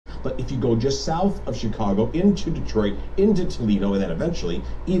But if you go just south of Chicago into Detroit, into Toledo, and then eventually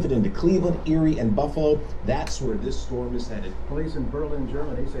even into Cleveland, Erie, and Buffalo, that's where this storm is headed. Police in Berlin,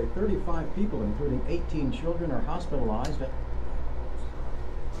 Germany say 35 people, including 18 children, are hospitalized.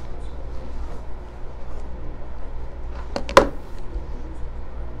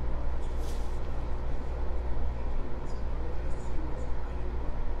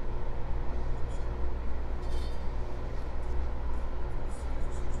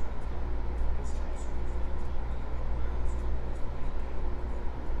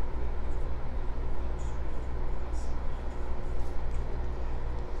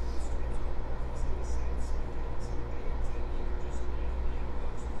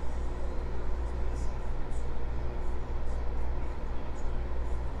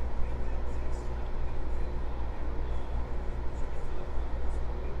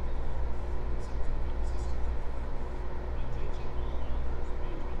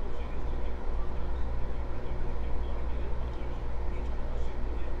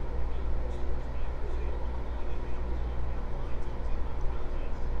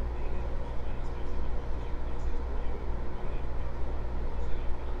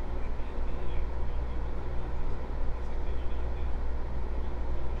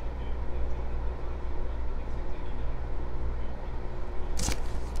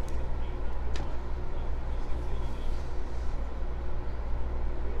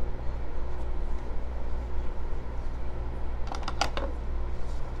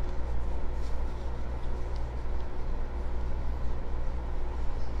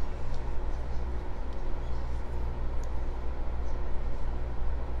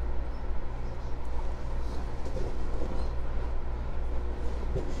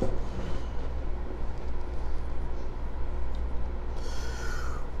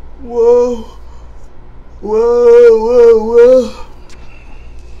 Whoa, whoa, whoa, whoa.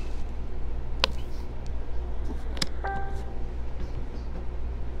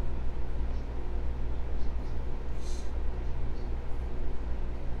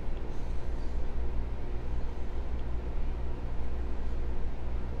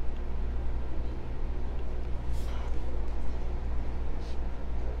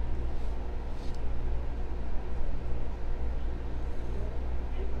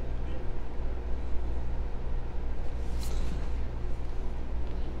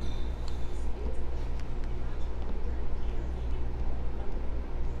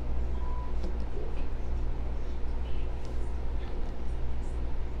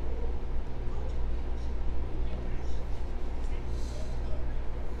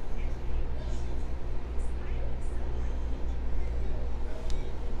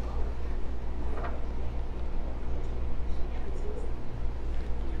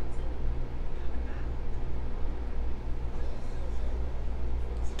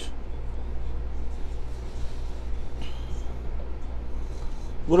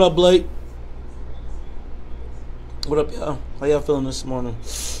 What up, Blake? What up, y'all? How y'all feeling this morning?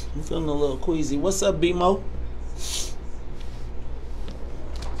 I'm feeling a little queasy. What's up, B-Mo?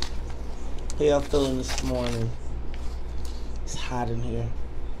 How y'all feeling this morning? It's hot in here.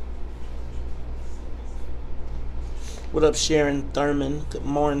 What up, Sharon Thurman? Good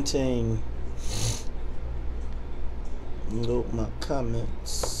morning. Go to my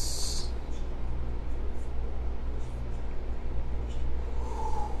comments.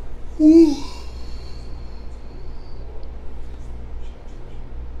 Woo.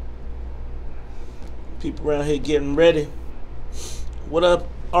 People around here getting ready. What up,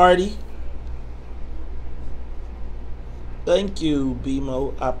 Artie? Thank you,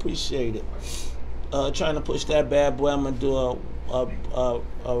 BMO. I appreciate it. Trying to push that bad boy. I'm gonna do a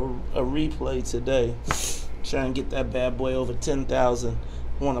replay today. Trying to get that bad boy over 10,000.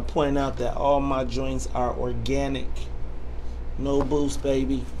 I want to point out that all my joints are organic. No boost,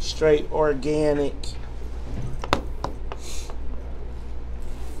 baby. Straight organic.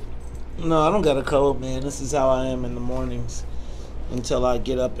 No, I don't got a cold, man. This is how I am in the mornings until I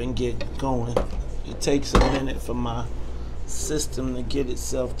get up and get going. It takes a minute for my system to get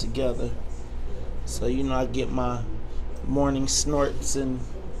itself together. So, you know, I get my morning snorts and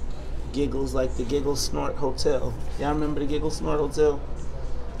giggles like the Giggle Snort Hotel. Y'all remember the Giggle Snort Hotel?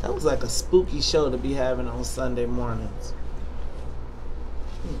 That was like a spooky show to be having on Sunday mornings.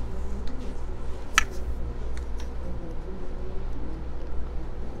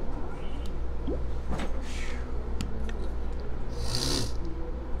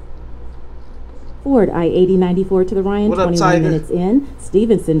 Ford I-8094 to the Ryan, What up, 21 Tiger? minutes in.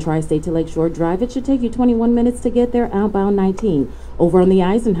 Stevenson Tri-State to Lakeshore Drive. It should take you 21 minutes to get there. Outbound 19. Over on the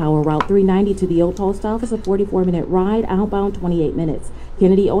Eisenhower Route 390 to the old post office, a 44-minute ride, outbound 28 minutes.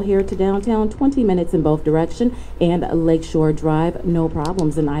 Kennedy O'Hare to downtown, 20 minutes in both direction, and Lakeshore Drive, no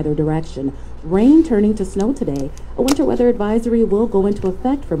problems in either direction. Rain turning to snow today. A winter weather advisory will go into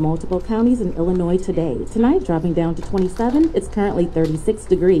effect for multiple counties in Illinois today. Tonight, dropping down to 27. It's currently 36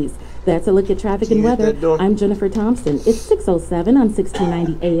 degrees. That's a look at traffic and weather. I'm Jennifer Thompson. It's 6:07 on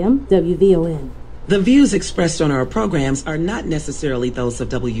 1690 AM WVON. The views expressed on our programs are not necessarily those of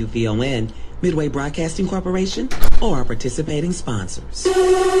WVON, Midway Broadcasting Corporation, or our participating sponsors.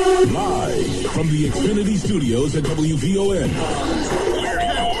 Live from the Xfinity Studios at WVON.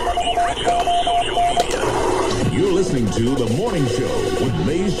 You're listening to The Morning Show with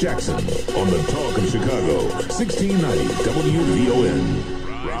Maze Jackson on the Talk of Chicago, 1690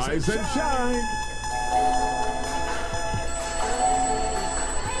 WVON. Rise and shine.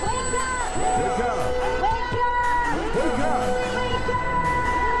 Wake up. Wake up.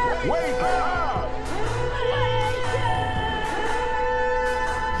 Wake up.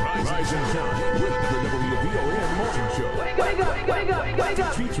 Rise and shine with the WVON Morning Show. Wake up.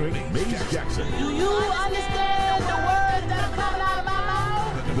 Featuring Maze Jackson. Do you understand the words that are coming out of my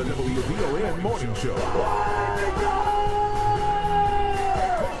mouth? The WVON Morning Show.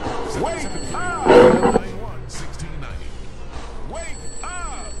 Wake up! 1690. Wake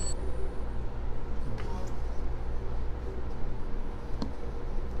up!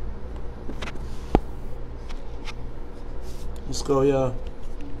 Let's go, y'all.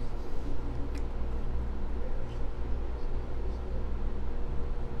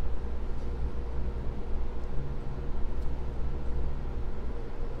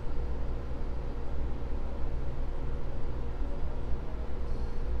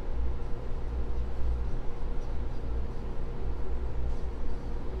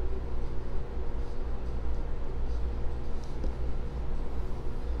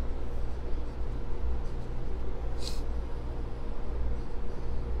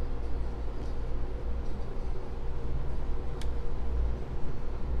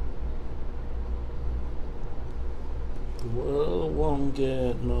 The world won't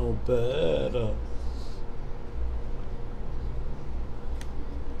get no better.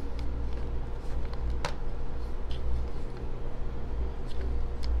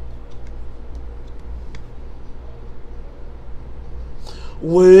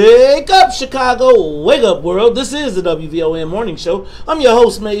 Wake up, Chicago. Wake up, world. This is the WVON Morning Show. I'm your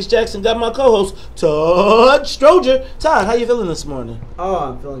host, Maze Jackson. Got my co-host, Todd Stroger. Todd, how you feeling this morning? Oh,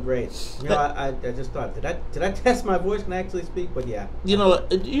 I'm feeling great. You know, I just thought, did I test my voice? Can I actually speak? But yeah. You know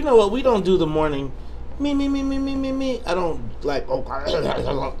what? We don't do the morning. Me. I don't like.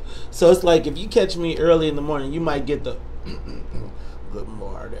 Oh, so it's like if you catch me early in the morning, you might get the good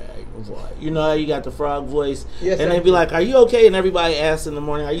morning. You know how you got the frog voice, yes, and they'd be like, "Are you okay?" And everybody asks in the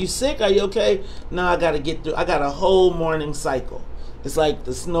morning, "Are you sick? Are you okay?" No, I got to get through. I got a whole morning cycle. It's like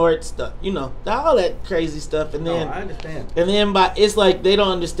the snort stuff, all that crazy stuff, and then I understand. And then it's like they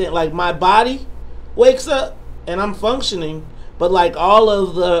don't understand. Like my body wakes up and I'm functioning, but like all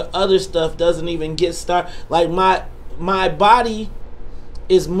of the other stuff doesn't even get started. Like my body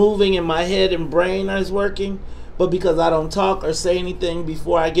is moving and my head and brain is working. But because I don't talk or say anything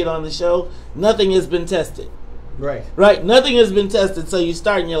before I get on the show, nothing has been tested. Right. Nothing has been tested. So you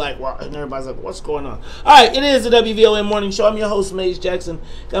start and you're like, wow. And everybody's like, what's going on? All right. It is the WVON Morning Show. I'm your host, Maze Jackson.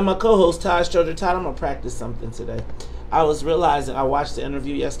 Got my co-host, Todd Stroger. Todd, I'm going to practice something today. I was realizing I watched the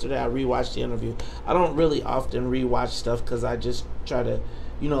interview yesterday. I rewatched the interview. I don't really often rewatch stuff because I just try to,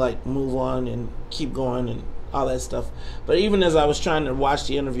 move on and keep going and all that stuff. But even as I was trying to watch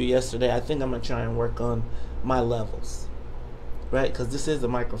the interview yesterday, I think I'm going to try and work on my levels, right? Because this is a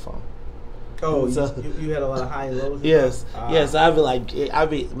microphone. Oh, so, you had a lot of high and lows? Yes. I was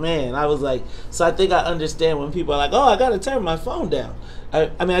like, so I think I understand when people are like, oh, I got to turn my phone down. I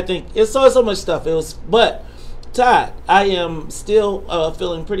think it's so much stuff. But Todd, I am still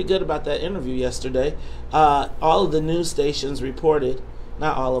feeling pretty good about that interview yesterday. All of the news stations reported,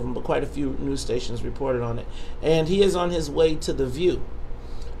 not all of them, but quite a few news stations reported on it. And he is on his way to The View.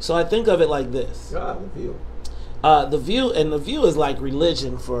 So I think of it like this. The View. The View is like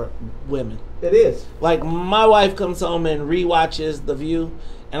religion for women. It is. Like my wife comes home and rewatches The View,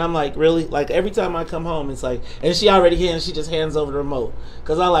 and I'm like, really? Like every time I come home, it's like, and she just hands over the remote,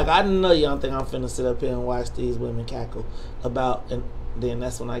 cause I know you don't think I'm finna sit up here and watch these women cackle about, and then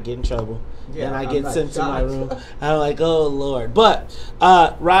that's when I get in trouble. Yeah, and I get sent to my room. I'm like, oh Lord. But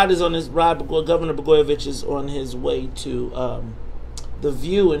Governor Blagojevich is on his way to The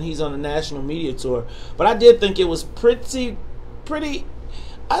View, and he's on a national media tour. But I did think it was pretty.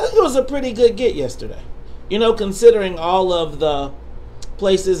 I think it was a pretty good get yesterday. Considering all of the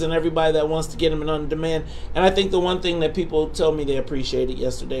places and everybody that wants to get them in on demand. And I think the one thing that people told me they appreciated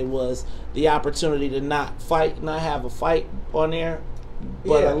yesterday was the opportunity to not have a fight on air,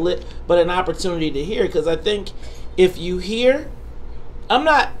 but but an opportunity to hear. Because I think if you hear,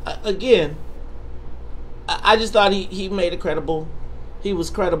 I just thought he made a credible. He was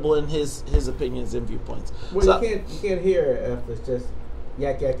credible in his opinions and viewpoints. Well, so, you can't hear if it's just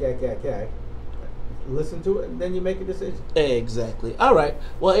yak. Listen to it, and then you make a decision. Exactly. All right.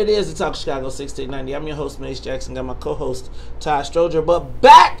 Well, it is the Talk Chicago 1690. I'm your host, Mace Jackson. Got my co-host, Todd Stroger. But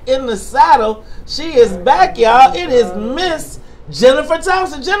back in the saddle, she is back, y'all. It is Miss Jennifer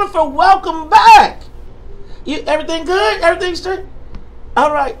Thompson. Jennifer, welcome back. Everything good? Everything straight?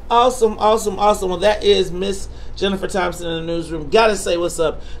 All right. Awesome. Well, that is Miss Jennifer Thompson in the newsroom. Gotta say what's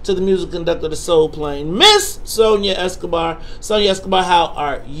up to the music conductor, the soul plane, Miss Sonia Escobar. Sonia Escobar, how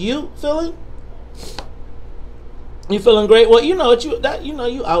are you feeling? You feeling great? Well, you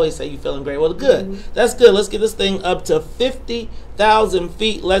always say you feeling great. Well, good. Mm-hmm. That's good. Let's get this thing up to 50,000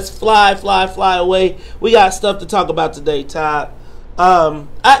 feet. Let's fly away. We got stuff to talk about today, Todd.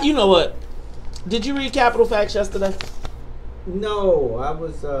 You know what? Did you read Capital Facts yesterday? No, I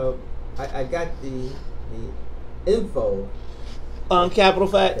was. I got the info on Capital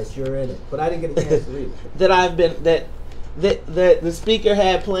Facts that you're in it, but I didn't get a chance to read it. that the speaker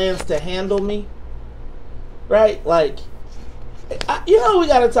had plans to handle me. Right? Like, we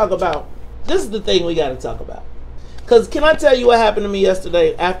got to talk about. This is the thing we got to talk about. Because can I tell you what happened to me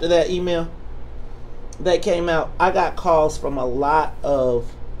yesterday after that email that came out? I got calls from a lot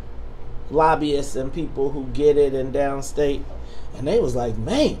of lobbyists and people who get it in downstate. And they was like,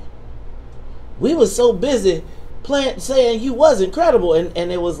 man, we was so busy saying you wasn't credible.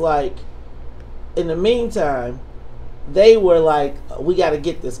 And it was like, in the meantime, they were like, we got to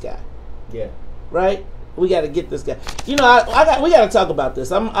get this guy. Yeah. Right? We got to get this guy. We got to talk about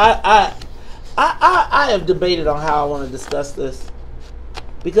this. I have debated on how I want to discuss this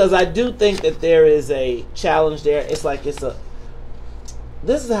because I do think that there is a challenge there. It's like this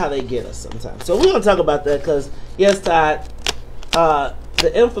is how they get us sometimes. So we're gonna talk about that because yes, Todd, the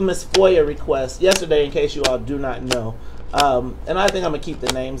infamous FOIA request yesterday. In case you all do not know, and I think I'm gonna keep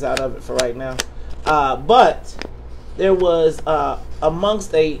the names out of it for right now, but there was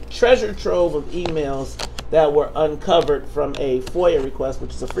amongst a treasure trove of emails that were uncovered from a FOIA request,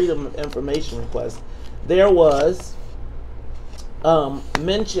 which is a Freedom of Information request, there was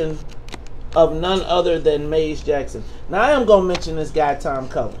mention of none other than Mace Jackson. Now, I am going to mention this guy, Tom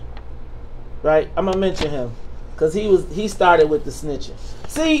Cullen. Right? I'm going to mention him because he started with the snitching.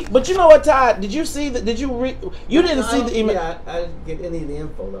 See, but you know what, Todd? Did you see that? Did you read? You didn't see the email? Yeah, I didn't get any of the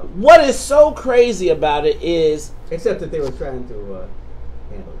info, though. What is so crazy about it is... Except that they were trying to handle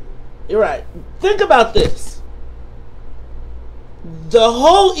it. You're right. Think about this. The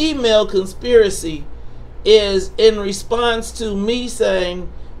whole email conspiracy is in response to me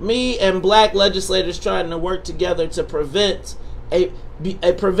saying, me and black legislators trying to work together to prevent a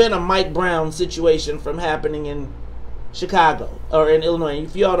Mike Brown situation from happening in Chicago or in Illinois.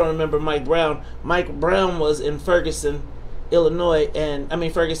 If y'all don't remember Mike Brown was in Ferguson, Missouri,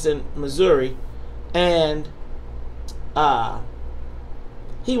 and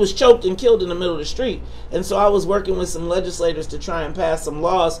he was choked and killed in the middle of the street. And so I was working with some legislators to try and pass some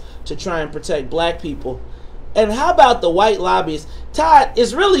laws to try and protect black people. And how about the white lobbyists? Todd,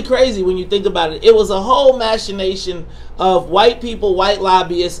 it's really crazy when you think about it. It was a whole machination of white people, white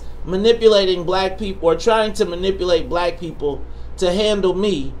lobbyists manipulating black people or trying to manipulate black people to handle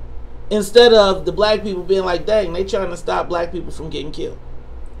me instead of the black people being like, dang, they trying to stop black people from getting killed.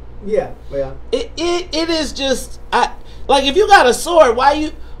 Yeah. It is just... Like, if you got a sword,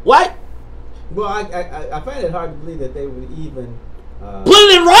 why? Well, I find it hard to believe that they would even put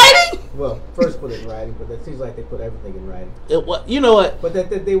it in writing. Well, first put it in writing, but it seems like they put everything in writing. You know what? But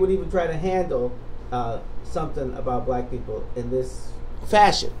that they would even try to handle something about black people in this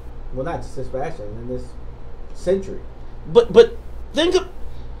fashion. Well, not just this fashion, in this century. But think of.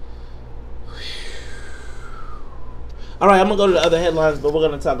 All right, I'm gonna go to the other headlines, but we're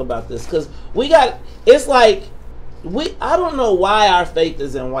gonna talk about this because we got. It's like. I don't know why our faith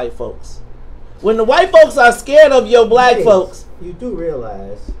is in white folks. When the white folks are scared of your black folks. You do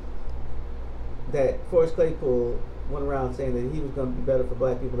realize that Forrest Claypool went around saying that he was going to be better for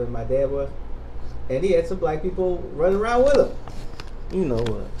black people than my dad was. And he had some black people running around with him. You know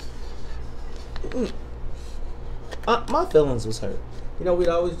what? My feelings was hurt. You know, we'd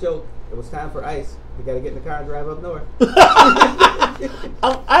always joke, it was time for ice. We got to get in the car and drive up north.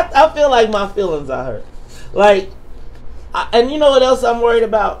 I feel like my feelings are hurt. Like, and you know what else I'm worried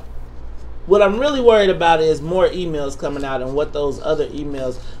about? What I'm really worried about is more emails coming out and what those other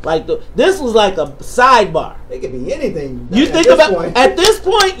emails like. This was like a sidebar. It could be anything. You think about at this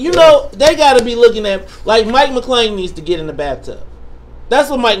point, you know they got to be looking at like Mike McClain needs to get in the bathtub. That's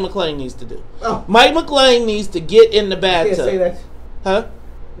what Mike McClain needs to do. Oh. Mike McClain needs to get in the bathtub. You can't say that. Huh?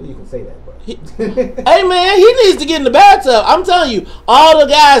 You can say that, but hey man, he needs to get in the bathtub. I'm telling you, all the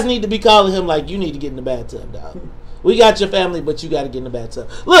guys need to be calling him like, you need to get in the bathtub, dog. We got your family, but you got to get in the bathtub.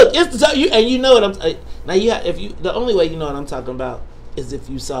 Look, it's the you, and you know what I'm now. The only way you know what I'm talking about is if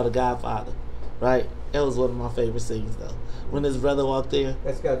you saw The Godfather, right? That was one of my favorite scenes though. When his brother walked in.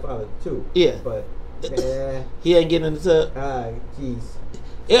 That's Godfather too. Yeah, but he ain't getting in the tub. Jeez.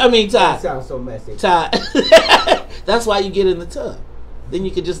 I mean, Todd. That sounds so messy. Todd. That's why you get in the tub. Then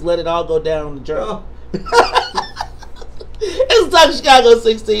you can just let it all go down the drain. Oh. It's Talk Chicago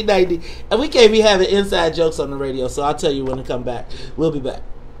 1690. And we can't be having inside jokes on the radio, so I'll tell you when to come back. We'll be back.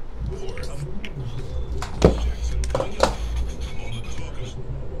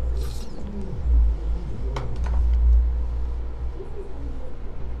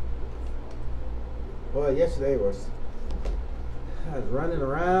 Boy, yesterday I was running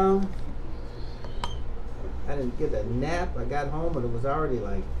around. I didn't get a nap. I got home and it was already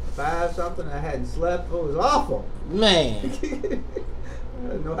like 5 something. I hadn't slept. It was awful. Man. I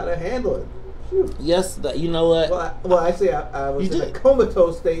didn't know how to handle it. Whew. Yes, you know what? Well, actually, I was in a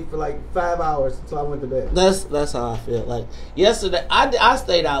comatose state for like 5 hours until I went to bed. That's how I feel. Like yesterday, I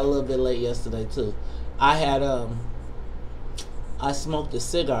stayed out a little bit late yesterday too. I had I smoked a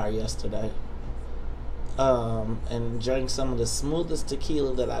cigar yesterday. And drank some of the smoothest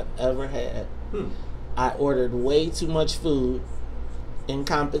tequila that I've ever had. I ordered way too much food in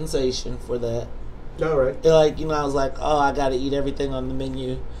compensation for that. All right. Like, you know, I was like, oh, I got to eat everything on the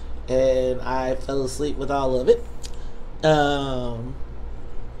menu. And I fell asleep with all of it.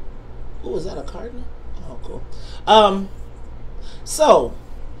 Was that a cardinal? Oh, cool. So,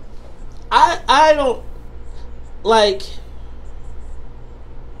 I don't, like...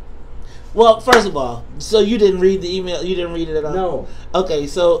 Well, first of all, so you didn't read the email? You didn't read it at all? No. Okay,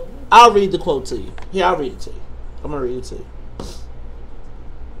 so I'll read the quote to you. Here, I'll read it to you. I'm going to read it to you.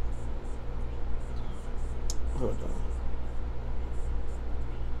 Hold on.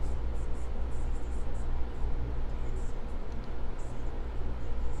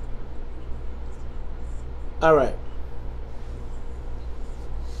 All right.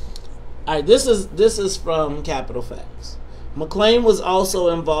 All right, this is from Capital Facts. McClain was also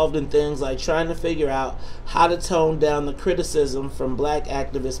involved in things like trying to figure out how to tone down the criticism from black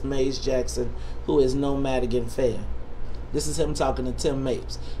activist Mays Jackson, who is no Madigan fan. This is him talking to Tim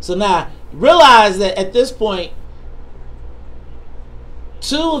Mapes. So now, realize that at this point,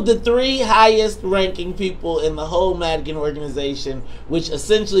 2 of the 3 highest ranking people in the whole Madigan organization, which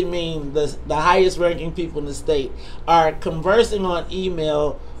essentially means the highest ranking people in the state, are conversing on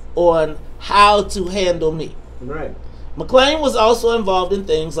email on how to handle me. Right. McClain was also involved in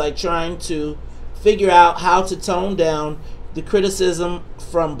things like trying to figure out how to tone down the criticism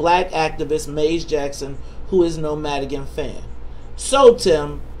from black activist Mays Jackson, who is no Madigan fan. So,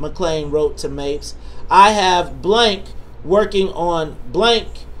 Tim, McClain wrote to Mapes, I have blank working on blank,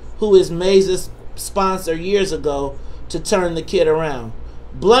 who is Mays' sponsor years ago, to turn the kid around.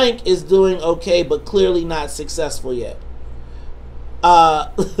 Blank is doing okay, but clearly not successful yet.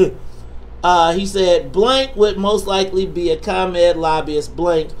 He said blank would most likely be a ComEd lobbyist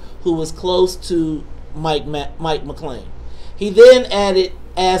blank who was close to Mike McClain. He then added,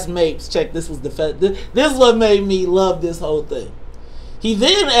 asked Mapes, check, this is what made me love this whole thing. He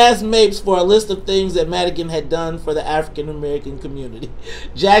then asked Mapes for a list of things that Madigan had done for the African American community.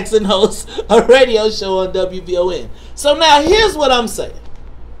 Jackson hosts a radio show on WVON. So now here's what I'm saying.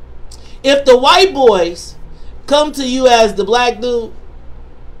 If the white boys come to you as the black dude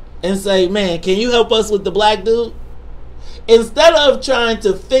and say, man, can you help us with the black dude? Instead of trying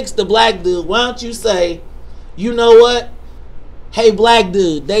to fix the black dude, why don't you say, you know what? Hey, black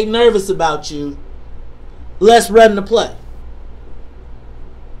dude, they nervous about you. Let's run the play.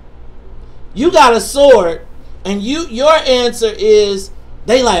 You got a sword, and your answer is,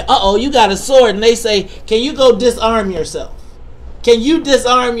 they like, uh-oh, you got a sword, and they say, can you go disarm yourself? Can you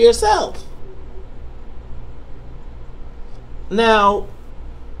disarm yourself? Now,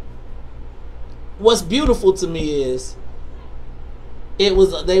 what's beautiful to me is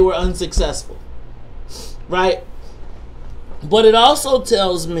they were unsuccessful, right? But it also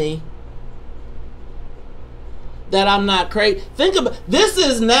tells me that I'm not crazy. Think about this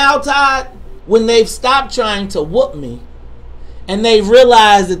is now, Todd, when they've stopped trying to whoop me and they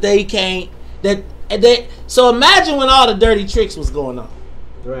realized that they can't. So imagine when all the dirty tricks was going on.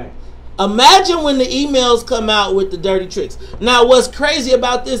 Right. Imagine when the emails come out with the dirty tricks. Now, what's crazy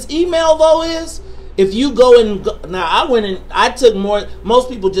about this email though is, if you now I went and I took more. Most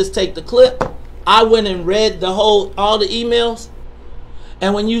people just take the clip. I went and read all the emails,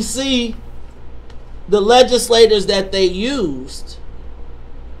 and when you see the legislators that they used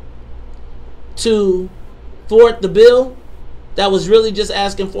to thwart the bill, that was really just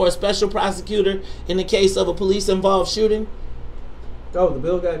asking for a special prosecutor in the case of a police-involved shooting. Oh, the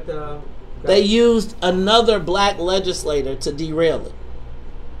bill got they used another black legislator to derail it.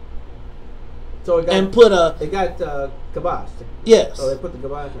 So it got, and put it got kibosh. Yes. So they put the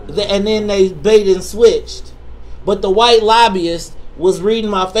kibosh on. And then they bait and switched. But the white lobbyist was reading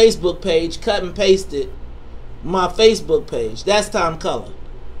my Facebook page, cut and pasted my Facebook page. That's Tom Cullen.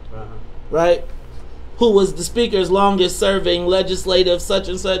 Right? Who was the speaker's longest serving legislative such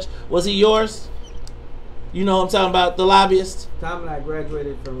and such. Was he yours? You know what I'm talking about, the lobbyist? Tom and I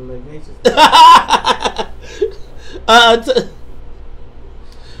graduated from Ignatius.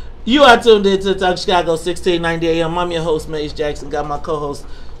 You are tuned in to Talk Chicago 1690 AM. I'm your host, Maze Jackson. Got my co-host,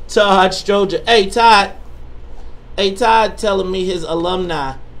 Todd Stroger. Hey, Todd telling me his alum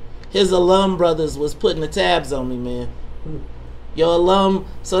brothers was putting the tabs on me, man. Your alum,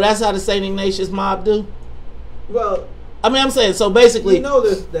 so that's how the St. Ignatius mob do? Well, I mean, I'm saying, so basically... You know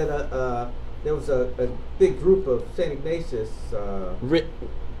that there was a big group of St. Ignatius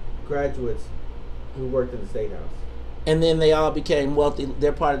graduates who worked in the State House. And then they all became wealthy.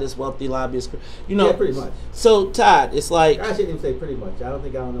 They're part of this wealthy lobbyist group. You know, yeah, pretty much. So, Todd, it's like... I shouldn't even say pretty much. I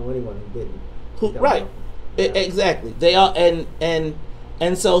don't know anyone who didn't. Right. Yeah. Exactly. They all... And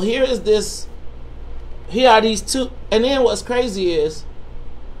so here is this... Here are these two... And then what's crazy is...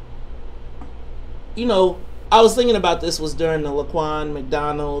 You know... I was thinking about this was during the Laquan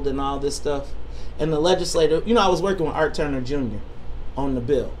McDonald and all this stuff. And the legislator, you know, I was working with Art Turner Jr. on the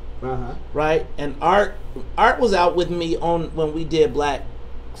bill. Right? And Art was out with me when we did Black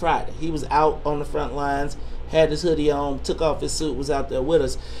Friday. He was out on the front lines, had his hoodie on, took off his suit, was out there with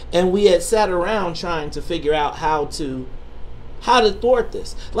us. And we had sat around trying to figure out how to thwart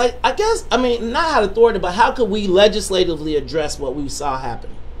this. Like, I guess, I mean, not how to thwart it, but how could we legislatively address what we saw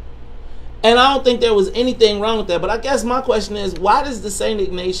happening? And I don't think there was anything wrong with that. But I guess my question is, why does the St.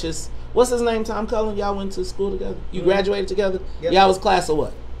 Ignatius, what's his name, Tom Cullen? Y'all went to school together? You graduated together? Yep. Y'all was class of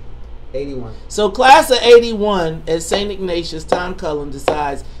what? 81. So class of 81 at St. Ignatius, Tom Cullen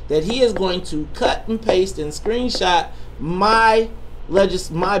decides that he is going to cut and paste and screenshot my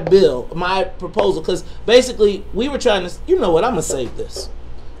bill, my proposal. Because basically, we were trying to, you know what, I'm going to save this.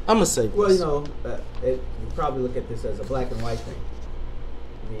 Well, you know, you probably look at this as a black and white thing.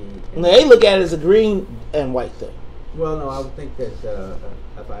 They look at it as a green and white thing. Well, no, I would think that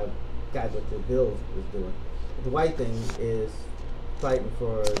if I got what the bill was doing, the white thing is fighting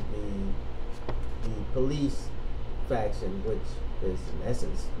for the police faction, which is in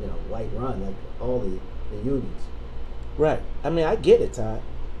essence, you know, white run, like all the unions. Right. I mean, I get it, Todd.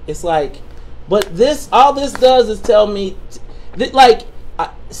 It's like, but all this does is tell me, you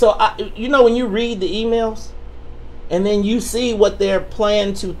know, when you read the emails. And then you see what their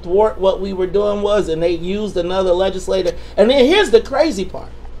plan to thwart what we were doing was, and they used another legislator. And then here's the crazy part.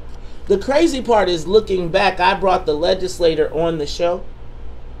 The crazy part is looking back, I brought the legislator on the show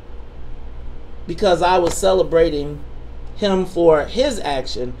because I was celebrating him for his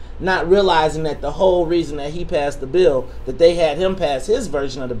action, not realizing that the whole reason that he passed the bill, that they had him pass his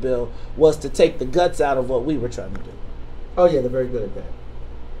version of the bill, was to take the guts out of what we were trying to do. Oh yeah, they're very good at that.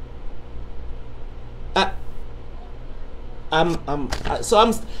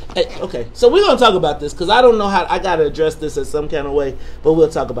 Okay. So we're gonna talk about this because I don't know how I gotta address this in some kind of way, but we'll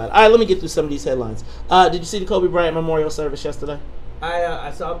talk about it. All right, let me get through some of these headlines. Did you see the Kobe Bryant memorial service yesterday?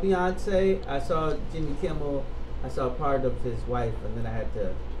 I saw Beyonce. I saw Jimmy Kimmel. I saw part of his wife, and then I had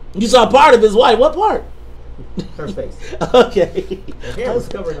to. You saw part of his wife. What part? Her face. Okay. Her hair was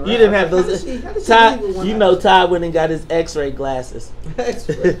covering her. You didn't have those. Todd, you know, Todd went and got his X-ray glasses.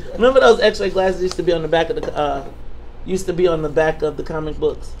 X-ray. Remember those X-ray glasses used to be on the back of the comic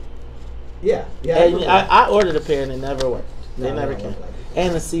books? Yeah. And I ordered a pair and it never worked. They never came. Like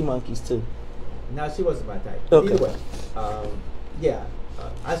And the sea monkeys too. No, she wasn't my type. Okay. Either way,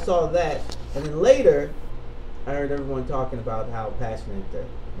 I saw that, and then later, I heard everyone talking about how passionate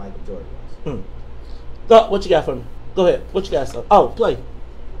Michael Jordan was. So, what you got for me? Go ahead. What you got? Oh, play.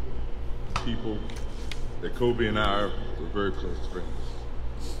 People that Kobe and I were very close friends,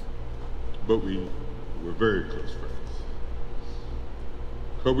 but we were very close friends.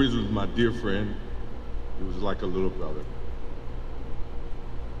 Kobe was my dear friend. He was like a little brother.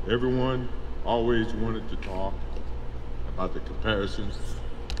 Everyone always wanted to talk about the comparisons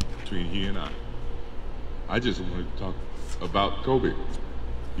between he and I. I just wanted to talk about Kobe.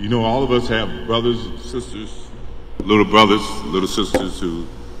 You know, all of us have brothers and sisters, little brothers, little sisters who,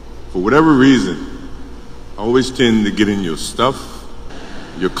 for whatever reason, always tend to get in your stuff,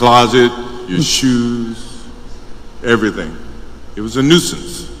 your closet, your shoes, everything. It was a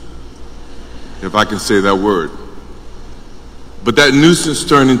nuisance, if I can say that word. But that nuisance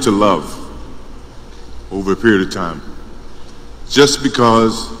turned into love over a period of time, just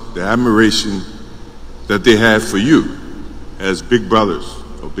because the admiration that they had for you as big brothers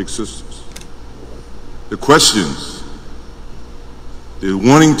or big sisters. The questions, the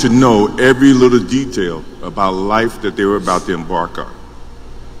wanting to know every little detail about life that they were about to embark on.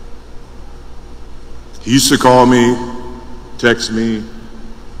 He used to call me, text me,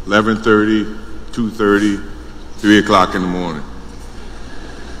 11:30, 2:30, 3 o'clock in the morning,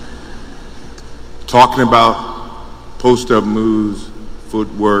 talking about post-up moves,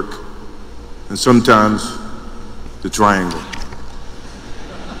 footwork, and sometimes the triangle.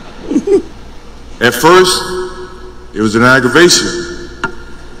 At first, it was an aggravation.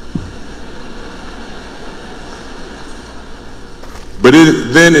 But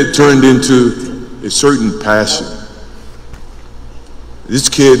then it turned into a certain passion. This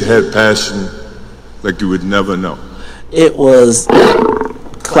kid had passion like you would never know. It was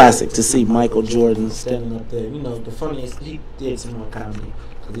classic to see Michael Jordan standing up there. You know, the funniest, he did some more comedy.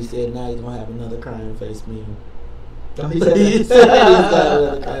 Because he said now he's going to have another crying face meme. He said he's going to have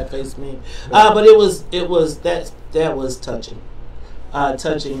another crying face meme. But that was touching.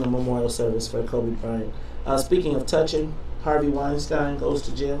 Touching the memorial service for Kobe Bryant. Speaking of touching, Harvey Weinstein goes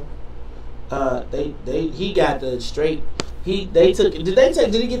to jail. He got the straight. Did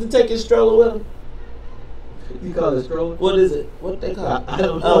he get to take his stroller with him? You call it a stroller? What is it? What they call it? I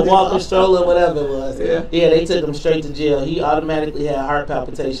don't know. Walker stroller, whatever it was. Yeah. Yeah, they took him straight to jail. He automatically had heart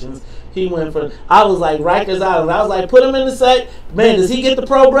palpitations. He went for. I was like Rikers Island. I was like, put him in the sack. Man, does he get the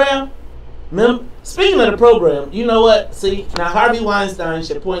program? Speaking of the program, you know what? See, now Harvey Weinstein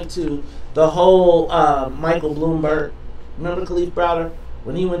should point to the whole Michael Bloomberg. Remember Khalif Browder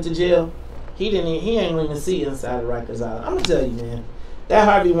when he went to jail? He ain't even see inside of Rikers Island. I'm gonna tell you, man. That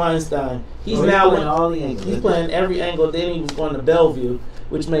Harvey Weinstein, he's playing all the angles. He's playing every angle. Then he was going to Bellevue,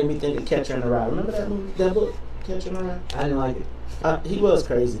 which made me think of Catcher in the Rye. Remember that movie, that book, Catcher in the Rye? I didn't like it. He was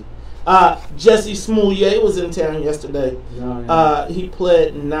crazy. Jesse Smollett was in town yesterday. He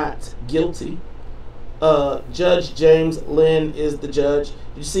pled not guilty. Judge James Lynn is the judge.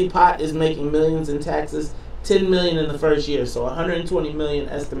 You see, Pot is making millions in taxes, $10 million in the first year, so $120 million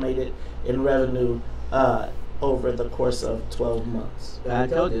estimated in revenue over the course of 12 months. I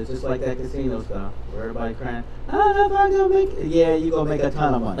told you, it's just like that casino stuff where everybody crying, I'm not gonna make it. Yeah, you're gonna make a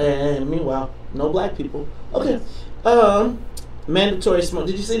ton of money. And meanwhile, no black people. Okay. Mandatory smoke.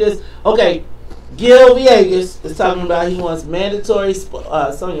 Did you see this? Okay. Gil Villegas is talking about he wants mandatory.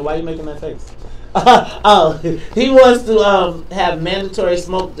 Sonia, why are you making that face? He wants to have mandatory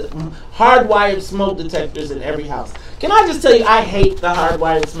hardwired smoke detectors in every house. Can I just tell you, I hate the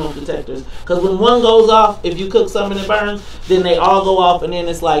hardwired smoke detectors because when one goes off, if you cook something and it burns, then they all go off and then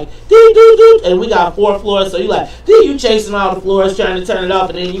it's like doo doo doo, and we got 4 floors, so you like you chasing all the floors trying to turn it off,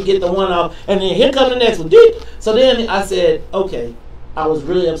 and then you get the one off, and then here come the next one. So then I said, okay, I was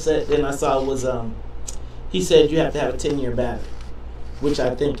really upset. Then I saw it was he said you have to have a 10-year battery, which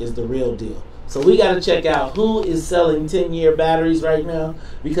I think is the real deal. So we got to check out who is selling 10-year batteries right now,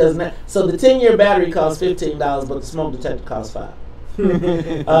 because so the 10-year battery costs $15, but the smoke detector costs $5.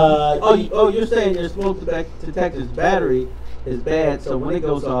 You're saying your smoke detector's battery is bad, so when it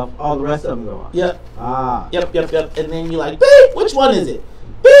goes off, all the rest of them go off. Yep. Yep. And then you're like, beep, which one is it?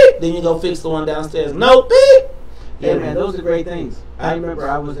 Beep. Then you go fix the one downstairs. No, beep. Yeah, man, those are great things. I remember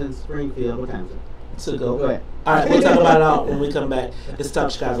I was in Springfield. What time is it? To go. Go ahead. All right, we'll talk about it all when we come back. It's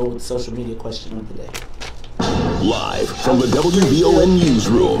Talk Chicago with the social media question of the day. Live from the WVON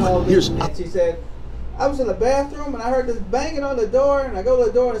newsroom. Here's. And she said, I was in the bathroom and I heard this banging on the door, and I go to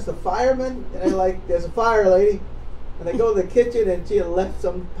the door and it's the fireman, and they're like, there's a fire lady, and they go to the kitchen and she had left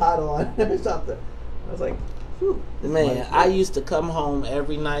some pot on or something. I was like, whew. Man, I used to come home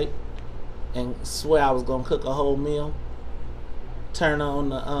every night and swear I was gonna cook a whole meal. Turn on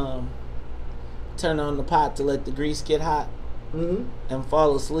the pot to let the grease get hot, and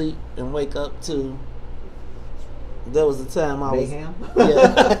fall asleep and wake up to. There was a time I was. Mayhem?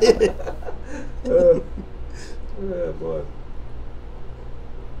 Yeah. Oh boy.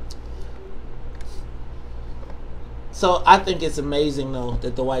 So I think it's amazing though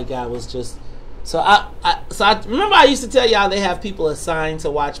that the white guy was just So I remember I used to tell y'all they have people assigned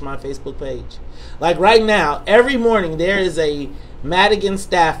to watch my Facebook page. Like right now, every morning there is a Madigan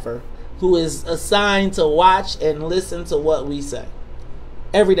staffer who is assigned to watch and listen to what we say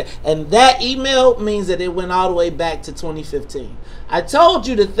every day. And that email means that it went all the way back to 2015. I told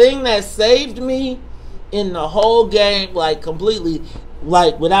you the thing that saved me in the whole game, like completely,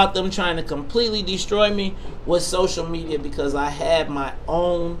 like without them trying to completely destroy me, was social media, because I had my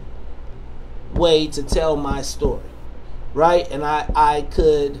own way to tell my story, right? And I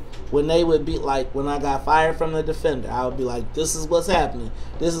could, when they would be like, when I got fired from the Defender, I would be like, this is what's happening,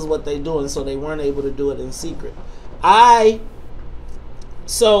 this is what they doing, so they weren't able to do it in secret.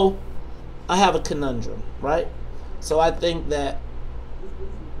 So I have a conundrum, right? So I think that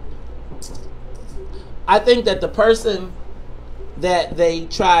the person that they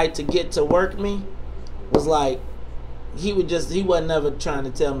tried to get to work me was like, he wasn't never trying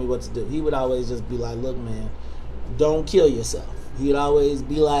to tell me what to do. He would always just be like, look, man, don't kill yourself. He'd always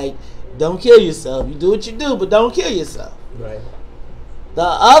be like, don't kill yourself. You do what you do, but don't kill yourself. Right. The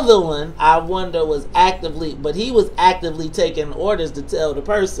other one, I wonder, he was actively taking orders to tell the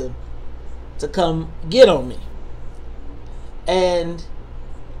person to come get on me. And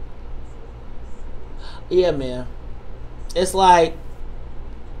yeah, man, it's like,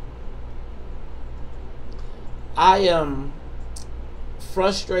 I am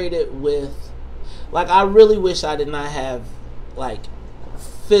frustrated with, like, I really wish I did not have, like,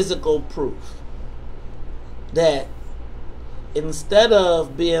 physical proof that instead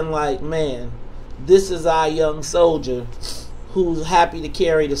of being like, man, this is our young soldier who's happy to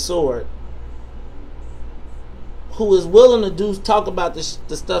carry the sword, who is willing to talk about the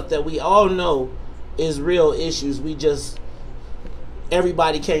stuff that we all know is real issues,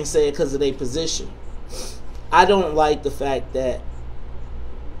 everybody can't say it because of their position. I don't like the fact that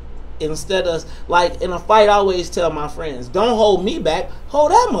instead of, like, in a fight, I always tell my friends, don't hold me back,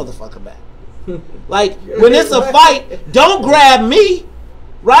 hold that motherfucker back. Like, when it's a fight, don't grab me,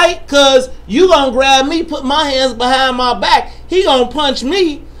 right? Because you gonna grab me, put my hands behind my back, he gonna punch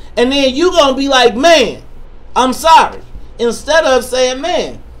me, and then you gonna be like, man, I'm sorry. Instead of saying,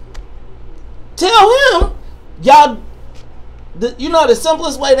 man, tell him, y'all, you know the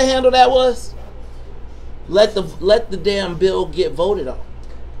simplest way to handle that was, let the damn bill get voted on.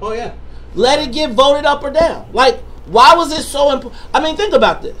 Oh yeah. Let it get voted up or down. Like, why was it so important? I mean, think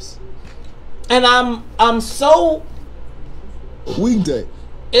about this. And I'm so Weekday.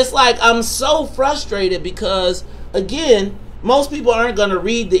 It's like I'm so frustrated because, again, most people aren't gonna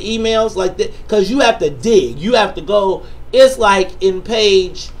read the emails like that because you have to dig. You have to go. It's like in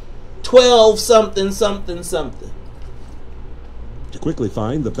page 12 something something something. To quickly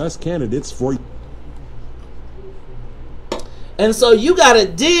find the best candidates for. And so you gotta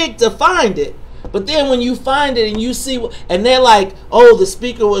dig to find it. But then when you find it and you see, and they're like, oh, the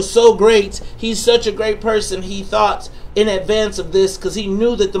speaker was so great. He's such a great person. He thought in advance of this because he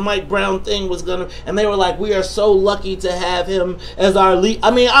knew that the Mike Brown thing was going to, and they were like, we are so lucky to have him as our lead.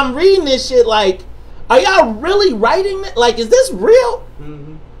 I mean, I'm reading this shit like, are y'all really writing it? Like, is this real?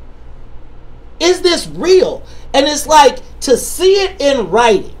 Mm-hmm. Is this real? And it's like to see it in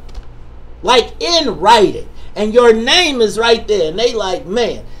writing, like in writing, and your name is right there, and they like,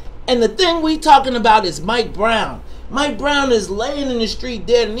 man. And the thing we talking about is Mike Brown. Mike Brown is laying in the street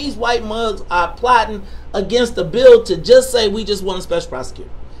dead, and these white mugs are plotting against the bill to just say we just want a special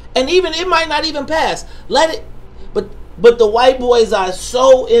prosecutor. And even it might not even pass. Let it. But the white boys are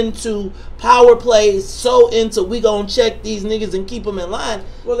so into power plays, so into we gonna check these niggas and keep them in line.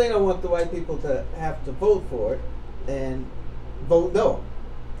 Well, they don't want the white people to have to vote for it and vote no.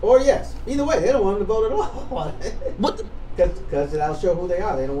 Or yes. Either way, they don't want them to vote at all. What? Because that'll show who they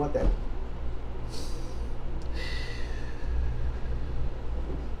are. They don't want that.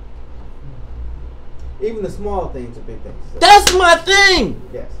 Even the small things are big things. So. That's my thing.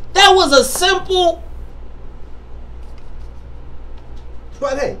 Yes. That was a simple.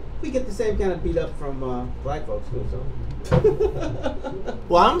 But hey, we get the same kind of beat up from black folks too. So.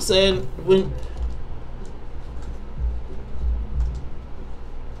 Well, I'm saying when.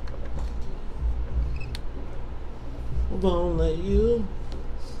 Won't let you.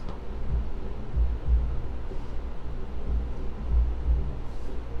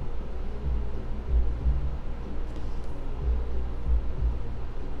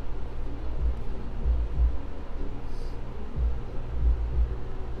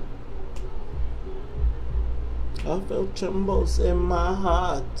 I felt trembles in my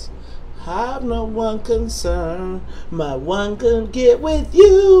heart. Have no one concern. My one can get with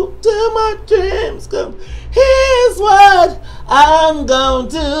you till my dreams come. Here's what I'm gonna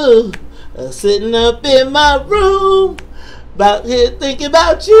do. Sitting up in my room, about here thinking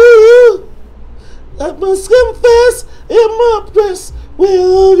about you. I must confess, in my breast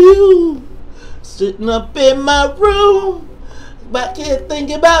will you. Sitting up in my room, back here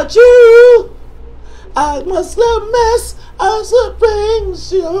thinking about you. I must confess, I should bring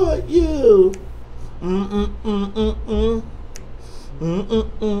sure you.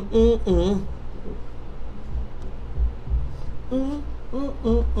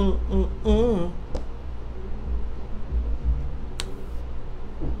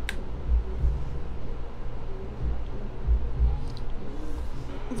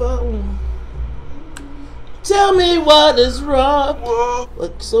 Tell me what is wrong.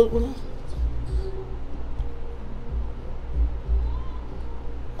 Like so.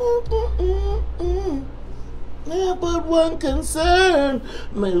 Yeah, but one concern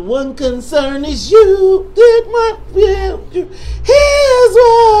is you. Did my will. Here's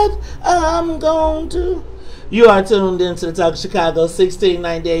what I'm going to. You are tuned into the Talk of Chicago,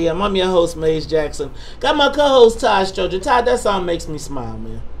 1690 AM. I'm your host, Maze Jackson. Got my co-host, Todd Stroger. Todd, that song makes me smile,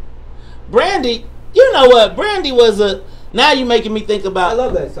 man. Brandy, you know what? Brandy was a... Now you're making me think about... I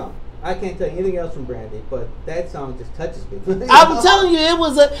love that song. I can't tell you anything else from Brandy, but that song just touches me. I'm telling you, it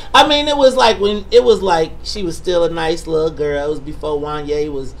was a... I mean, it was like when... It was like she was still a nice little girl. It was before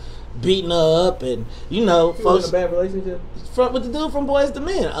Wanye was beating her up and, you know... She was in a bad relationship? With the dude from Boyz II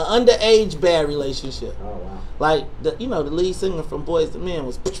Men. An underage bad relationship. Oh, wow. Like, the lead singer from Boyz II Men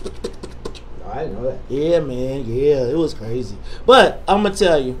was... Oh, I didn't know that. Yeah, man. Yeah, it was crazy. But, I'm going to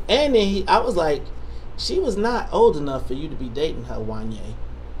tell you. And then I was like, she was not old enough for you to be dating her, Wanye.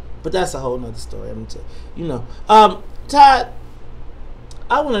 But that's a whole nother story. I'm going to tell you. You know. Todd,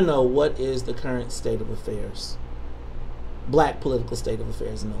 I want to know what is the current state of affairs. Black political state of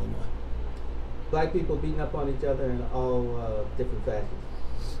affairs in Illinois. Black people beating up on each other in all different fashions.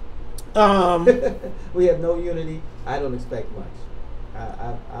 We have no unity. I don't expect much.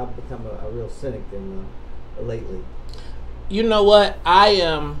 I've become a real cynic lately. You know what? I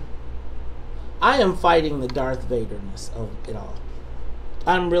am fighting the Darth Vaderness of it all.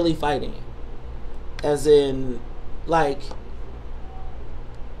 I'm really fighting it. As in, like,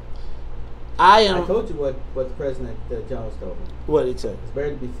 I told you what President Jones told me. What did he say? It's better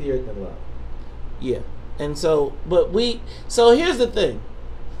to be feared than loved. Yeah. And so, so here's the thing.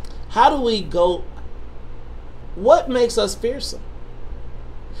 How do we go? What makes us fearsome?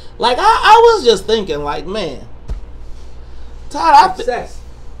 Like, I was just thinking, like, man, Todd,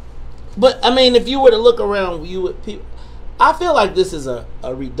 but I mean, if you were to look around, you would people. I feel like this is a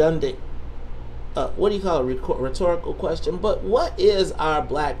redundant, what do you call it, rhetorical question. But what is our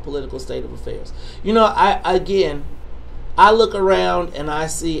black political state of affairs? You know, I look around and I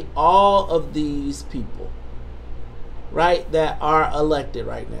see all of these people, right, that are elected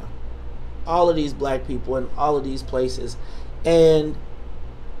right now. All of these black people in all of these places. And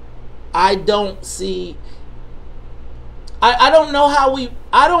I don't see... I don't know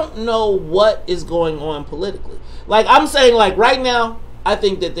I don't know what is going on politically. Like, I'm saying, like, right now, I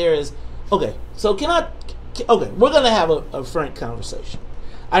think that there is... Okay, so okay, we're going to have a frank conversation.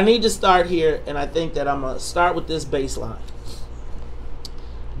 I need to start here, and I think that I'm going to start with this baseline.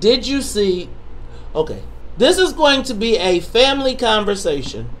 Did you see... Okay, this is going to be a family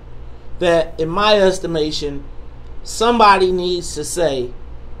conversation that, in my estimation, somebody needs to say,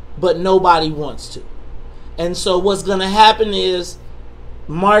 but nobody wants to. And so what's going to happen is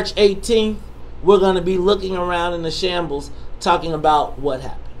March 18th, we're going to be looking around in the shambles talking about what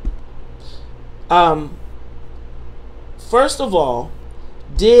happened. First of all,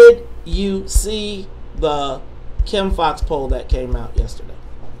 did you see the Kim Foxx poll that came out yesterday?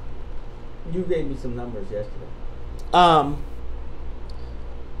 You gave me some numbers yesterday.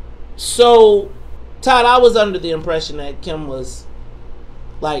 So, Todd, I was under the impression that Kim was,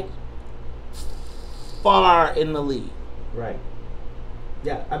 like, far in the lead. Right.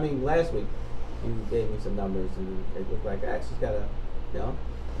 Yeah, I mean, last week you gave me some numbers and it looked like, she's got a,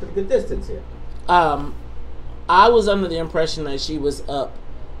 pretty good distance here. I was under the impression that she was up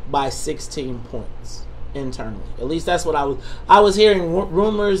by 16 points internally. At least that's what I was hearing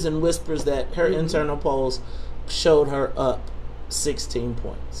rumors and whispers that her internal polls showed her up 16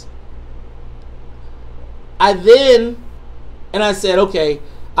 points. I said, okay,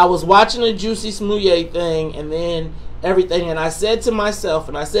 I was watching the Juicy Smouye thing and then everything, and I said to myself,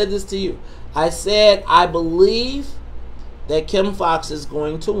 and I said this to you, I said, I believe that Kim Foxx is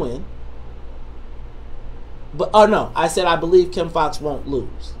going to win. I said I believe Kim Foxx won't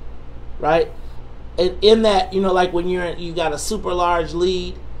lose. Right? And in that, like when you got a super large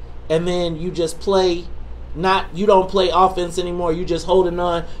lead and then you just play Not you don't play offense anymore. You just holding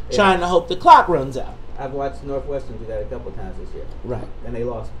on, trying to hope the clock runs out. I've watched Northwestern do that a couple times this year. Right. And they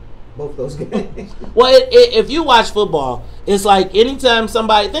lost both those games. Well, if you watch football, it's like anytime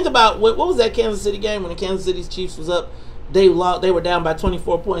somebody think about what was that Kansas City game when the Kansas City Chiefs was up, they were down by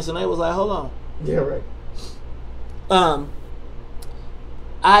 24 points, and they was like, hold on. Yeah, right.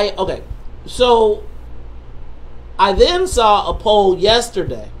 So I then saw a poll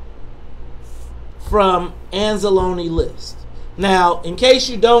yesterday from Anzalone List. Now, in case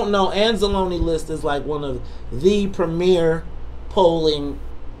you don't know, Anzalone List is like one of the premier polling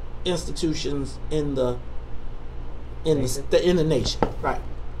institutions in the nation, right?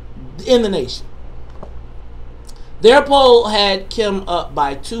 In the nation. Their poll had Kim up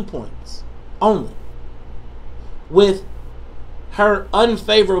by 2 points only, with her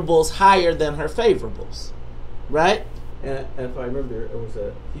unfavorables higher than her favorables, right? And if I remember, it was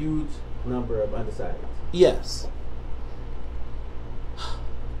a huge number of undecideds. Yes.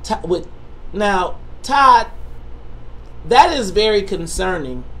 Now, Todd, that is very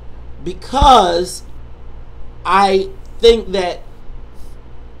concerning because I think that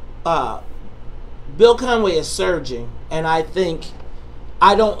Bill Conway is surging, and I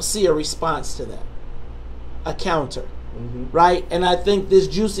don't see a response to that, a counter, right? And I think this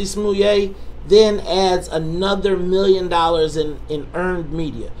Juicy Smouye then adds another $1 million in earned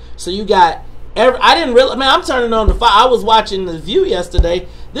media. So you got I didn't really. Man, I'm turning on the fire. I was watching The View yesterday.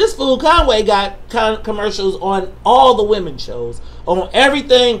 This fool Conway got commercials on all the women shows, on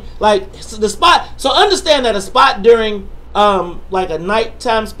everything. Like the spot. So understand that a spot during like a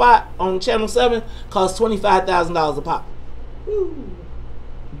nighttime spot on Channel 7 costs $25,000 a pop. Woo.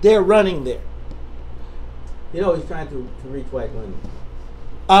 They're running there. You know he's trying to reach white women.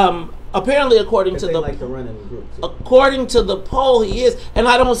 Apparently, according to like to run in groups. According to the poll, he is, and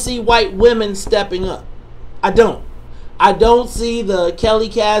I don't see white women stepping up. I don't see the Kelly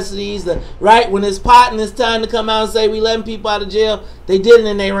Cassidys, right when it's pot and it's time to come out and say we letting people out of jail. They didn't,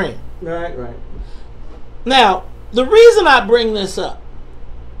 and they ran. Right. Now, the reason I bring this up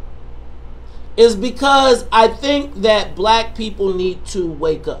is because I think that black people need to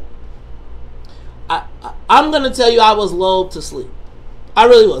wake up. I'm going to tell you, I was lulled to sleep. I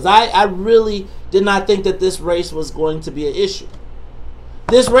really was. I really did not think that this race was going to be an issue.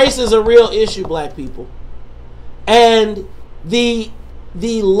 This race is a real issue, black people. And the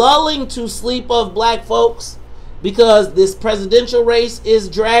lulling to sleep of black folks because this presidential race is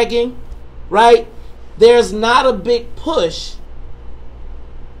dragging, right? There's not a big push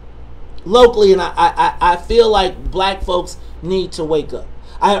locally, and I feel like black folks need to wake up.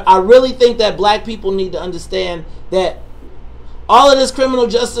 I really think that black people need to understand that all of this criminal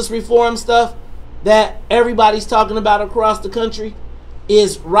justice reform stuff that everybody's talking about across the country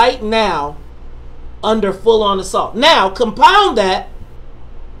is right now under full-on assault. Now, compound that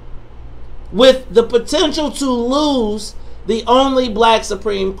with the potential to lose the only black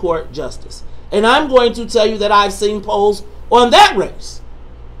Supreme Court justice. And I'm going to tell you that I've seen polls on that race.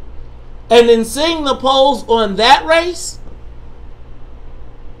 And in seeing the polls on that race,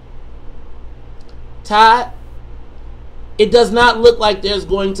 Todd, it does not look like there's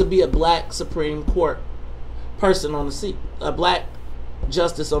going to be a black Supreme Court person on the seat, a black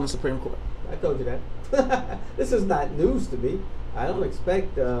justice on the Supreme Court. I told you that. This is not news to me. I don't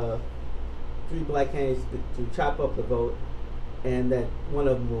expect 3 black candidates to chop up the vote and that one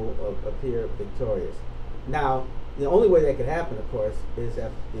of them will appear victorious. Now, the only way that could happen, of course, is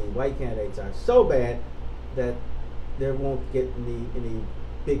if the white candidates are so bad that there won't get any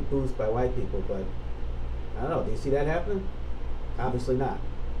big boost by white people, but I don't know. Do you see that happening? Obviously not.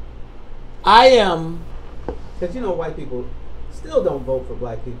 I am. Because, you know, white people still don't vote for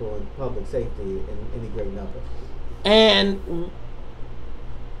black people in public safety in any great number. And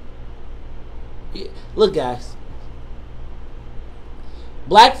look, guys.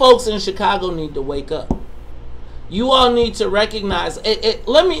 Black folks in Chicago need to wake up. You all need to recognize it.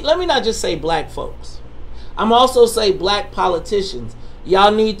 Let me not just say black folks. I'm also say black politicians.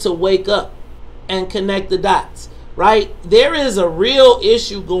 Y'all need to wake up and connect the dots, right? There is a real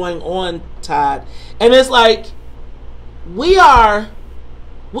issue going on, Todd, and it's like we don't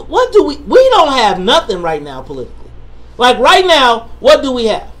have nothing right now politically. Like right now, what do we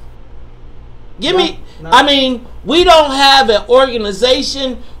have? I mean, we don't have an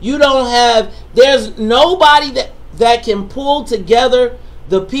organization. There's nobody that can pull together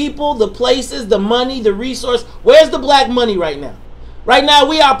the people, the places, the money, the resource. Where's the black money right now? Right now,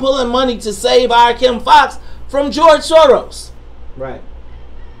 we are pulling money to save our Kim Fox from George Soros. Right.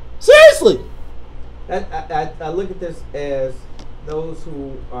 Seriously. I look at this as those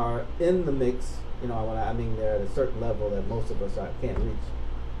who are in the mix I mean they're at a certain level that most of us can't reach.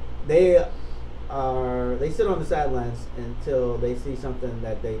 They sit on the sidelines until they see something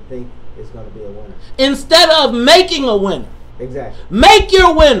that they think is going to be a winner. Instead of making a winner. Exactly. Make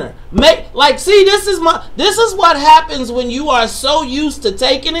your winner. This is what happens when you are so used to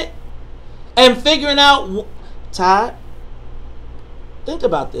taking it and figuring out. Todd, think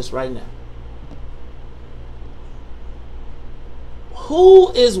about this right now.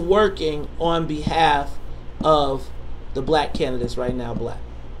 Who is working on behalf of the black candidates right now? Black.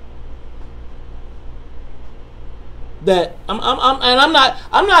 That I'm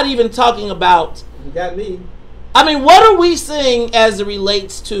not even talking about. You got me. I mean, what are we seeing as it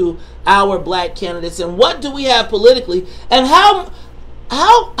relates to our black candidates, and what do we have politically, and how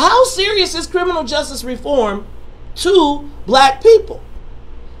serious is criminal justice reform to black people?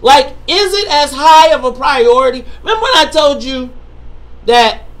 Like, is it as high of a priority? Remember when I told you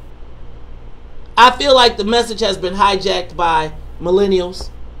that I feel like the message has been hijacked by millennials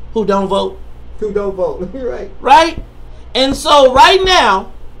who don't vote? Who don't vote, right? Right? And so right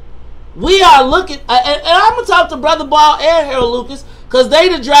now, we are looking, and I'm going to talk to Brother Ball and Harold Lucas, because they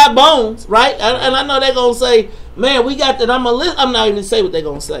the dry bones, right? And I know they're going to say, man, we got that. I'm not even going to say what they're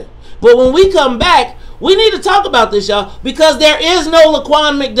going to say. But when we come back, we need to talk about this, y'all, because there is no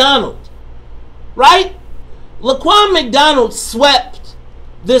Laquan McDonald, right? Laquan McDonald swept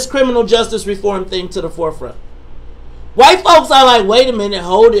this criminal justice reform thing to the forefront. White folks are like, wait a minute,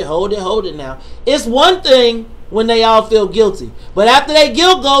 hold it now. It's one thing when they all feel guilty, but after their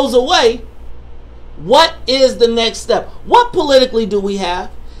guilt goes away, what is the next step? What politically do we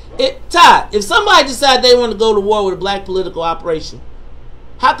have? Todd, if somebody decides they want to go to war with a black political operation,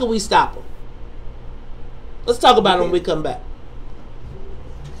 how can we stop them? Let's talk about it when we come back.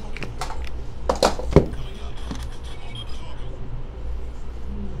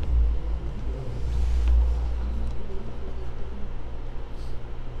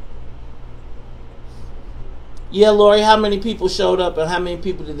 Yeah, Lori, how many people showed up and how many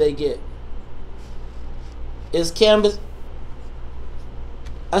people did they get? Is Canvas...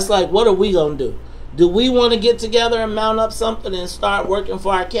 That's like, what are we going to do? Do we want to get together and mount up something and start working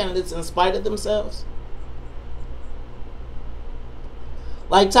for our candidates in spite of themselves?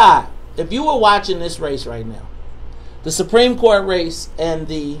 Like, Todd, if you were watching this race right now, the Supreme Court race and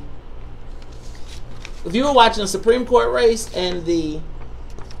the... If you were watching the Supreme Court race and the...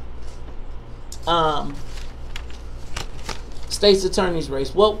 state's attorney's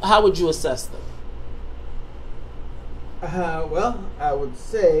race, how would you assess them? Well, I would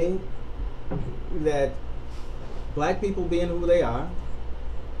say that black people being who they are,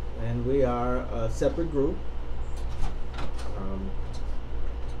 and we are a separate group.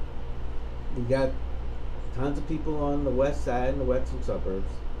 We got tons of people on the west side and the western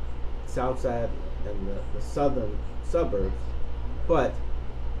suburbs, south side and the southern suburbs, but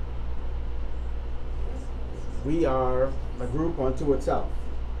we are a group unto itself.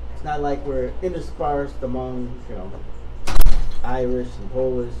 It's not like we're interspersed among, Irish and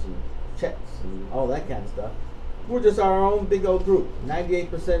Polish and Czechs and all that kind of stuff. We're just our own big old group.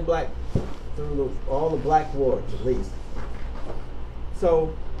 98% black through all the black wards, at least.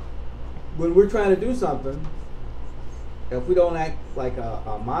 So when we're trying to do something, if we don't act like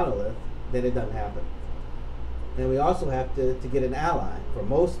a monolith, then it doesn't happen. And we also have to get an ally for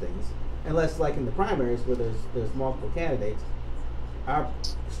most things. Unless, like in the primaries where there's multiple candidates, our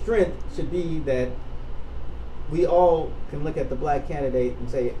strength should be that we all can look at the black candidate and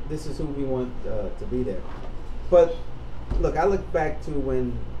say, this is who we want to be there. But look, I look back to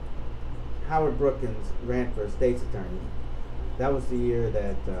when Howard Brookins ran for state's attorney. That was the year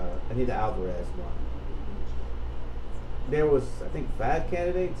that Anita Alvarez won. There was, I think, 5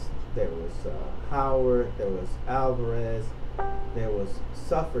 candidates. There was Howard, there was Alvarez, there was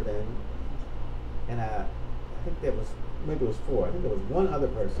Suffredin, and I think there was, maybe it was 4. I think there was one other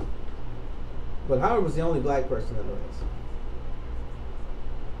person. But Howard was the only black person in the race.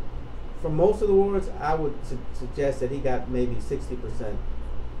 For most of the wards, I would suggest that he got maybe 60%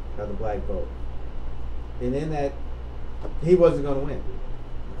 of the black vote. And in that, he wasn't going to win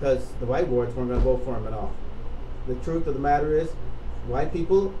because the white wards weren't going to vote for him at all. The truth of the matter is, white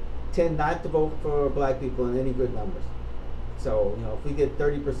people tend not to vote for black people in any good numbers. So, if we get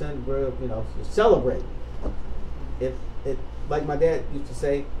 30%, we're, celebrate. If it, like my dad used to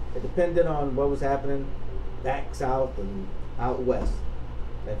say, it depended on what was happening back south and out west.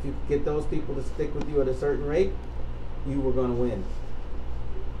 If you could get those people to stick with you at a certain rate, you were going to win.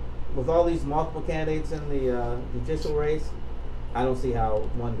 With all these multiple candidates in the judicial race, I don't see how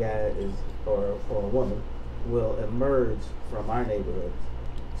one guy or a woman will emerge from our neighborhoods.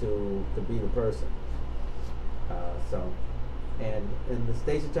 to be the person. And in the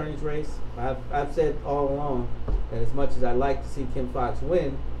state's attorney's race, I've said all along that as much as I like to see Kim Foxx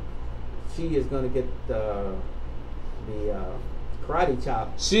win, she is going to get the karate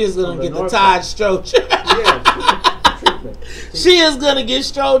chop. She is going to get the Todd Stroger. Yeah, treatment. She is going to get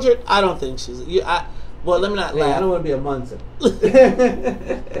Stroger. I don't think she's. Well, let me not laugh. I don't want to be a Munson.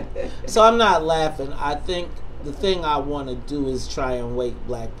 So I'm not laughing. I think the thing I want to do is try and wake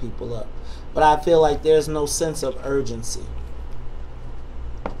black people up. But I feel like there's no sense of urgency.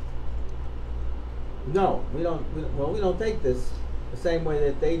 No, we don't. We don't take this the same way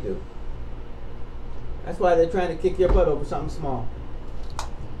that they do. That's why they're trying to kick your butt over something small,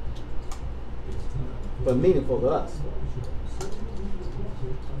 but meaningful to us.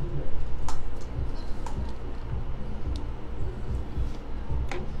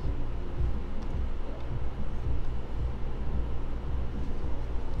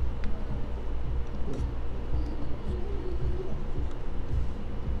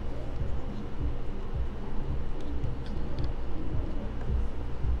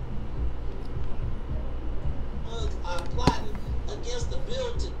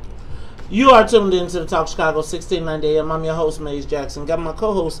 You are tuned into the Talk Chicago 1690 AM. I'm your host, Maze Jackson. Got my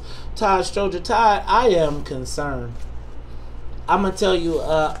co-host, Todd Stroger. Todd, I am concerned. I'm going to tell you,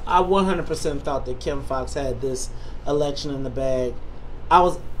 I 100% thought that Kim Foxx had this election in the bag. I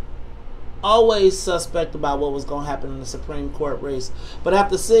was always suspect about what was going to happen in the Supreme Court race. But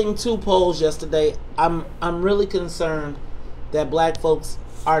after seeing 2 polls yesterday, I'm really concerned that black folks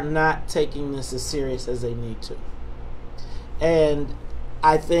are not taking this as serious as they need to. And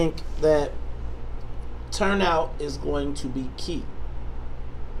I think that turnout is going to be key,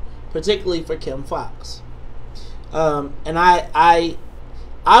 particularly for Kim Foxx. And I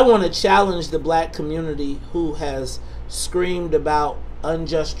want to challenge the black community who has screamed about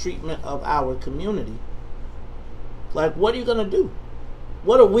unjust treatment of our community. Like, what are you going to do?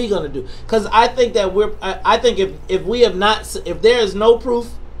 What are we going to do? Because I think that I think if we have not, if there is no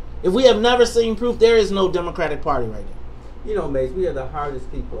proof, if we have never seen proof, there is no Democratic Party right now. You know, Mace, we are the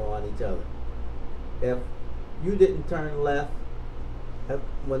hardest people on each other. If you didn't turn left, if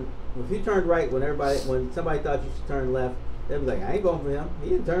you turned right when somebody thought you should turn left, they'd be like, I ain't going for him. He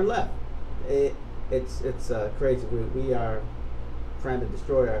didn't turn left. It's crazy. We are trying to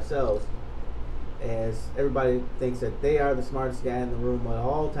destroy ourselves, as everybody thinks that they are the smartest guy in the room at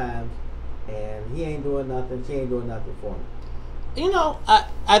all times, and he ain't doing nothing, she ain't doing nothing for him. You know,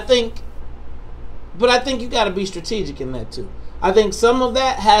 I think you got to be strategic in that too. I think some of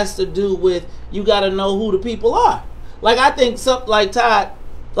that has to do with you got to know who the people are. Like, I think something like Todd,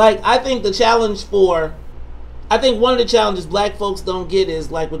 like, I think one of the challenges black folks don't get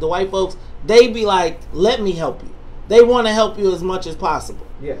is, like, with the white folks, they be like, let me help you. They want to help you as much as possible.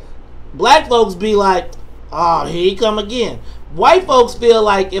 Yeah. Black folks be like, oh, here he come again. White folks feel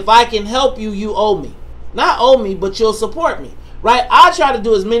like, if I can help you, you owe me. Not owe me, but you'll support me. Right? I try to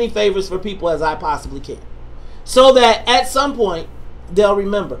do as many favors for people as I possibly can, so that at some point they'll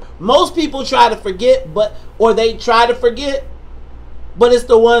remember. Most people try to forget, or they try to forget, but it's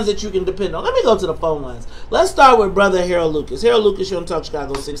the ones that you can depend on. Let me go to the phone lines. Let's start with Brother Harold Lucas. Harold Lucas, you're on Talk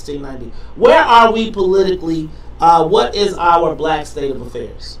Chicago 1690. Where are we politically? What is our black state of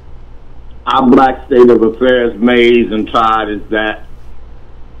affairs? Our black state of affairs, Maze and Todd, is that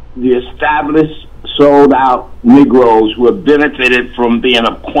the established sold out Negroes who have benefited from being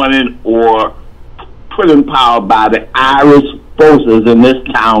appointed or put in power by the Irish forces in this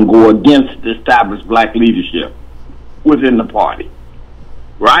town go against the established black leadership within the party,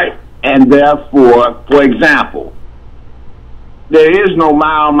 right? And therefore, for example, there is no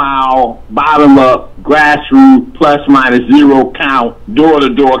mile, bottom-up, grassroots, plus-minus-zero count,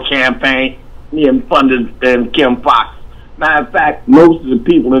 door-to-door campaign being funded in Kim Foxx. Matter of fact, most of the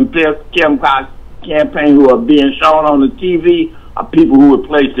people in Kim Foxx campaign who are being shown on the TV are people who were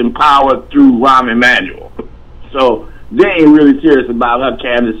placed in power through Rahm Emanuel. So they ain't really serious about her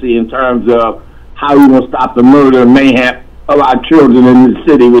candidacy in terms of how we're going to stop the murder and mayhem of our children in the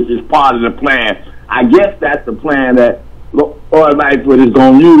city, which is part of the plan. I guess that's the plan that Oil Lightfoot is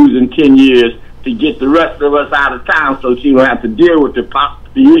going to use in 10 years to get the rest of us out of town so she don't have to deal with the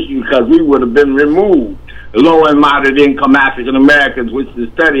issue, because we would have been removed. Low and moderate income African Americans, which is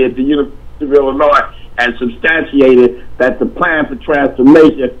study at the University of Illinois, and substantiated that the plan for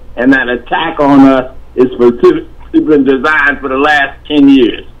transformation and that attack on us is been designed for the last 10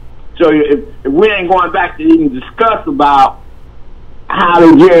 years. So if we ain't going back to even discuss about how they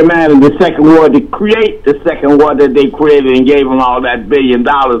gerrymandered the second ward to create the second ward that they created and gave them all that $1 billion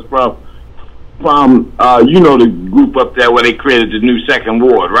from the group up there where they created the new second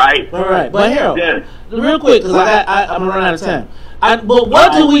ward, right? All right, but Harold, Yeah. real quick, because I'm gonna run out of time. But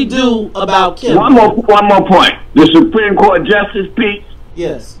what do we do about Kim? One more point. The Supreme Court Justice Pete,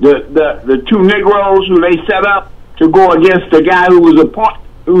 Yes. the two Negroes who they set up to go against the guy who was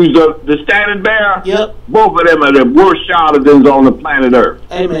the standard bearer. Yep. Both of them are the worst charlatans on the planet Earth.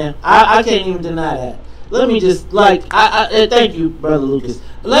 Hey man, I can't even deny that. Let me just thank you, Brother Lucas.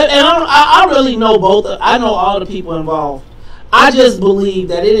 I really know both. I know all the people involved. I just believe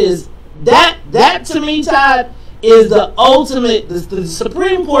that it is that to me, Todd, is the ultimate, the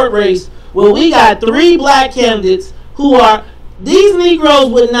Supreme Court race where we got 3 black candidates who are. These Negroes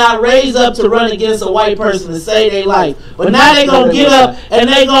would not raise up to run against a white person to save their life, but now they gonna get up and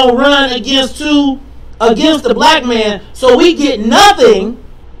they gonna run against the black man. So we get nothing.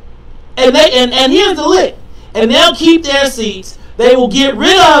 And here's the lick. And they'll keep their seats. They will get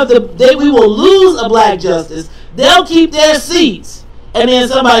rid of we will lose a black justice. They'll keep their seats. And then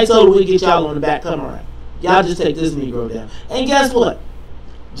somebody told them we get y'all on the back, come around. Y'all just take this Negro down. And guess what?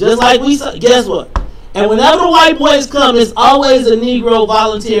 Just like guess what? And whenever the white boys come, there's always a Negro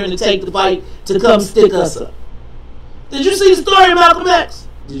volunteering to take the fight to come stick us up. Did you see the story of Malcolm X?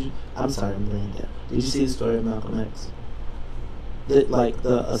 I'm sorry, I'm bringing it down. Did you see the story of Malcolm X?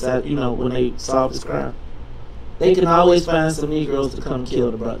 When they solved this crime, they can always find some Negroes to come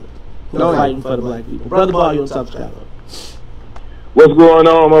kill the brother who's fighting for the black people. Brother Ball, you on top of Chicago. What's going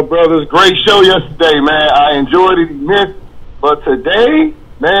on, my brothers? Great show yesterday, man. I enjoyed it immensely. But today,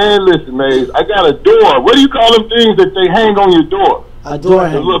 man, listen, man, I got a door. What do you call them things that they hang on your door? A door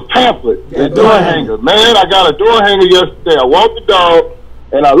hanger. A little pamphlet. Yeah, a door hanger. Man, I got a door hanger yesterday. I walked the dog,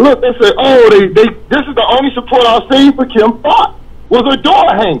 and I looked and said, this is the only support I've seen for Kim Foxx. Was a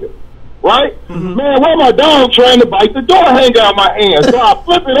door hanger, right? Mm-hmm. Man, why my dog trying to bite the door hanger out of my hand? So I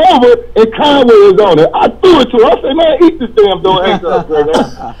flip it over, and Conway is on it. I threw it to him. I said, man, eat this damn door hanger up, man.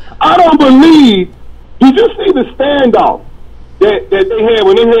 I don't believe. Did you see the standoff that they had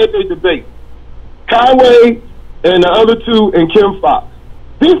when they had their debate? Conway and the other two and Kim Foxx.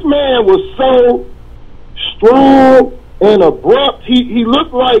 This man was so strong and abrupt. He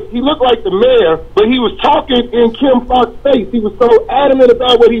looked like the mayor, but he was talking in Kim Foxx's face. He was so adamant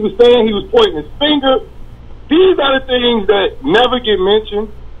about what he was saying. He was pointing his finger. These are the things that never get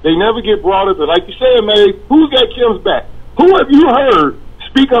mentioned. They never get brought up. But like you said, man, who's got Kim's back? Who have you heard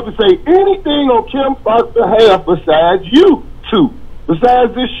speak up and say anything on Kim Foxx's behalf besides you two?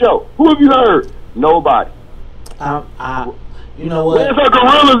 Besides this show, who have you heard? Nobody. You know what? Where's our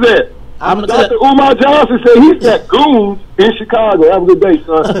gorillas at? Dr. Umar Johnson said he's got goons in Chicago. Have a good day,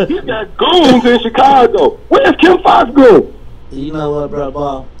 son. He's got goons in Chicago. Where's Kim Foxx goons? You know what, bro,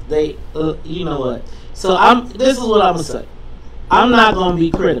 Bob? You know what? So this is what I'm gonna say. I'm not gonna be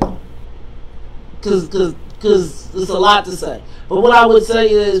critical, cause there's a lot to say. But what I would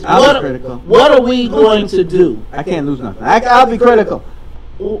say is, what are we going to do? I can't lose nothing. I'll be critical.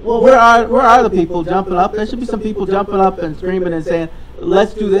 Well, where are the people jumping up? There should be some people jumping up and screaming and saying,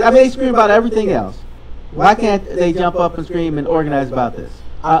 let's do this. I mean, they scream about everything else. Why can't they jump up and scream and organize about this?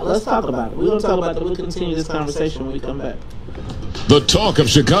 Let's talk about it. We're going to talk about it. We'll continue this conversation when we come back. The talk of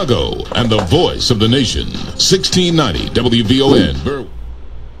Chicago and the voice of the nation. 1690 WVON.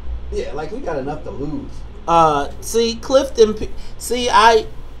 Yeah, like we got enough to lose.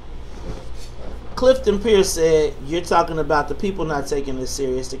 Clifton Pierce said, you're talking about the people not taking this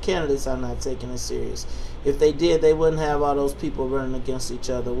serious. The candidates are not taking it serious. If they did, they wouldn't have all those people running against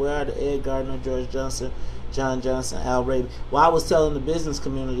each other. Where are the Ed Gardner, George Johnson, John Johnson, Al Raby? Well, I was telling the business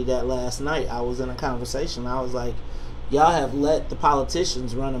community that last night. I was in a conversation. I was like, y'all have let the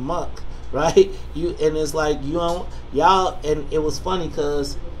politicians run amok, right? And it's like, y'all, and it was funny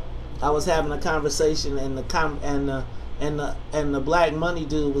because I was having a conversation and the black money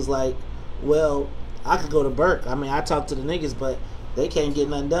dude was like, well, I could go to Burke. I mean, I talked to the niggas, but they can't get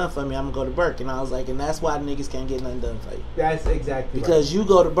nothing done for me. I'm going to go to Burke. And I was like, and that's why niggas can't get nothing done for you. That's exactly because you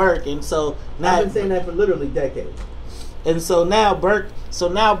go to Burke, and so now I've been saying that for literally decades. And so now Burke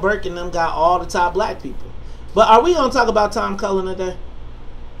and them got all the top black people. But are we going to talk about Tom Cullen today?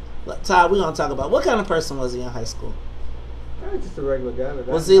 Todd, we're going to talk about what kind of person was he in high school? Just a regular guy.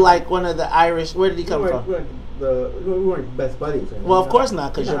 Was he like one of the Irish? Where did he come from? We weren't best buddies. Well, of course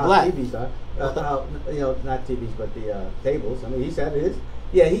not, because you're black. TVs are. Not TVs, but the tables. I mean, he said it is.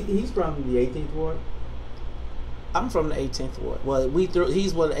 Yeah, he's from the 18th ward. I'm from the 18th ward. Well,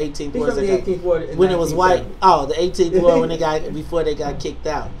 he's one of the 18th ward. He's from the 18th ward when it was white. Oh, the 18th ward before they got kicked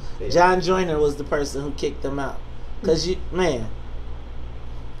out. Yeah. John Joyner was the person who kicked them out. Because man.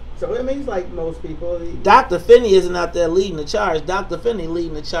 So it means like most people. Dr. Finney isn't out there leading the charge. Dr. Finney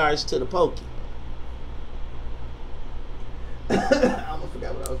leading the charge to the pokey. I almost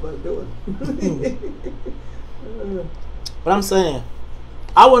forgot what I was about to do. But I'm saying,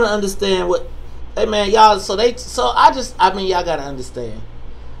 I want to understand what. Hey man, y'all. Y'all gotta understand.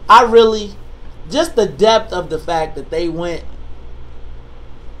 I really, just the depth of the fact that they went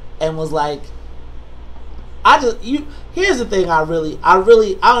and was like, here's the thing. I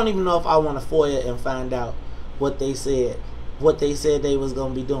don't even know if I want to FOIA and find out what they said they was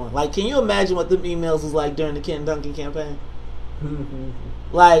gonna be doing. Like, can you imagine what them emails was like during the Ken Duncan campaign?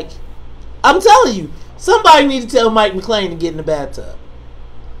 Like, I'm telling you, somebody need to tell Mike McClain to get in the bathtub,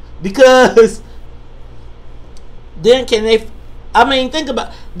 because then can they? I mean, think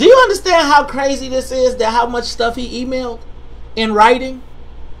about. Do you understand how crazy this is? That how much stuff he emailed in writing?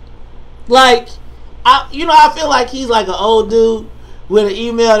 Like, I feel like he's like an old dude with an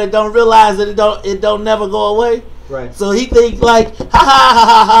email that don't realize that it don't never go away. Right. So he thinks like, ha ha ha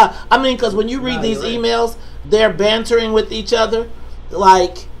ha ha. I mean, because when you read these emails, they're bantering with each other,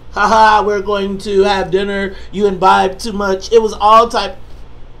 like, haha, we're going to have dinner, you imbibe too much. It was all type.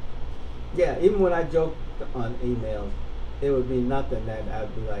 Yeah, even when I joked on emails, it would be nothing that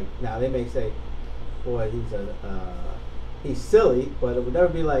I'd be like, now they may say, boy, he's silly, but it would never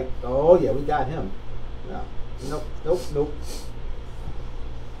be like, oh yeah, we got him. No. Nope.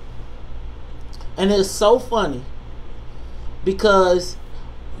 And it's so funny because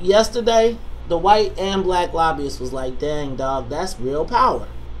yesterday the white and black lobbyists was like, dang dog, that's real power.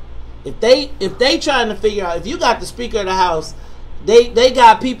 If they trying to figure out, if you got the Speaker of the House, they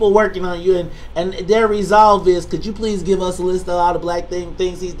got people working on you, and their resolve is, could you please give us a list of all the black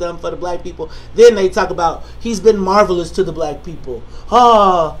things he's done for the black people? Then they talk about he's been marvelous to the black people.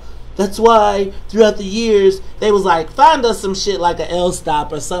 That's why throughout the years they was like, find us some shit like an L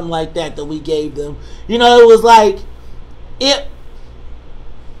stop or something like that we gave them. It was like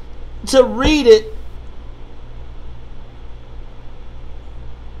to read it.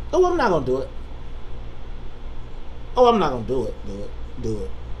 Oh, I'm not gonna do it. Oh, I'm not gonna do it. Do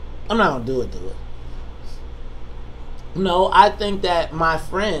it. I'm not gonna do it. No, I think that my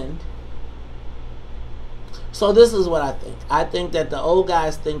friend. So this is what I think. I think that the old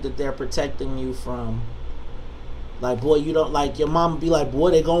guys think that they're protecting you from, like, boy, you don't, like, your mom be like,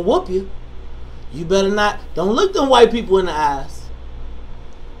 boy, they gonna whoop you. You better not. Don't look them white people in the eyes.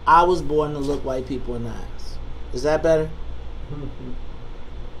 I was born to look white people in the eyes. Is that better?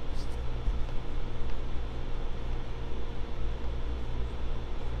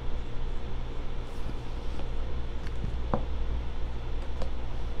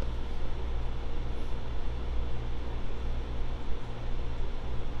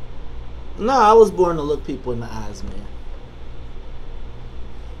 No, I was born to look people in the eyes, man.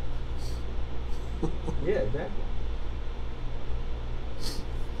 Yeah, exactly.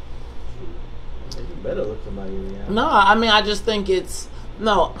 You better look somebody in the eye. No, I mean, I just think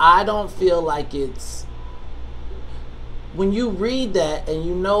I don't feel like it's, when you read that and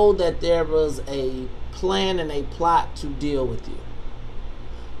you know that there was a plan and a plot to deal with you.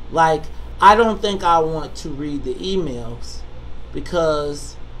 Like, I don't think I want to read the emails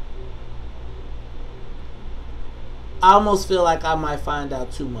because I almost feel like I might find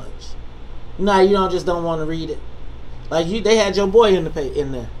out too much. You don't want to read it. Like they had your boy in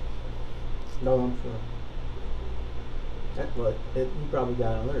there. No, I'm sure. That's what he probably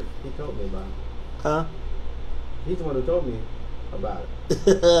got an alert. He told me about it. Huh? He's the one who told me about it.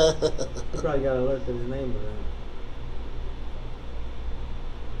 He probably got an alert that his name was in it.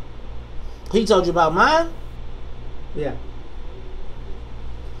 He told you about mine? Yeah.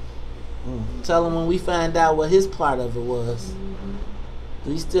 Tell him when we find out what his part of it was.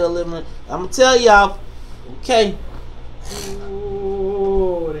 We still living. I'm gonna tell y'all. Okay.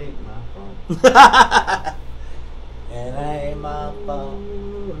 Oh, it ain't my fault. It ain't my fault.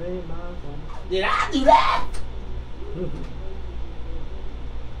 Oh, it ain't my fault. Did I do that?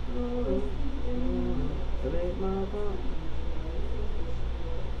 It ain't my fault.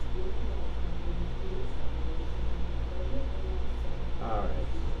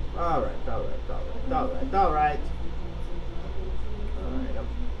 All right.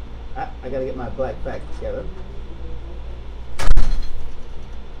 I gotta get my black facts together.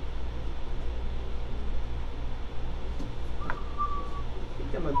 I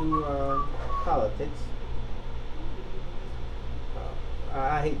think I'm gonna do politics.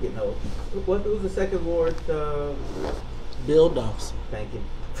 I hate getting old. What was the second ward? Bill Dawson. Thank you.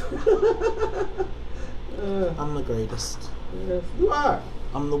 I'm the greatest. Yes, you are.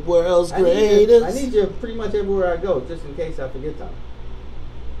 I'm the world's greatest. I need you pretty much everywhere I go, just in case I forget something.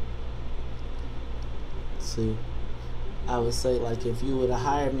 See, I would say, like, if you would have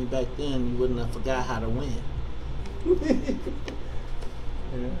hired me back then, you wouldn't have forgot how to win. Yeah.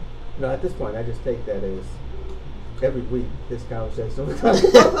 No, at this point, I just take that as every week this conversation.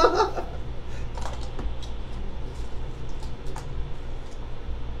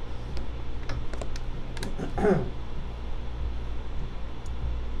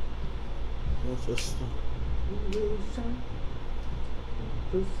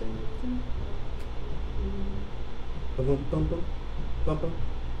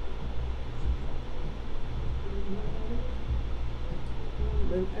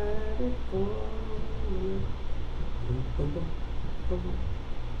 Been at it for boom, boom, boom,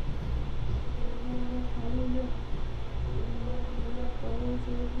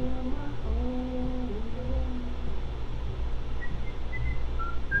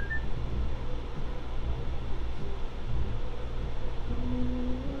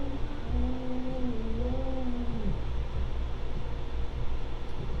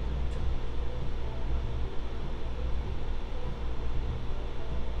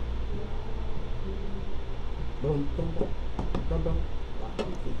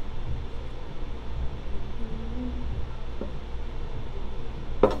 boom.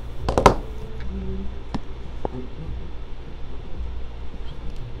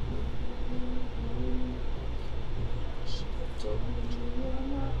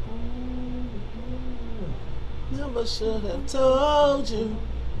 Never should have told you.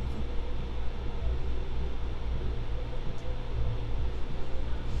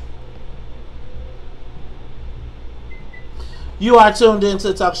 You are tuned in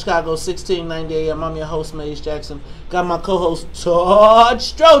to Talk Chicago 1690 AM. I'm your host, Maze Jackson. Got my co-host, Todd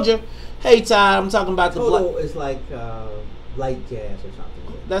Stroger. Hey, Todd, I'm talking about Toto is like light jazz or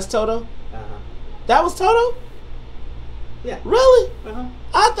something. That's Toto? Uh-huh. That was Toto? Yeah. Really? Uh-huh.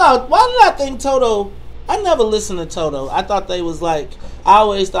 I thought, why did I think Toto? I never listened to Toto. I thought they was like, I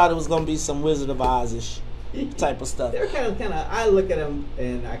always thought it was going to be some Wizard of Oz-ish type of stuff. They're kind of, I look at them,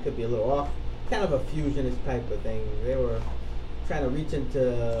 and I could be a little off, kind of a fusionist type of thing. They were trying to reach into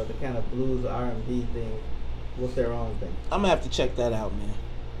the kind of blues R&B thing with their own thing. I'm going to have to check that out, man.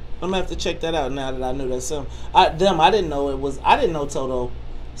 I'm going to have to check that out now that I knew that song. I didn't know Toto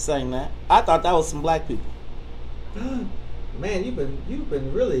sang that. I thought that was some black people. Man, you've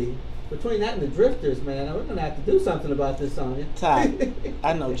been really between that and the Drifters, man. We're gonna have to do something about this song. Yeah? Todd,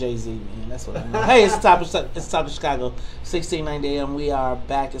 I know Jay-Z, man. That's what I know. Hey, it's the top of Chicago, 1690 AM. We are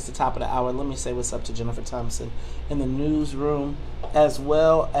back. It's the top of the hour. Let me say what's up to Jennifer Thompson in the newsroom, as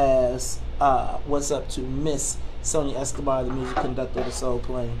well as what's up to Miss Sonia Escobar, the music conductor of the Soul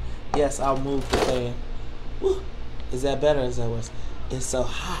Plane. Yes, I'll move the fan. Woo. Is that better? Is that worse? It's so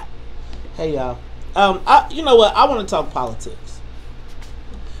hot. Hey, y'all. You know what? I want to talk politics.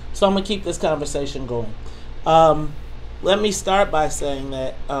 So I'm going to keep this conversation going. Let me start by saying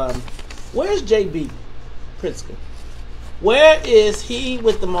that, where's J.B. Pritzker? Where is he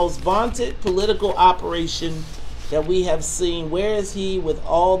with the most vaunted political operation that we have seen? Where is he with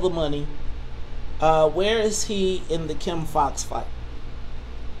all the money? Where is he in the Kim Foxx fight?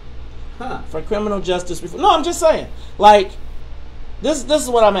 For criminal justice reform? No, I'm just saying. Like, this is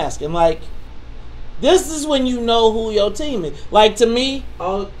what I'm asking. Like, this is when you know who your team is. Like, to me,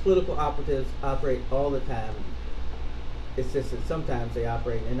 all political operatives operate all the time. It's just that sometimes they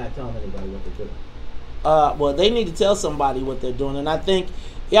operate and they're not telling anybody what they're doing. Well, they need to tell somebody what they're doing, and I think,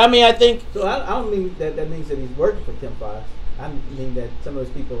 I think. So I don't mean that means that he's working for Kim Foxx. I mean that some of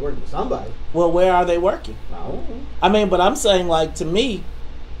those people are working for somebody. Well, where are they working? I don't know. I mean, but I'm saying, like, to me,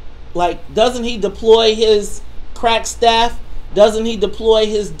 like, doesn't he deploy his crack staff? Doesn't he deploy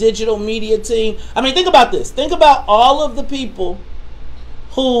his digital media team? I mean, think about this. Think about all of the people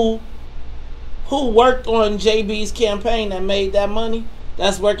who worked on JB's campaign that made that money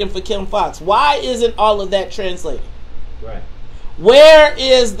that's working for Kim Foxx. Why isn't all of that translated? Right. Where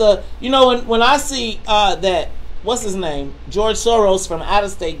is the, when I see that, what's his name? George Soros from out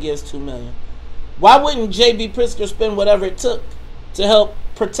of state gives $2 million. Why wouldn't JB Pritzker spend whatever it took to help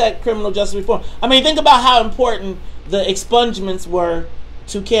protect criminal justice reform? I mean, think about how important the expungements were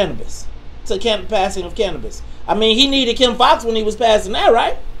to cannabis, to passing of cannabis. I mean, he needed Kim Foxx when he was passing that,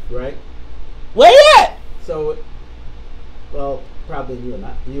 right? Right. Where you at? So, well, probably you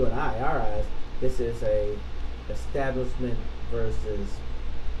and I, our eyes, this is a establishment versus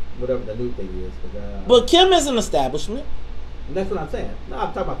whatever the new thing is. But Kim is an establishment. That's what I'm saying. No,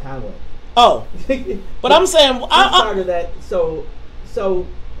 I'm talking about Conway. Oh, but I'm saying I'm part of that. So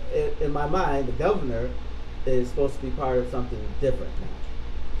in my mind, the governor is supposed to be part of something different now.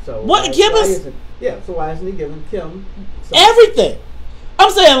 So what Kim is? So why isn't he giving Kim everything?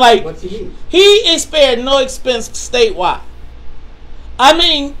 I'm saying, like, what she needs. He is spared no expense statewide. I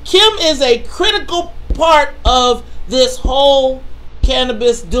mean, Kim is a critical part of this whole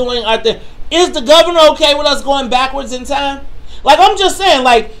cannabis doing our thing. Is the governor okay with us going backwards in time? Like, I'm just saying,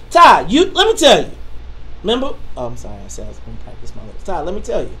 like, Todd, let me tell you. Remember? Oh, I'm sorry. I said I was going to practice my lips. Todd, let me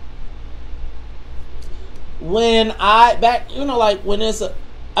tell you. When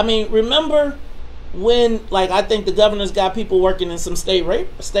remember when, like, I think the governor's got people working in some state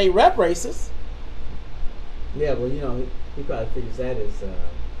rep races. Yeah, well, he probably figures that is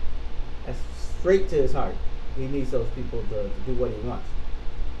that's straight to his heart. He needs those people to do what he wants.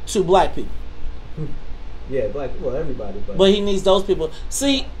 To black people. Yeah, black people, everybody. But he needs those people.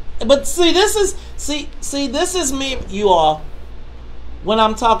 This is me, you all, when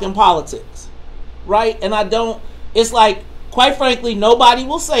I'm talking politics, right? And it's like, quite frankly, nobody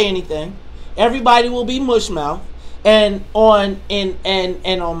will say anything. Everybody will be mushmouth. And on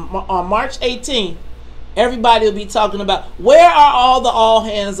March 18th, everybody will be talking about, where are all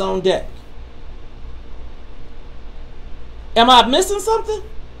hands on deck? Am I missing something?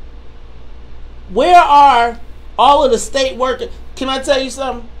 Where are all of the state workers? Can I tell you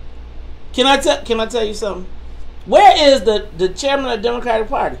something? Can I tell you something? Where is the chairman of the Democratic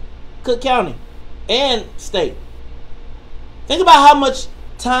Party? Cook County and state. Think about how much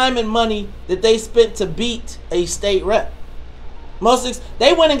time and money that they spent to beat a state rep.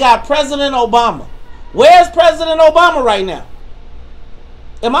 They went and got President Obama. Where's President Obama right now?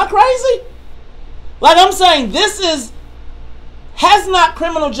 Am I crazy? Like, I'm saying, has not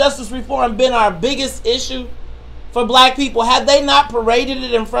criminal justice reform been our biggest issue for black people? Have they not paraded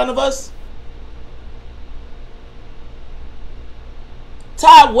it in front of us?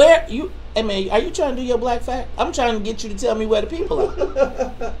 Todd, are you trying to do your black fact? I'm trying to get you to tell me where the people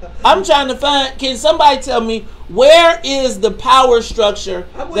are. I'm trying to find, can somebody tell me where is the power structure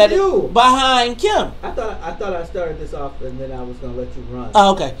behind Kim? I thought I started this off and then I was going to let you run.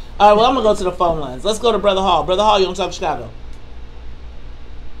 Oh, okay. All right, well, I'm going to go to the phone lines. Let's go to Brother Hall. Brother Hall, you want to talk Chicago?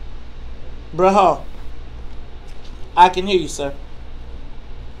 Brother Hall, I can hear you, sir.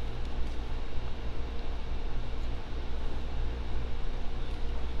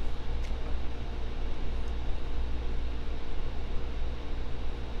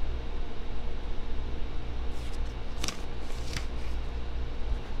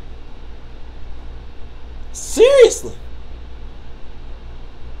 Seriously.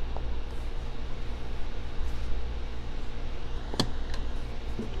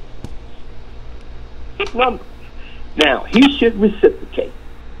 Numbers. Now, he should reciprocate.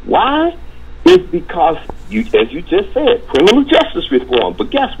 Why? It's because, as you just said, criminal justice reform.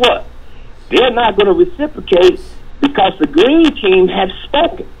 But guess what? They're not going to reciprocate because the Green Team have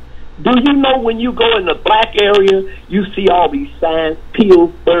spoken. Do you know when you go in the black area, you see all these signs,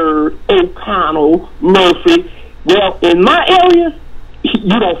 Peel, Third, O'Connell, Murphy. Well, in my area,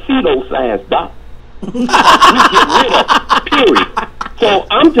 you don't see those signs, Doc. We get rid of them, period. So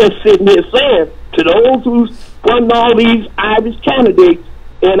I'm just sitting here saying to those who run all these Irish candidates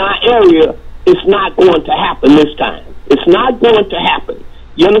in our area, it's not going to happen this time. It's not going to happen.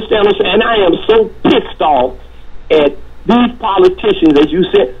 You understand what I'm saying? And I am so pissed off at these politicians, as you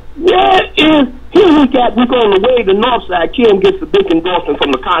said. We're going away to Northside. Kim gets the big endorsement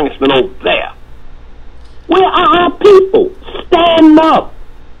from the congressman over there. Where are our people? Stand up.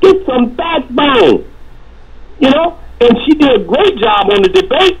 Get some backbone. And she did a great job on the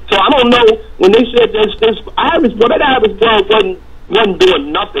debate. So I don't know when they said this Irish, well, that Irish girl wasn't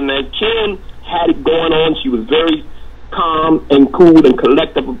doing nothing. And Kim had it going on. She was very calm and cool and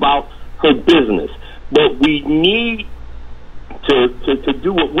collective about her business. But we need to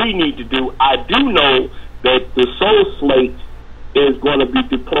do what we need to do. I do know that the Soul Slate is going to be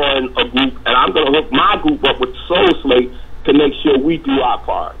deploying a group, and I'm going to hook my group up with Soul Slate to make sure we do our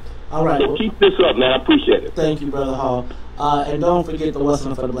part. All right. So keep this up, man. I appreciate it. Thank you, Brother Hall. And don't forget the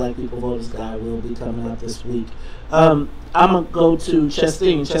Western for the Black People Voters Guide will be coming out this week. I'm going to go to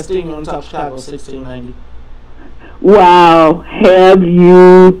Chestine. Chestine, you want to talk Chicago 1690? Wow.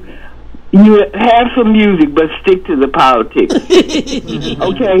 You have some music, but stick to the politics.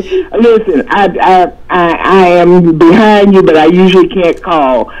 Okay? Listen, I am behind you, but I usually can't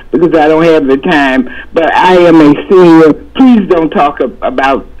call because I don't have the time. But I am a senior. Please don't talk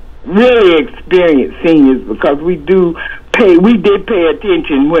about really experienced seniors because we did pay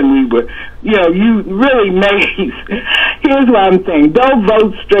attention when we were, you really made. Here's what I'm saying. Don't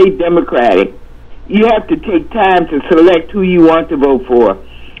vote straight Democratic. You have to take time to select who you want to vote for.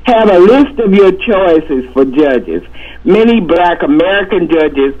 Have a list of your choices for judges. Many black American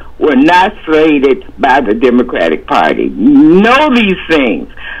judges were not slated by the Democratic Party. Know these things.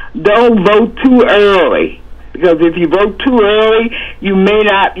 Don't vote too early, because if you vote too early, you may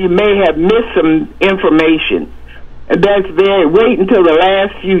have missed some information. That's very. Wait until the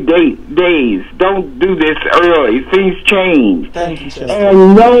last few days. Don't do this early. Things change. Thank you, Chester.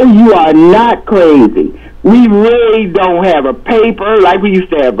 And no, you are not crazy. We really don't have a paper like we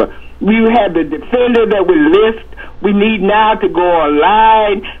used to have. We have the defender that we list. We need now to go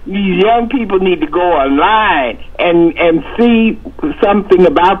online. These young people need to go online and see something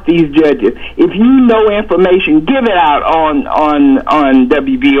about these judges. If you know information, give it out on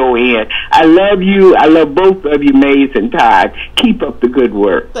WVON. I love you. I love both of you, Mays and Todd. Keep up the good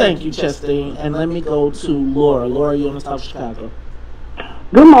work. Thank you, Chastain. And let me go to Laura. Laura, you on the South Chicago?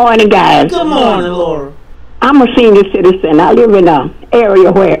 Good morning, guys. Good morning, Laura. I'm a senior citizen. I live in an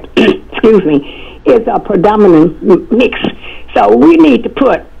area where, excuse me, it's a predominant mix. So we need to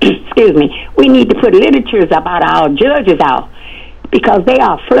put, excuse me, we need to put literatures about our judges out because they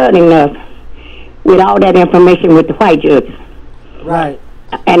are flooding us with all that information with the white judges. Right.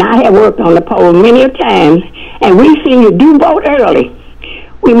 And I have worked on the poll many a times, and we've seen you do vote early.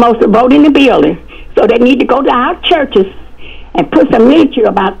 We mostly vote in the building. So they need to go to our churches and put some literature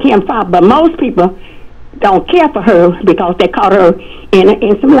about Kim Foxx. But most people don't care for her because they caught her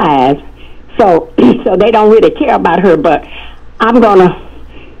in some lies. So they don't really care about her. But I'm going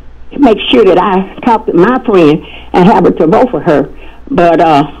to make sure that I talk to my friend and have her to vote for her.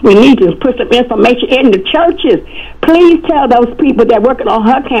 But we need to put some information in the churches. Please tell those people that are working on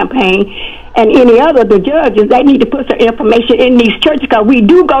her campaign and any other, the judges, they need to put some information in these churches because we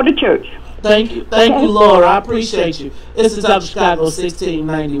do go to church. Thank you. Thank you, Laura. I appreciate you. It's the Top Chicago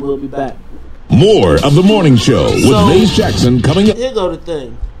 1690. We'll be back. More of the morning show with Mays Jackson coming up. Here go the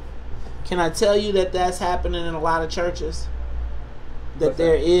thing. Can I tell you that that's happening in a lot of churches?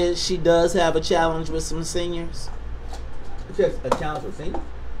 That she does have a challenge with some seniors. Just a challenge with seniors?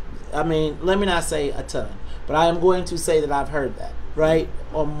 I mean, let me not say a ton, but I am going to say that I've heard that, right?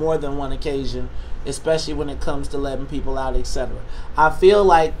 On more than one occasion, especially when it comes to letting people out, etc. I feel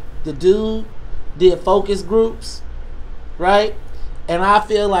like the dude did focus groups, right? And I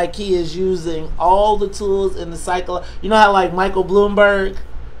feel like he is using all the tools in the psycho. You know how like Michael Bloomberg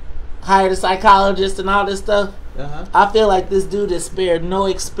hired a psychologist and all this stuff? Uh-huh. I feel like this dude has spared no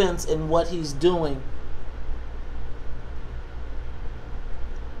expense in what he's doing.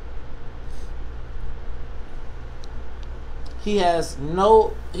 He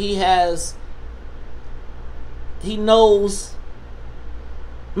knows,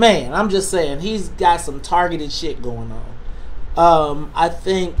 man, I'm just saying, he's got some targeted shit going on. I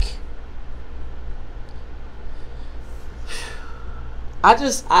think,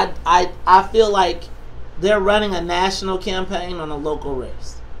 I feel like they're running a national campaign on a local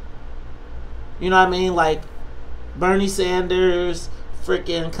race. You know what I mean? Like Bernie Sanders,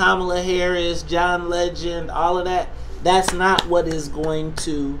 freaking Kamala Harris, John Legend, all of that. That's not what is going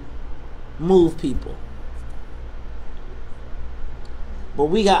to move people. But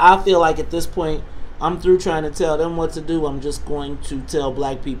I feel like at this point, I'm through trying to tell them what to do. I'm just going to tell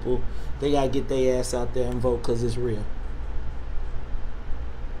black people they got to get their ass out there and vote because it's real.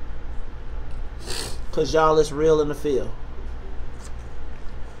 Because y'all, it's real in the field.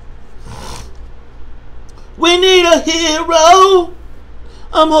 We need a hero.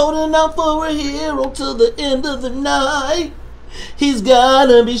 I'm holding out for a hero till the end of the night. He's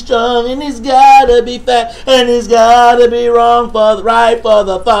gotta be strong and he's gotta be fat and he's gotta be wrong for the right for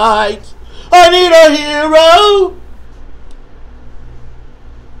the fight. I need a hero.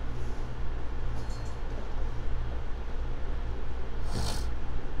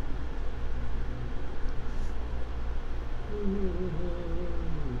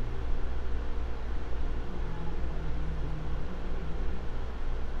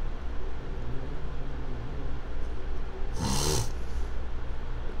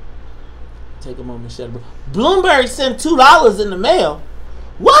 Take a moment, shut up. Bloomberg sent $2 in the mail.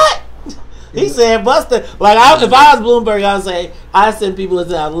 What? He said, Buster. Like, if I was Bloomberg, I would say, I send people and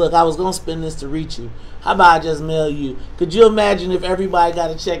say, look, I was going to spend this to reach you. How about I just mail you? Could you imagine if everybody got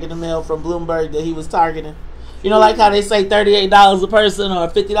a check in the mail from Bloomberg that he was targeting? You know, like how they say $38 a person or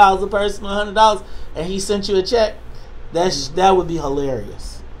 $50 a person or $100, and he sent you a check? That would be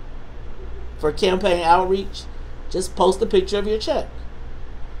hilarious. For campaign outreach, just post a picture of your check.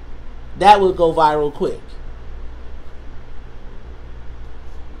 That would go viral quick.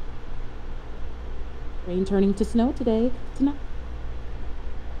 Rain turning to snow today. Tonight.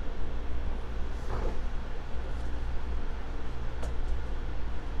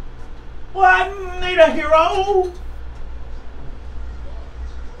 Well, I need a hero.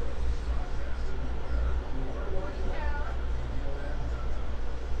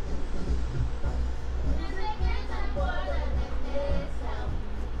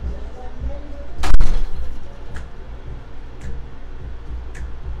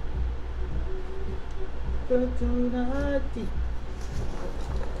 opportunity.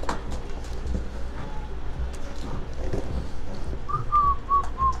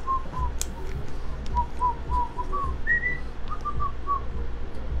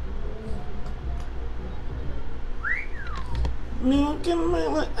 You can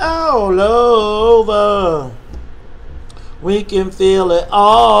feel it all over. We can feel it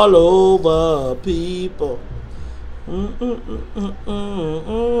all over, people.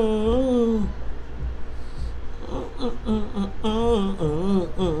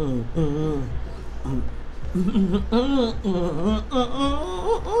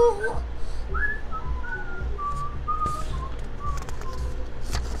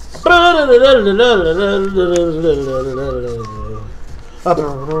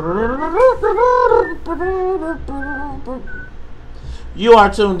 You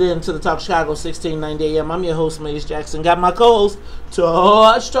are tuned in to the Talk Chicago 1690 AM. I'm your host, Mace Jackson. Got my co-host,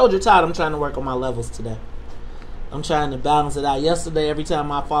 Todd. Todd, I'm trying to work on my levels today. I'm trying to balance it out. Yesterday, every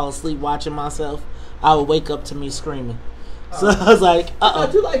time I fall asleep watching myself, I would wake up to me screaming. So I was like, I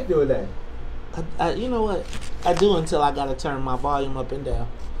thought you like doing that. You know what? I do until I got to turn my volume up and down.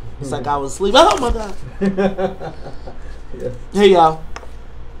 It's like I was asleep. Oh, my God. Yeah. Hey, y'all.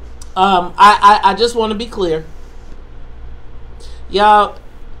 I just want to be clear. Y'all,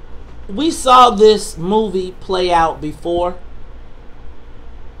 we saw this movie play out before.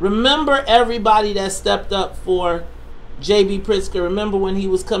 Remember everybody that stepped up for J.B. Pritzker? Remember when he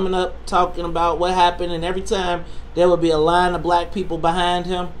was coming up talking about what happened, and every time there would be a line of black people behind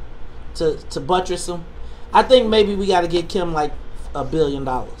him to buttress him? I think maybe we got to get Kim like $1 billion.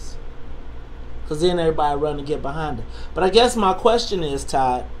 Because then everybody run to get behind him. But I guess my question is,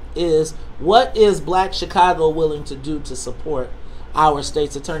 Todd, is what is Black Chicago willing to do to support our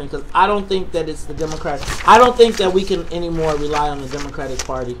state's attorney? Because I don't think that it's the Democrat. I don't think that we can anymore rely on the Democratic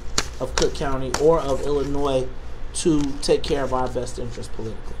Party of Cook County or of Illinois to take care of our best interest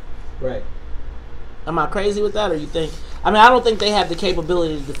politically. Right. Am I crazy with that, or you think? I mean, I don't think they have the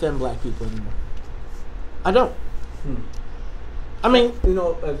capability to defend black people anymore. I don't. I mean, you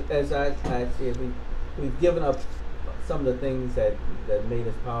know, as I see it, we've given up some of the things that made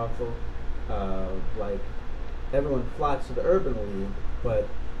us powerful. Like everyone flocks to the urban league, but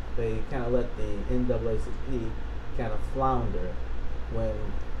they kind of let the NAACP kind of flounder when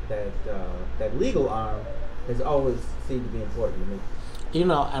that legal arm has always seemed to be important to me. You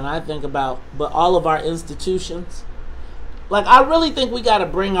know, and I think about, but all of our institutions, like I really think we got to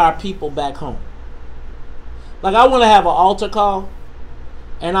bring our people back home. Like I want to have an altar call,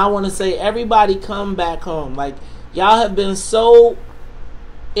 and I want to say everybody come back home. Like y'all have been so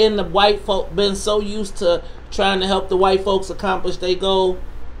in the white folk, been so used to trying to help the white folks accomplish their goal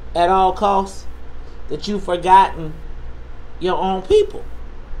at all costs that you've forgotten your own people.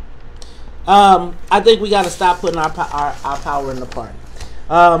 I think we got to stop putting our power in the party.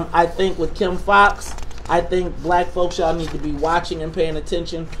 I think with Kim Foxx, I think black folks, y'all need to be watching and paying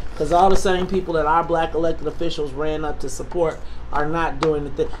attention, because all the same people that our black elected officials ran up to support are not doing the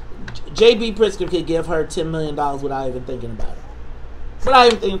thing. J.B. Pritzker could give her $10 million without even thinking about it. Without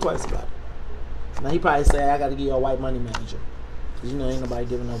even thinking twice about it. Now, he probably say, I got to give you a white money manager. Because, you know, ain't nobody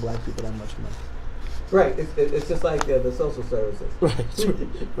giving no black people that much money. Right. It's just like the social services. Right.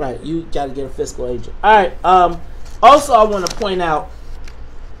 Right. You got to get a fiscal agent. All right. Also, I want to point out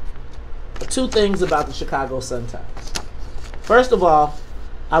two things about the Chicago Sun-Times. First of all,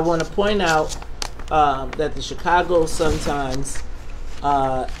 I want to point out that the Chicago Sun-Times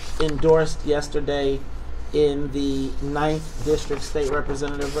endorsed yesterday in the 9th District State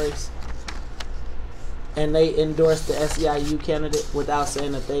Representative race. And they endorsed the SEIU candidate without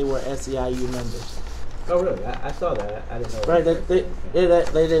saying that they were SEIU members. Oh, really? I saw that. I didn't know. Right.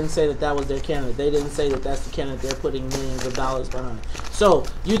 They didn't say that was their candidate. They didn't say that that's the candidate they're putting millions of dollars behind. So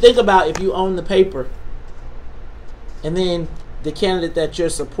you think about if you own the paper, and then the candidate that you're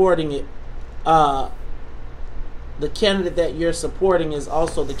supporting the candidate that you're supporting is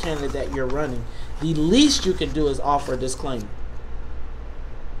also the candidate that you're running. The least you can do is offer a disclaimer.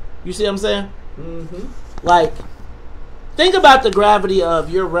 You see what I'm saying? Mm-hmm. Like, think about the gravity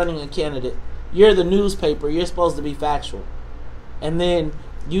of you're running a candidate. You're the newspaper. You're supposed to be factual. And then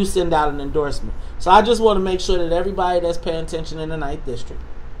you send out an endorsement. So I just want to make sure that everybody that's paying attention in the 9th District,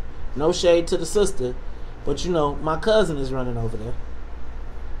 no shade to the sister, but you know, my cousin is running over there,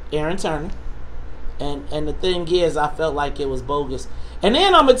 Aaron Turner. And the thing is, I felt like it was bogus. And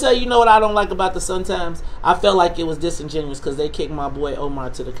then I'm going to tell you, know what I don't like about the Sun-Times? I felt like it was disingenuous because they kicked my boy Omar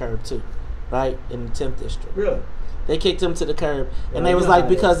to the curb too, right, in the 10th District. Really? They kicked him to the curb, and Yeah, they was you know like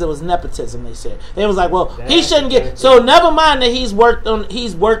how it because is. it was nepotism. They said they was like, well, he That's shouldn't get. exactly So never mind that he's worked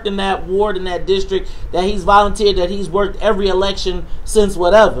in that ward in that district, that he's volunteered, that he's worked every election since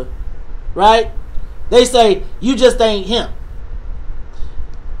whatever, right? They say you just ain't him.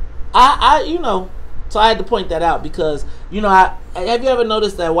 So I had to point that out because have you ever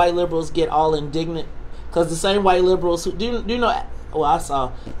noticed that white liberals get all indignant because the same white liberals who do you know? Well, I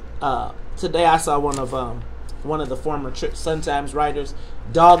saw today. I saw one of the former Sun-Times writers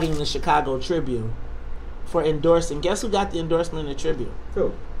dogging the Chicago Tribune for endorsing. Guess who got the endorsement in the Tribune?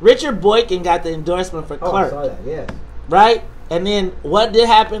 Who? Richard Boykin got the endorsement for Oh, I clerk. saw that. Yes. Right? And then what did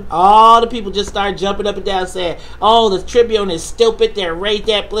happen? All the people just started jumping up and down saying, oh, the Tribune is stupid.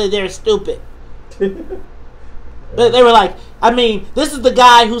 They're stupid. But they were like, I mean, this is the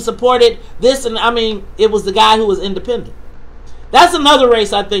guy who supported this, and I mean, it was the guy who was independent. That's another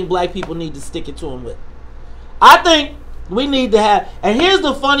race I think black people need to stick it to him with. I think we need to have, and here's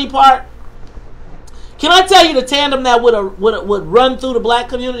the funny part. Can I tell you the tandem that would run through the black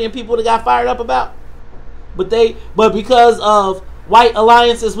community and people that got fired up about? But because of white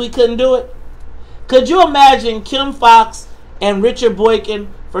alliances, we couldn't do it. Could you imagine Kim Foxx and Richard Boykin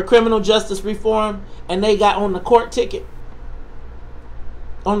for criminal justice reform, and they got on the court ticket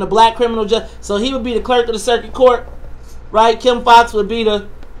on the black criminal justice? So he would be the clerk of the circuit court, right? Kim Foxx would be the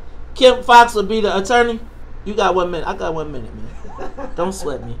attorney. You got 1 minute. I got 1 minute, man. Don't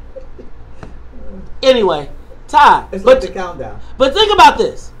sweat me. Anyway, Todd. It's like the countdown. But think about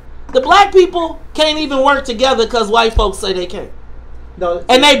this. The black people can't even work together because white folks say they can't. No,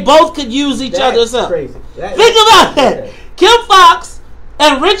 and they both could use each other's help. Crazy. Think about that. Okay. Kim Foxx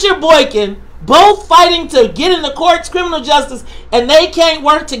and Richard Boykin both fighting to get in the courts, criminal justice, and they can't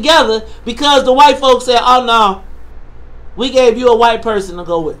work together because the white folks said, oh no, we gave you a white person to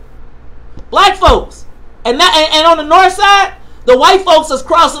go with. Black folks. And on the north side, the white folks is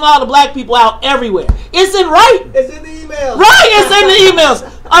crossing all the black people out everywhere. It's in writing. It's in the emails. Right, it's in the emails.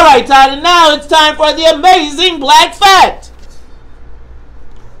 All right, Todd, and now it's time for the amazing black fact.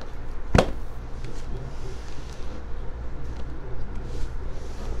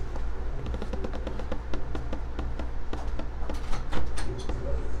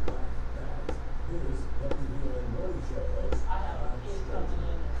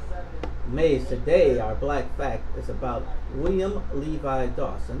 Mays, today our black fact is about William Levi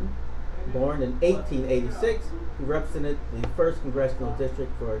Dawson, born in 1886. He represented the 1st Congressional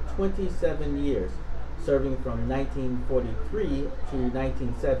District for 27 years, serving from 1943 to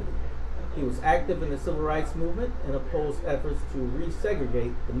 1970. He was active in the Civil Rights Movement and opposed efforts to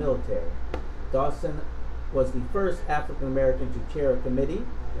resegregate the military. Dawson was the first African American to chair a committee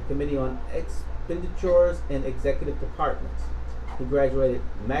on expenditures in executive departments. He graduated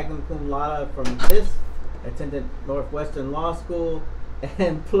magna cum laude from this, attended Northwestern Law School,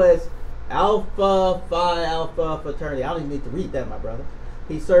 and pledged Alpha Phi Alpha fraternity. I don't even need to read that, my brother.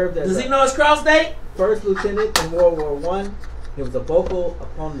 He served as Does he know his cross date? First lieutenant in World War I. He was a vocal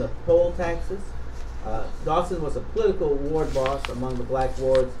opponent of poll taxes. Dawson was a political ward boss among the black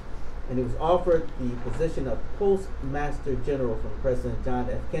wards, and he was offered the position of Postmaster General from President John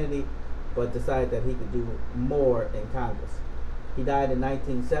F. Kennedy, but decided that he could do more in Congress. He died in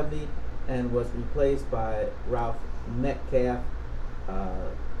 1970 and was replaced by Ralph Metcalf.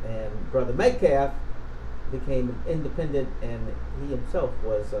 And Brother Metcalf became an independent, and he himself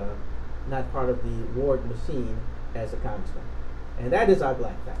was not part of the ward machine as a congressman. And that is our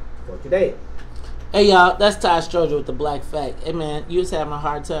black fact for today. Hey y'all, that's Todd Stroger with the black fact. Hey man, you was having a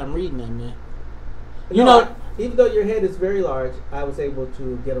hard time reading that, man. You know, even though your head is very large, I was able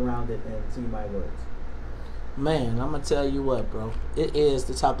to get around it and see my words. Man, I'm gonna tell you what, bro. It is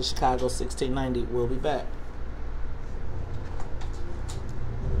the Talk of Chicago 1690. We'll be back.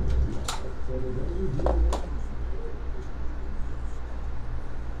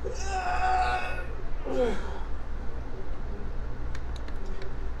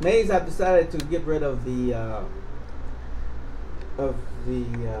 Mays, I've decided to get rid of the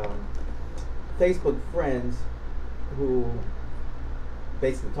Facebook friends who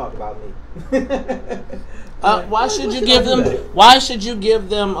basically talk about me. Why should you give them? Why should you give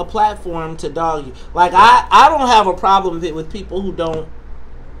them a platform to dog you? Like I don't have a problem with people who don't.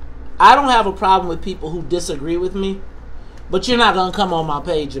 I don't have a problem with people who disagree with me, but you're not gonna come on my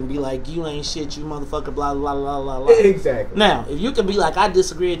page and be like, "You ain't shit, you motherfucker." Blah blah blah blah blah. Exactly. Now, if you can be like, "I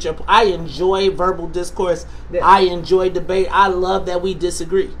disagree at your," I enjoy verbal discourse. Yeah. I enjoy debate. I love that we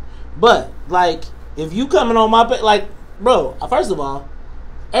disagree. But like, if you coming on my page, like, bro, first of all,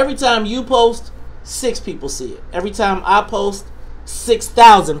 every time you post, 6 people see it. Every time I post,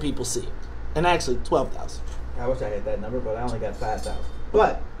 6,000 people see it, and actually 12,000. I wish I had that number, but I only got 5,000.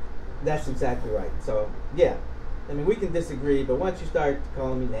 But that's exactly right. So yeah, I mean we can disagree, but once you start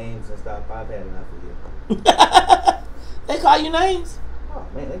calling me names and stuff, I've had enough of you. They call you names? Oh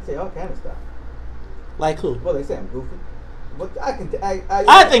man, they say all kind of stuff. Like who? Well, they say I'm goofy. But I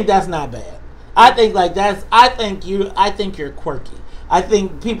think that's not bad. I think like that's. I think you're quirky. I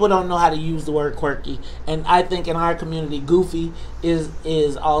think people don't know how to use the word quirky, and I think in our community, goofy is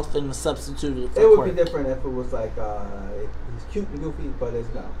often substituted for it would quirky. be different if it was like he's cute and goofy, but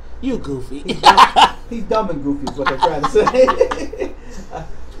it's no. You goofy. He's dumb and goofy is what they're trying to say.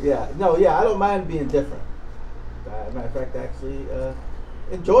 Yeah. I don't mind being different. Matter of fact, I actually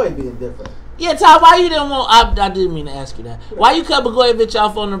enjoy being different. Yeah, Todd, why you didn't want? I didn't mean to ask you that. Why you cut Blagojevich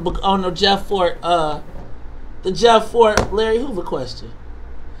off on the Jeff Fort the Jeff Fort Larry Hoover question?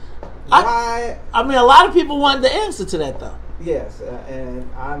 Why? I mean, a lot of people wanted the answer to that though. Yes, and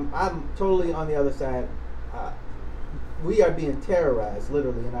I'm totally on the other side. We are being terrorized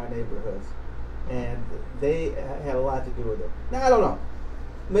literally in our neighborhoods, and they had a lot to do with it. Now I don't know.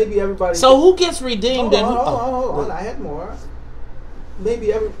 Maybe everybody. So who gets redeemed? Hold on. I had more.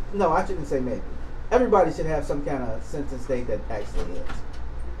 No, I shouldn't say maybe. Everybody should have some kind of sentence date that actually is.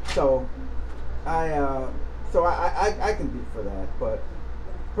 So, I can be for that. But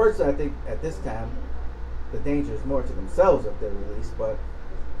personally, I think at this time, the danger is more to themselves if they're released. But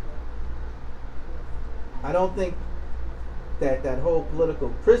I don't think that whole political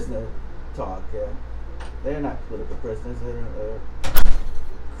prisoner talk. They're not political prisoners. They're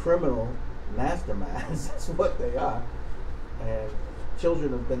criminal masterminds. That's what they are. And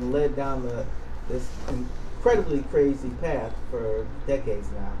children have been led down this incredibly crazy path for decades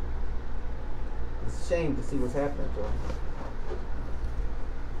now. It's a shame to see what's happening to them.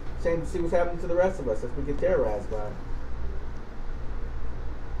 Shame to see what's happening to the rest of us as we get terrorized by it.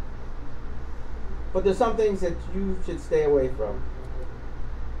 But there's some things that you should stay away from.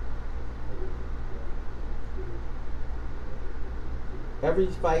 Every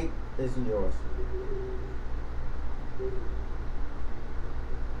fight isn't yours.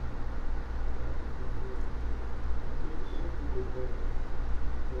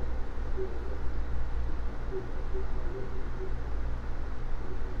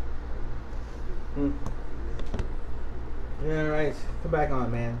 Yeah, all right. Come back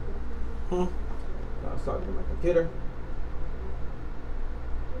on, man. I was talking to my computer.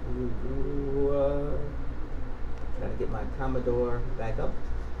 Trying to get my Commodore back up.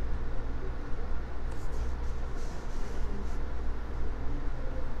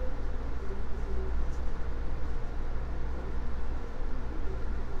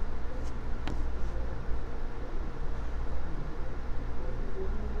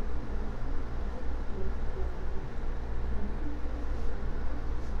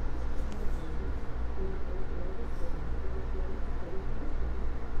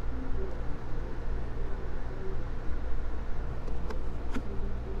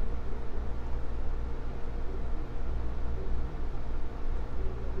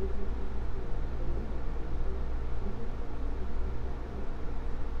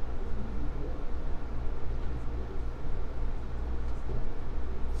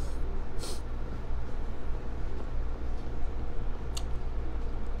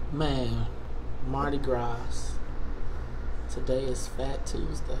 Man, Mardi Gras. Today is Fat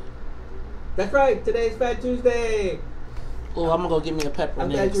Tuesday. That's right. Today's Fat Tuesday. Oh, I'm gonna go get me a pepper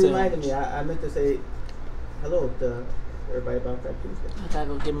and I'm egg glad you reminded sandwich. me. I meant to say hello to everybody about Fat Tuesday. I gotta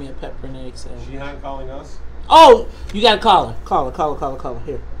go get me a pepper and egg sandwich. Jihan calling us? Oh, you gotta call her. Call her.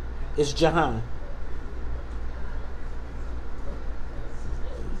 Here. It's Jahan.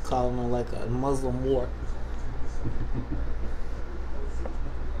 Calling her like a Muslim war.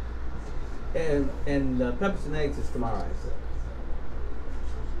 And peppers and eggs is tomorrow, I said.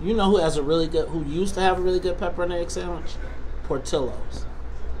 You know who used to have a really good pepper and egg sandwich? Portillo's.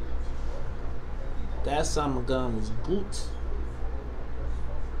 That summer gun was good.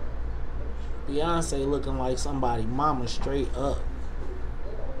 Beyonce looking like somebody mama straight up.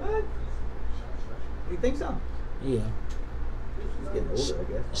 What? You think so? Yeah. She's getting older, I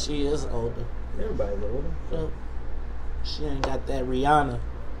guess. She is older. Everybody's older. Yep. She ain't got that Rihanna.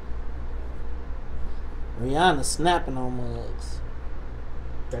 Rihanna snapping on mugs.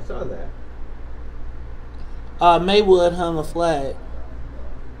 I saw that. Maywood hung a flag.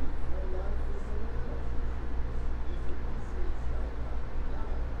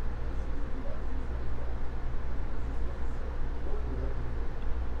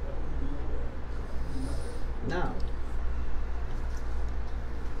 Now.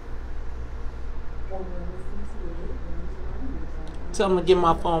 Tell him to get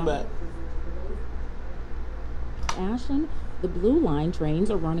my phone back. fashion. The Blue Line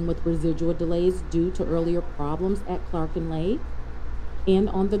trains are running with residual delays due to earlier problems at Clark and Lake. And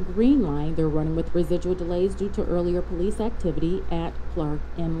on the Green Line, they're running with residual delays due to earlier police activity at Clark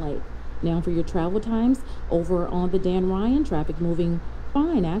and Lake. Now for your travel times, over on the Dan Ryan, traffic moving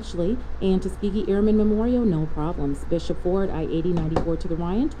fine actually, and Tuskegee Airmen Memorial, no problems. Bishop Ford, I-80 94 to the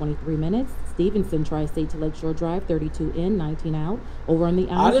Ryan, 23 minutes. Stevenson Tri-State to Lakeshore Drive, 32 in, 19 out. Over on the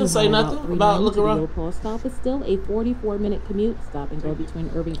I didn't say nothing about look around. Post stop is still a 44-minute commute. Stop and go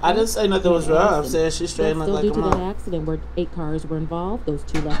between Irving. I didn't say nothing was wrong. I said she's straight That's like still due a to that mom. accident where 8 cars were involved. Those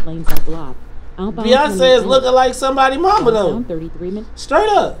 2 left lanes are blocked. Outbound Beyonce is looking like somebody mama though. 33 minutes. Straight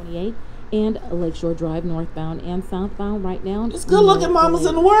up. 28. And Lakeshore Drive northbound and southbound right now. It's good looking mamas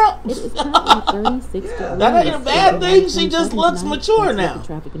in the world. It is currently 36 degrees. That ain't a bad thing. She just looks mature now.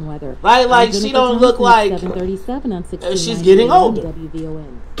 Traffic and weather. Right, like she don't look like 7:37 on 16 she's getting older.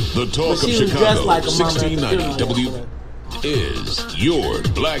 WVON. The talk of She was Chicago, dressed like a mama. 1690 W is your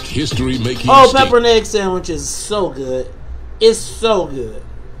Black History making. Oh, pepper and egg sandwich is so good. It's so good.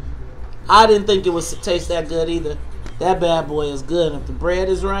 I didn't think it was taste that good either. That bad boy is good. If the bread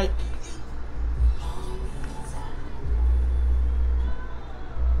is right.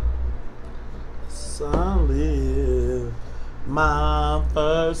 Solid, my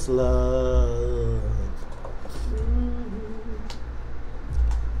first love.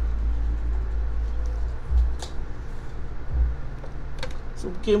 So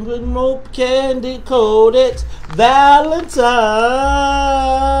give me no candy coated Valentine.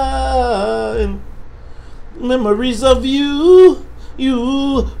 Memories of you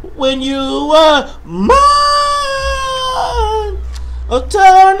when you were mine. A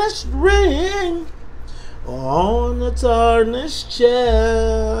tarnished ring on a tarnished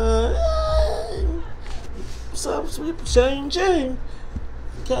chain. Some sweet changing.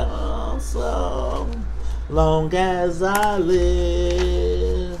 So long as I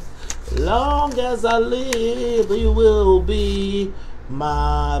live, long as I live, you will be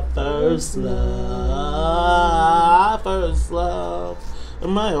my first love,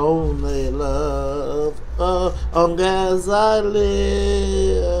 my only love. Long as I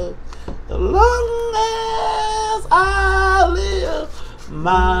live, long as I live,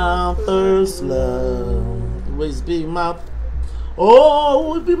 my first love. Always be my,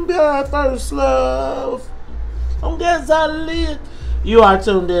 oh, be my first love. Long as I live. You are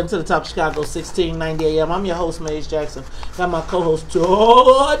tuned in to the Talk Chicago 1690 AM. I'm your host, Maze Jackson. Got my co-host,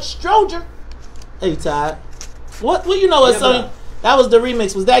 Todd Stroger. Hey, Todd. What? Well, you know what, Sonny? That was the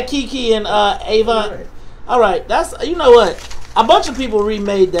remix. Was that Kiki and Avon? Right. All right. That's, you know what? A bunch of people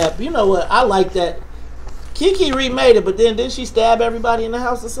remade that. But you know what? I like that. Kiki remade it, but then didn't she stab everybody in the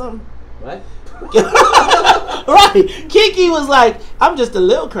house or something? What? Right. Kiki was like, I'm just a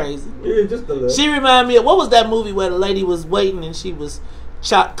little crazy. Yeah, just a little. She reminded me of, what was that movie where the lady was waiting and she was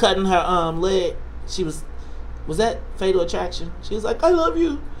cutting her leg? She was that Fatal Attraction? She was like, I love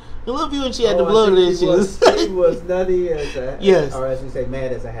you, and she had the blood issues. She was nutty as a yes, or as we say,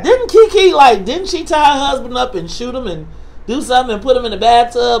 mad as a hat. Didn't Kiki didn't she tie her husband up and shoot him and do something and put him in the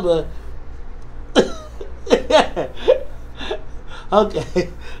bathtub? Or okay,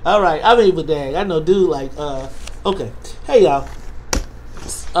 all right. I mean, but dang, I know, dude. Okay, hey y'all.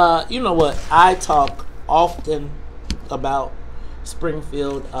 You know what? I talk often about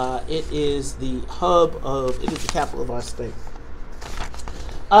Springfield. It is the it is the capital of our state.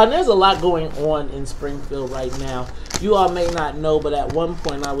 There's a lot going on in Springfield right now. You all may not know, but at one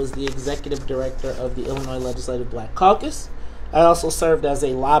point I was the executive director of the Illinois Legislative Black Caucus. I also served as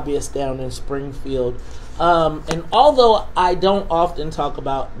a lobbyist down in Springfield. And although I don't often talk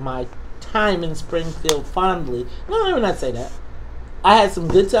about my time in Springfield fondly, no, let me not say that. I had some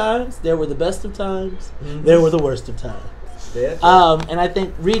good times. There were the best of times. Mm-hmm. There were the worst of times. Yeah. And I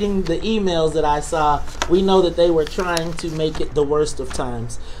think reading the emails that I saw, we know that they were trying to make it the worst of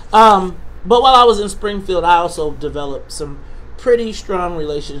times. But while I was in Springfield, I also developed some pretty strong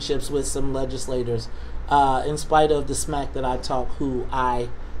relationships with some legislators, in spite of the smack that I talk, who I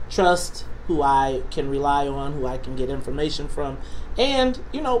trust, who I can rely on, who I can get information from, and,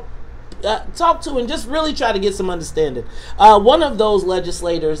 talk to and just really try to get some understanding. One of those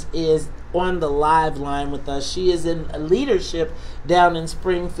legislators is on the live line with us. She is in leadership down in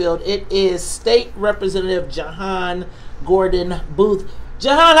Springfield. It is State Representative Jahan Gordon Booth.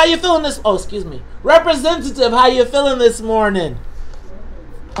 Jahan, how you feeling this? Oh, excuse me. Representative, how you feeling this morning?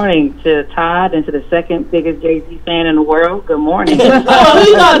 Morning to Todd and to the second biggest Jay-Z fan in the world. Good morning. Oh,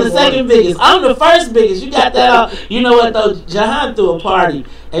 you're not the second biggest. I'm the first biggest. You got that out. You know what, though? Jahan threw a party,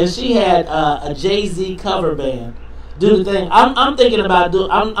 and she had a Jay-Z cover band. Do the thing. I'm thinking about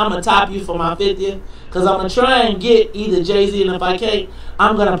I'm going to top you for my 50th. because I'm going to try and get either Jay-Z, and if I can't,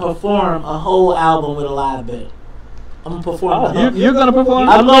 I'm going to perform a whole album with a live band. I'm going to perform you're going to perform?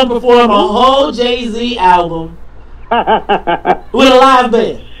 I'm going to perform a whole Jay-Z album with a live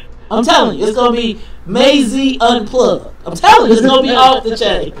band. I'm telling you, it's going to be Maisie Unplugged. I'm telling you, it's going to be off the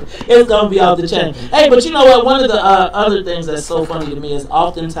chain. It's going to be off the chain. Hey, but you know what? One of the other things that's so funny to me is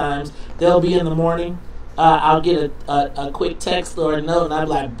oftentimes they'll be in the morning. I'll get a quick text or a note, and I'm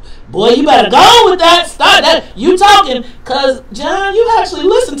like, boy, you better go with that. Start that. You talking. Because, John, you actually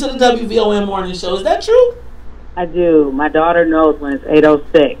listen to the WVON Morning Show. Is that true? I do. My daughter knows when it's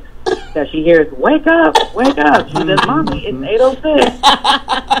 8:06. That she hears, wake up. She says, Mommy, it's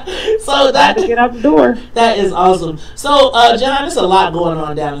 8:06. So that to get out the door. That is awesome. So, John, there's a lot going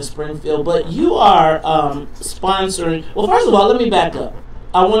on down in Springfield, but you are sponsoring. Well, first of all, let me back up.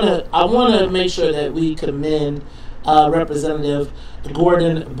 I want to make sure that we commend Representative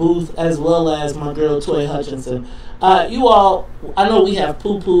Gordon Booth as well as my girl Toy Hutchinson. You all, I know we have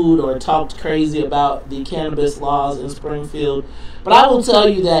poo-pooed or talked crazy about the cannabis laws in Springfield, but I will tell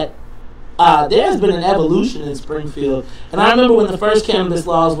you that there has been an evolution in Springfield. And I remember when the first cannabis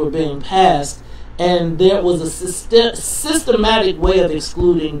laws were being passed, and there was a systematic way of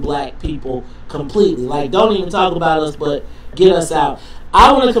excluding black people completely. Like, don't even talk about us, but get us out.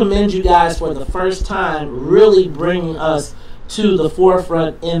 I want to commend you guys for the first time really bringing us to the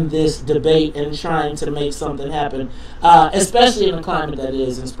forefront in this debate and trying to make something happen, especially in the climate that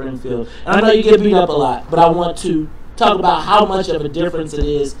is in Springfield. And I know you get beat up a lot, but I want to talk about how much of a difference it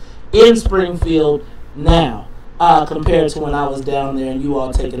is in Springfield now compared to when I was down there and you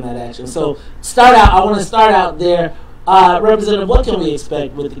all taking that action. So I want to start out there. Representative, what can we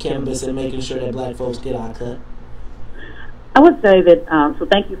expect with the cannabis and making sure that black folks get our cut? I would say that, so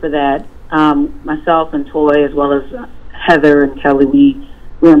thank you for that. Myself and Toy, as well as Heather and Kelly, we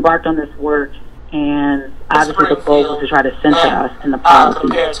embarked on this work, and obviously the goal was to try to center us in the policy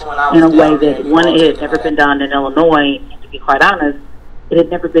in a way that, one, it had never been done in Illinois, and to be quite honest, it had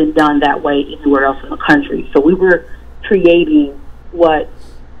never been done that way anywhere else in the country. So we were creating what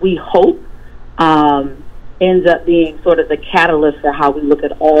we hope ends up being sort of the catalyst for how we look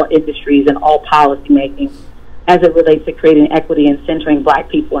at all industries and all policy making as it relates to creating equity and centering black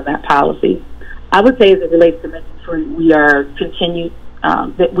people in that policy. I would say as it relates to making sure we are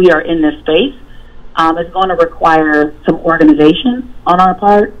that we are in this space, it's going to require some organization on our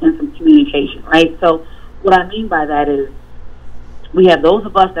part and some communication, right? So what I mean by that is we have those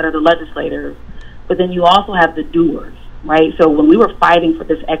of us that are the legislators, but then you also have the doers, right? So when we were fighting for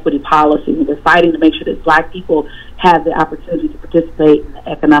this equity policy, we were fighting to make sure that black people have the opportunity to participate in the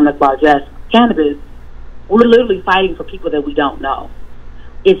economic largesse of cannabis, we're literally fighting for people that we don't know.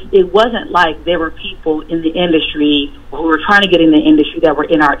 It wasn't like there were people in the industry who were trying to get in the industry that were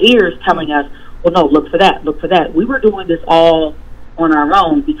in our ears telling us, well, no, look for that, look for that. We were doing this all on our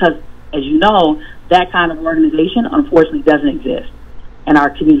own because, as you know, that kind of organization unfortunately doesn't exist in our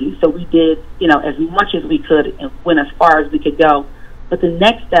community. So we did, as much as we could and went as far as we could go. But the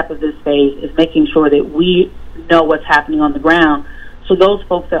next step of this phase is making sure that we know what's happening on the ground. So those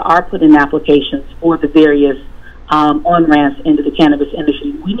folks that are putting applications for the various on-ramps into the cannabis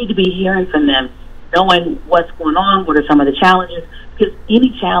industry, we need to be hearing from them, knowing what's going on, what are some of the challenges, because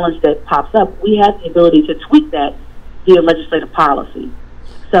any challenge that pops up, we have the ability to tweak that via legislative policy.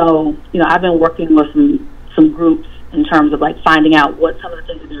 So, I've been working with some groups in terms of like finding out what some of the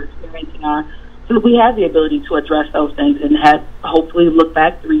things that they're experiencing are, so that we have the ability to address those things and have hopefully look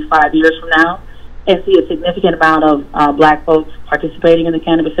back 3-5 years from now and see a significant amount of black folks participating in the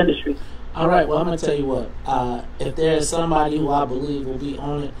cannabis industry. All right, well, I'm going to tell you what. If there is somebody who I believe will be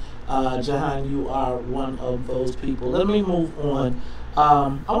on it, Jahan, you are one of those people. Let me move on. I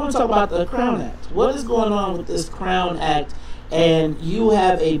want to talk about the Crown Act. What is going on with this Crown Act? And you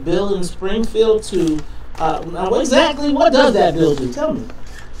have a bill in Springfield to, now exactly what does that bill do? Tell me.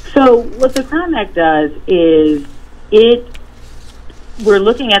 So what the Crown Act does is we're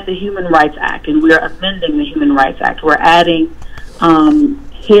looking at the Human Rights Act, and we're amending the Human Rights Act. We're adding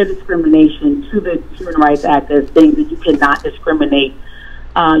hair discrimination to the Human Rights Act as things that you cannot discriminate.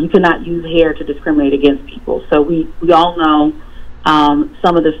 You cannot use hair to discriminate against people. So we all know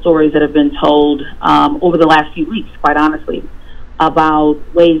some of the stories that have been told over the last few weeks, quite honestly, about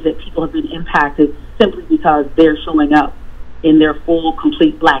ways that people have been impacted simply because they're showing up in their full,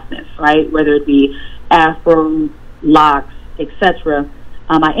 complete blackness, right? Whether it be afro, locks, etc.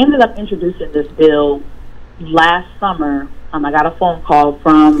 I ended up introducing this bill last summer. I got a phone call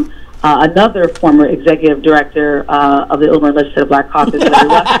from another former executive director of the Illinois Legislative Black Caucus.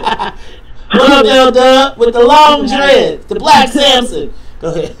 What up, L-Dub, with the long dreads, the Black Samson. Go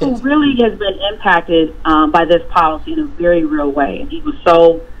ahead. who really has been impacted by this policy in a very real way. And he was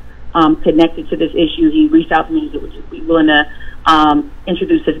so connected to this issue. He reached out to me. He would just be willing to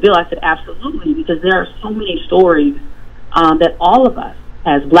introduce his bill. I said, absolutely, because there are so many stories that all of us,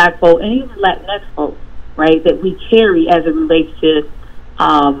 as Black folk and even Latinx folks, right, that we carry as it relates to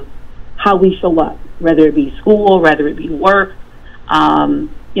how we show up, whether it be school, whether it be work.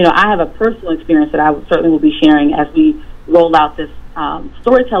 You know, I have a personal experience that I certainly will be sharing as we roll out this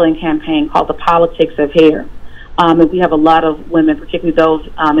storytelling campaign called The Politics of Hair. And we have a lot of women, particularly those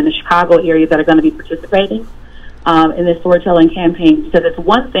in the Chicago area, that are going to be participating in this storytelling campaign, because it's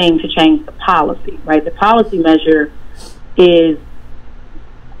one thing to change the policy, right? The policy measure is,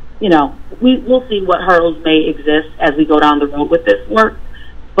 you know, we'll see what hurdles may exist as we go down the road with this work.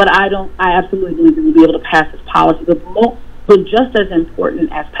 But I absolutely believe that we'll be able to pass this policy. But just as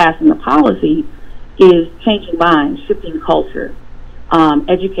important as passing the policy is changing minds, shifting culture,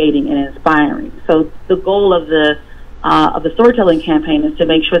 educating and inspiring. So the goal of the storytelling campaign is to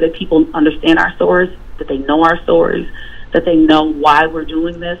make sure that people understand our stories, that they know our stories, that they know why we're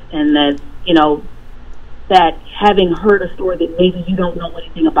doing this, and that, you know, that having heard a story that maybe you don't know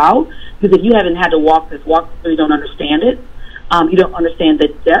anything about, because if you haven't had to walk this walk, you don't understand it. You don't understand the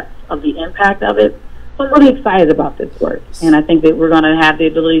depth of the impact of it. So I'm really excited about this work, and I think that we're going to have the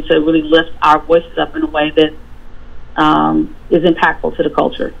ability to really lift our voices up in a way that is impactful to the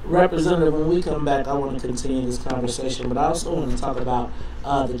culture. Representative, when we come back, I want to continue this conversation, but I also want to talk about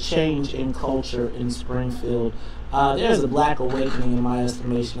the change in culture in Springfield. There's a Black awakening, in my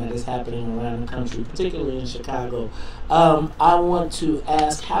estimation, that is happening around the country, particularly in Chicago. I want to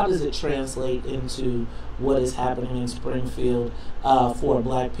ask, how does it translate into what is happening in Springfield for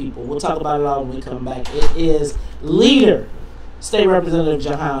Black people? We'll talk about it all when we come back. It is leader, State Representative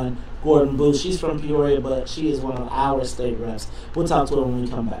Jahan Gordon Booth. She's from Peoria, but she is one of our state reps. We'll talk to her when we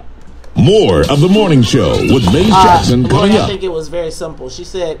come back. More of the morning show with Maze Jackson coming up. I think it was very simple. She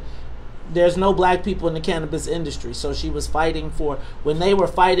said there's no Black people in the cannabis industry, so she was fighting for, when they were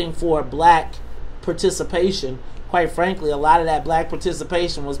fighting for Black participation, quite frankly, a lot of that Black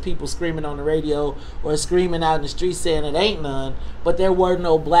participation was people screaming on the radio or screaming out in the street saying it ain't none, but there were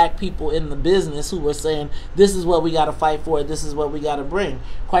no Black people in the business who were saying, this is what we got to fight for, this is what we got to bring.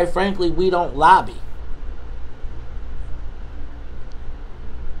 Quite frankly, we don't lobby.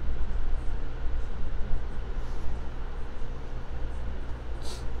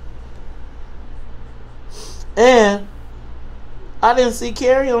 And I didn't see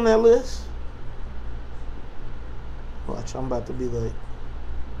Carrie on that list. Watch, I'm about to be late.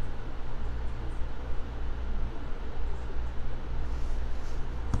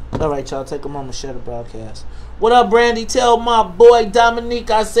 All right, y'all, take a moment, share the broadcast. What up, Brandy? Tell my boy Dominique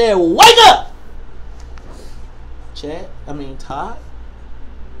I said, wake up! Todd,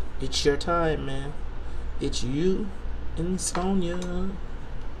 it's your time, man. It's you and Sonia.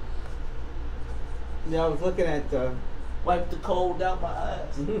 Yeah, I was looking at... wipe the cold out my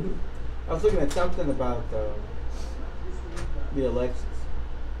eyes. I was looking at something about the elections.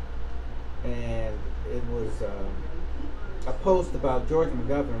 And it was a post about George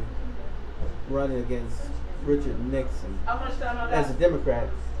McGovern running against Richard Nixon as a Democrat.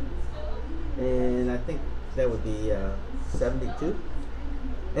 And I think that would be 72.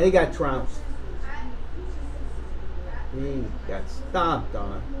 And he got trounced. He got stomped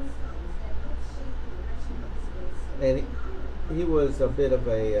on. And he was a bit of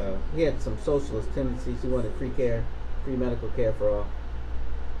a, he had some socialist tendencies. He wanted free care, free medical care for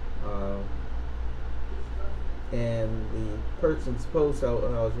all. And the person's post I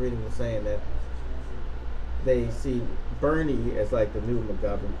was reading was saying that they see Bernie as like the new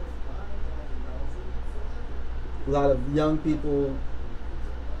McGovern. A lot of young people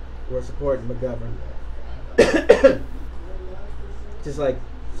were supporting McGovern. Just like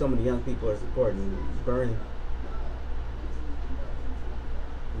so many young people are supporting Bernie.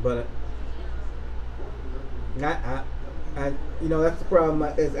 But I you know, that's the problem.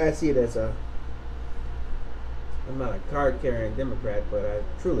 I see it as I'm not a card-carrying Democrat, but I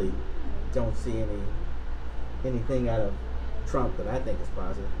truly don't see anything out of Trump that I think is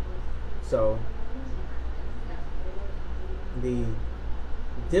positive. So the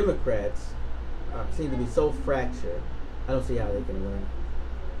Democrats seem to be so fractured. I don't see how they can win.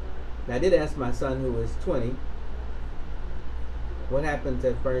 Now, I did ask my son, who is 20, what happens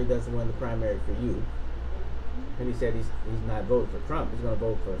if Bernie doesn't win the primary for you? And he said he's not voting for Trump. He's going to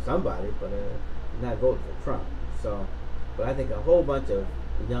vote for somebody, but he's not voting for Trump. So, but I think a whole bunch of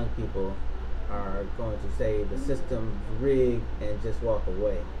young people are going to say the system's rigged and just walk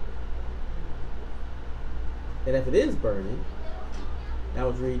away. And if it is Bernie, I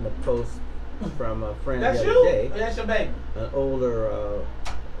was reading a post from a friend That's the you? other day. Or that's your baby? An older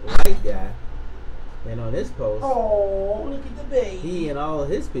white guy. And on his post, oh, look at the baby. He and all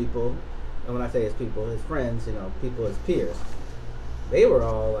his people, and when I say his people, his friends, you know, people, his peers, they were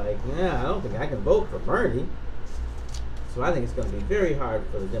all like, yeah, I don't think I can vote for Bernie. So I think it's going to be very hard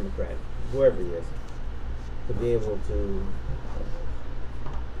for the Democrat, whoever he is, to be able to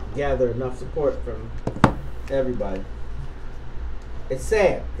gather enough support from everybody. It's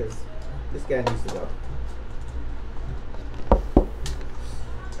sad because this guy needs to go.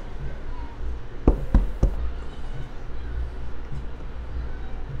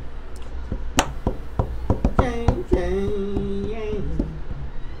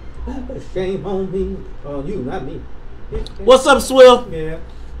 Shame on me, on you, not me. What's up, Swill? Yeah.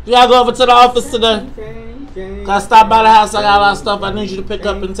 You gotta go over to the office today. Gotta stop by the house. I got a lot of stuff I need you to pick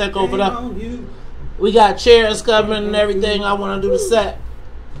up and take over there. We got chairs coming and everything. I want to do the set.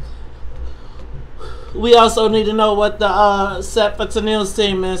 We also need to know what the set for Tennille's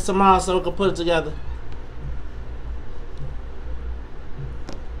team is tomorrow so we can put it together.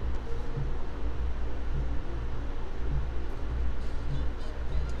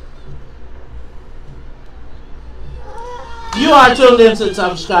 You are tuned into the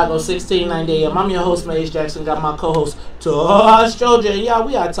Top of Chicago, 1690 AM. I'm your host, Maze Jackson. Got my co-host, Todd, Stroger. And y'all,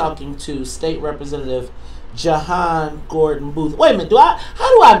 we are talking to State Representative Jahan Gordon Booth. Wait a minute,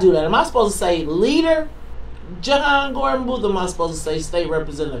 how do I do that? Am I supposed to say leader Jahan Gordon Booth, or am I supposed to say state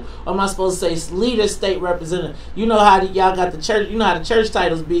representative? Or am I supposed to say leader state representative? You know how y'all got the church, you know how the church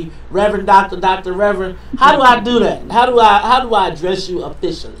titles be Reverend, Doctor, Reverend. How do I do that? How do I address you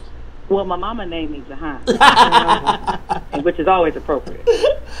officially? Well, my mama named me Jahan, which is always appropriate.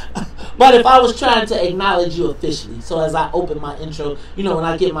 But if I was trying to acknowledge you officially, so as I open my intro, you know, when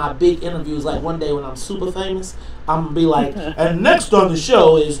I get my big interviews, like one day when I'm super famous, I'm going to be like, and next on the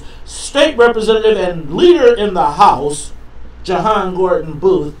show is State Representative and Leader in the House, Jahan Gordon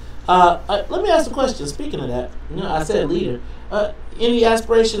Booth. Let me ask a question. Speaking of that, you know, I said leader. Any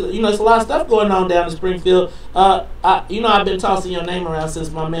aspirations? You know, there's a lot of stuff going on down in Springfield. You know, I've been tossing your name around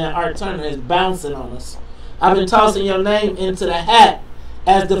since my man Art Turner is bouncing on us. I've been tossing your name into the hat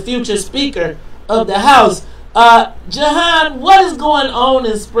as the future Speaker of the House. Jahan, what is going on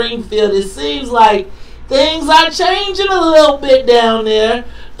in Springfield? It seems like things are changing a little bit down there.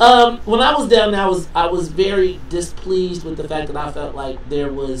 When I was down there, I was very displeased with the fact that I felt like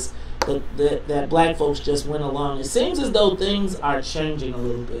there was that black folks just went along. It seems as though things are changing a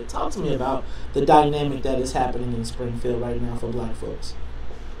little bit. Talk to me about the dynamic that is happening in Springfield right now for black folks.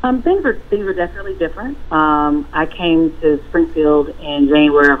 Things are definitely different. I came to Springfield in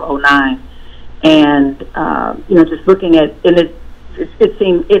January of '09, and you know, just looking at, and it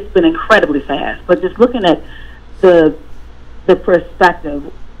seemed it's been incredibly fast. But just looking at the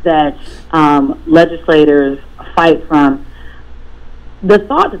perspective that legislators fight from, the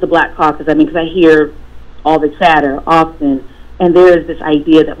thought that the Black Caucus, I mean, because I hear all the chatter often, and there is this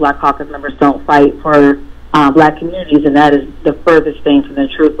idea that Black Caucus members don't fight for black communities, and that is the furthest thing from the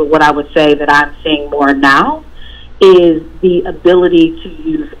truth. But what I would say that I'm seeing more now is the ability to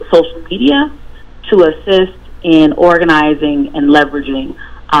use social media to assist in organizing and leveraging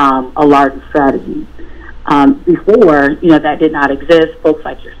a larger strategy. Before, you know, that did not exist. Folks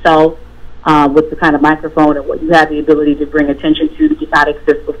like yourself, with the kind of microphone and what you have the ability to bring attention to did not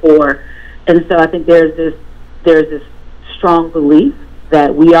exist before. And so I think there's this strong belief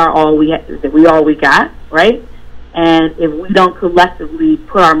that we are all we got, right? And if we don't collectively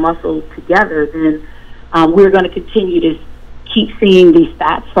put our muscles together, then we're going to continue to keep seeing these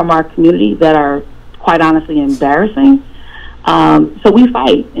stats from our community that are quite honestly embarrassing. So we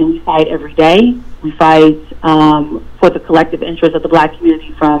fight, and we fight every day. We fight for the collective interest of the black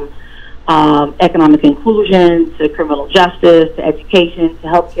community, from economic inclusion to criminal justice to education to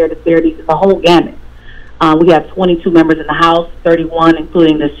healthcare disparities, the whole gamut. We have 22 members in the House, 31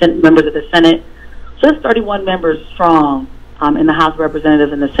 including the members of the Senate. So it's 31 members strong in the House of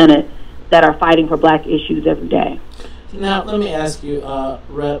Representatives and the Senate that are fighting for black issues every day. Now, let me ask you,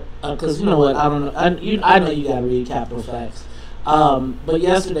 Rep, because you know what, I don't know, I know you got to read Capitol Facts. But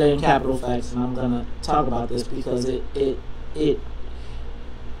yesterday in Capitol Facts, and I'm going to talk about this because it's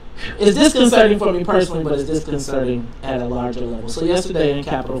disconcerting for me personally, but it's disconcerting at a larger level. So yesterday in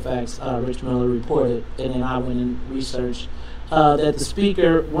Capitol Facts, Rich Miller reported, and then I went and researched, that the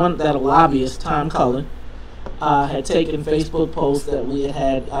speaker, that a lobbyist, Tom Cullen, had taken Facebook posts that we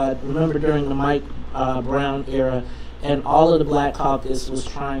had remember during the Mike Brown era, and all of the Black Caucus was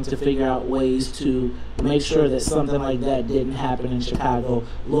trying to figure out ways to make sure that something like that didn't happen in Chicago.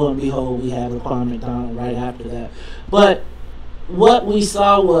 Lo and behold, we had Laquan McDonald right after that. But what we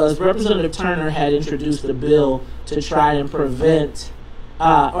saw was Representative Turner had introduced a bill to try and prevent,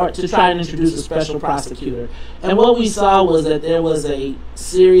 or to try and introduce a special prosecutor. And what we saw was that there was a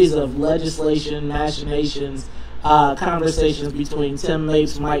series of legislation machinations, conversations between Tim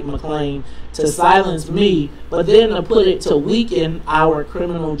Mapes, Mike McClain, to silence me, but then to put it to weaken our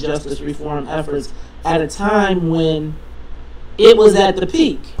criminal justice reform efforts at a time when it was at the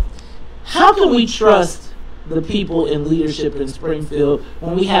peak. How can we trust the people in leadership in Springfield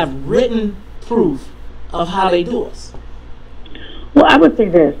when we have written proof of how they do us? Well, I would say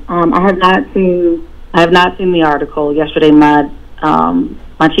this. I have not seen the article. Yesterday, my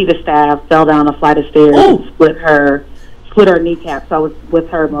chief of staff fell down a flight of stairs and split her kneecap. So I was with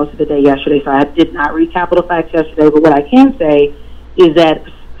her most of the day yesterday. So I did not read Capitol Facts yesterday. But what I can say is that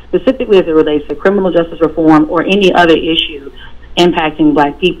specifically as it relates to criminal justice reform or any other issue impacting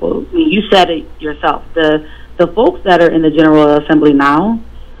Black people, I mean, you said it yourself. The folks that are in the General Assembly now,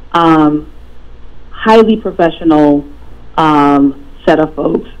 highly professional set of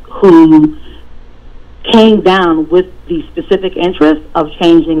folks who came down with the specific interest of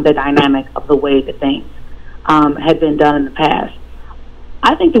changing the dynamic of the way that things had been done in the past.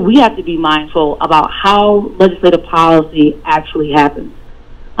 I think that we have to be mindful about how legislative policy actually happens.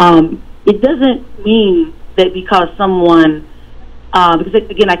 It doesn't mean that because someone, because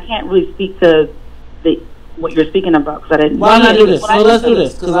again, I can't really speak to what you're speaking about because I didn't. Why not do this? So let's do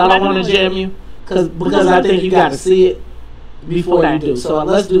this because I don't want to jam you because I think you got to see it before you do. So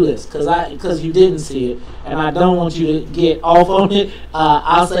let's do this because you didn't see it, and I don't want you to get off on it.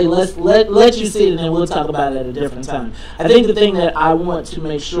 I'll say let you see it, and then we'll talk about it at a different time. I think the thing that I want to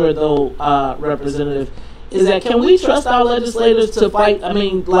make sure, though, Representative, is that can we trust our legislators to fight? I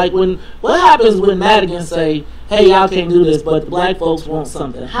mean, like what happens when Madigan say, "Hey, y'all can't do this," but the Black folks want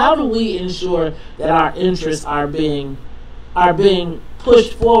something? How do we ensure that our interests are being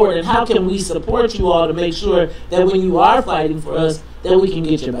pushed forward, and how can we support you all to make sure that when you are fighting for us, that we can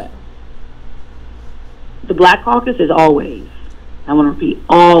get your back? The Black Caucus is always, I want to repeat,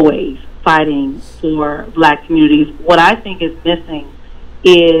 always fighting for Black communities. What I think is missing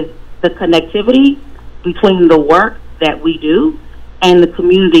is the connectivity between the work that we do and the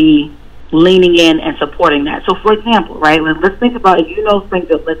community leaning in and supporting that. So, for example, right, let's think about,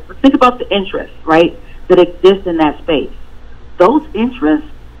 Springfield, let's think about the interests, right, that exist in that space. Those interests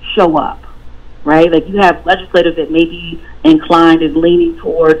show up, right? Like you have legislators that may be inclined and leaning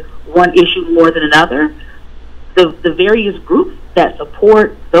towards one issue more than another. The various groups that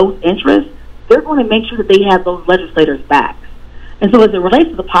support those interests, they're going to make sure that they have those legislators back. And so as it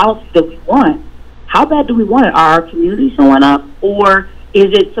relates to the policy that we want, how bad do we want it? Are our communities showing up, or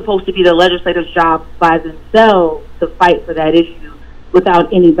is it supposed to be the legislators' job by themselves to fight for that issue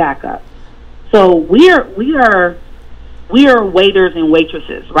without any backup? So we are waiters and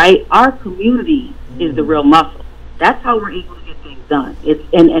waitresses, right? Our community is the real muscle. That's how we're able to get things done.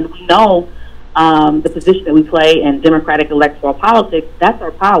 And we know the position that we play in democratic electoral politics. That's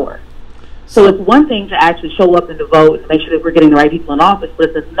our power. So it's one thing to actually show up and to vote and make sure that we're getting the right people in office,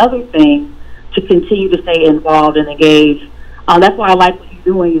 but it's another thing to continue to stay involved and engaged. That's why I like what you're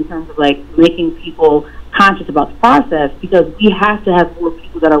doing in terms of like making people conscious about the process, because we have to have more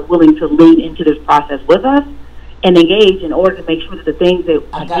people that are willing to lean into this process with us and engage in order to make sure that the things that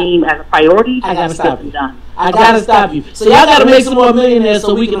we deem as a priority get done. I gotta stop you. So y'all gotta make some more millionaires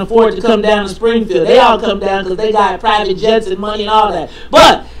so we can afford to come down to Springfield. They all come down because they got private jets and money and all that.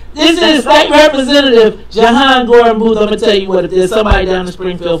 But this is State Representative Jahan Gordon Booth. I'm gonna tell you what, if there's somebody down in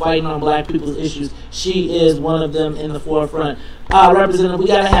Springfield fighting on Black people's issues, she is one of them in the forefront. Representative, we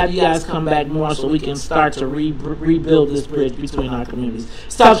gotta have you guys come back more so we can start to rebuild this bridge between our communities.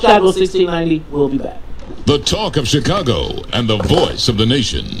 Stop Chicago 1690. We'll be back. The talk of Chicago and the voice of the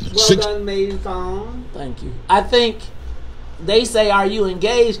nation. Well done, Mason. Thank you. I think they say, "Are you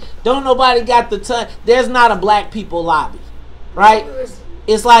engaged?" Don't nobody got the time. There's not a Black people lobby, right?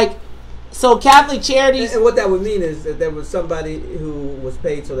 It's like, so Catholic Charities. And what that would mean is that there was somebody who was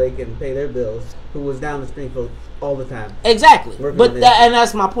paid so they can pay their bills, who was down in Springfield all the time. Exactly. But and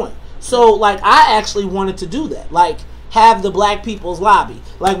that's my point. So like, I actually wanted to do that. Like, have the Black people's lobby.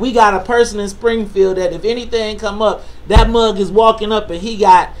 Like, we got a person in Springfield that if anything come up, that mug is walking up and he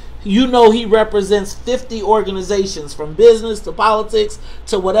got, he represents 50 organizations from business to politics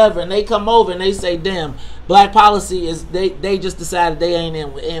to whatever, and they come over and they say, "Damn, Black policy is," they just decided they ain't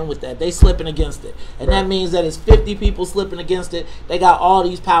in with that. They slipping against it. And that means that it's 50 people slipping against it. They got all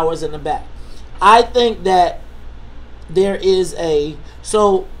these powers in the back. I think that there is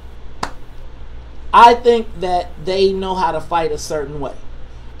I think that they know how to fight a certain way,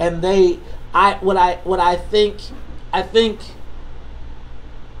 and I think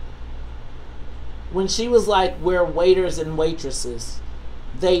when she was like, we're waiters and waitresses,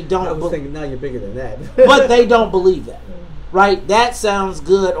 they don't. I was thinking, now you're bigger than that. But they don't believe that, right? That sounds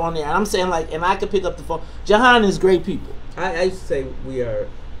good on there. I'm saying like, and I could pick up the phone. Jahan is great people. I used to say we are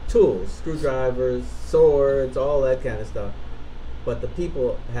tools, screwdrivers, swords, all that kind of stuff. But the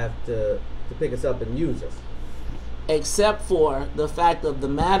people have to pick us up and use us. Except for the fact of the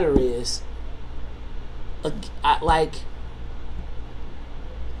matter is,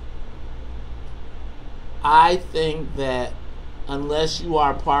 I think that unless you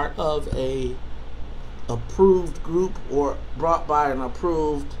are part of a approved group or brought by an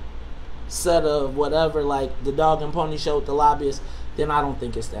approved set of whatever, like the Dog and Pony Show with the lobbyists, then I don't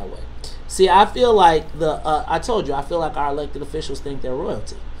think it's that way. See, I feel like I told you, I feel like our elected officials think they're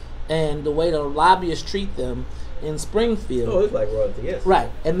royalty. And the way the lobbyists treat them in Springfield. Oh, it's like royalty, yes. Right.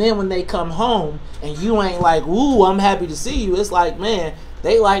 And then when they come home and you ain't like, ooh, I'm happy to see you. It's like, man,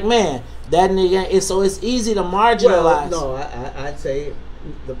 they like, man, that nigga. So it's easy to marginalize. Well, no, I'd say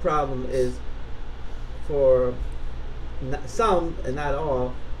the problem is for some and not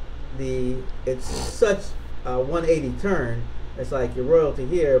all, it's such a 180 turn. It's like your royalty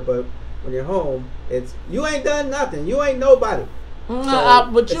here, but when you're home, it's you ain't done nothing. You ain't nobody.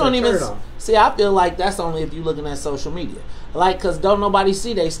 But you don't even see. I feel like that's only if you're looking at social media, like, because don't nobody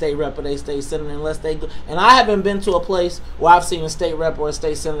see they state rep or they state senator unless they go. And I haven't been to a place where I've seen a state rep or a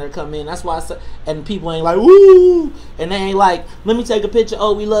state senator come in. That's why I said, and people ain't like woo, and they ain't like, let me take a picture.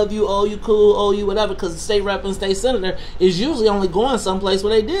 Oh, we love you. Oh, you cool. Oh, you whatever. Because the state rep and state senator is usually only going someplace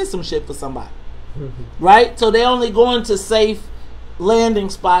where they did some shit for somebody, right? So they only going to safe landing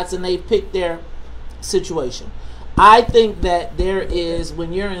spots and they pick their situation. I think that there is,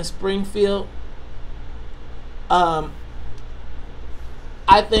 when you're in Springfield, I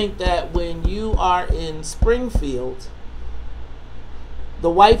think that when you are in Springfield, the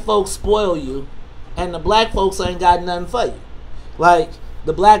white folks spoil you and the black folks ain't got nothing for you. Like,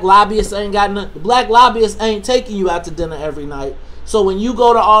 the black lobbyists ain't got nothing. The black lobbyists ain't taking you out to dinner every night. So when you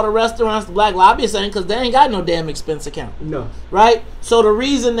go to all the restaurants, the black lobbyists ain't, because they ain't got no damn expense account. No. Right? So the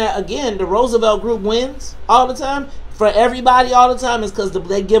reason that, again, the Roosevelt Group wins all the time, for everybody all the time, is because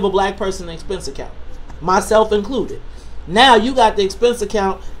they give a black person an expense account. Myself included. Now you got the expense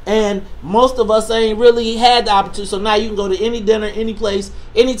account, and most of us ain't really had the opportunity. So now you can go to any dinner, any place,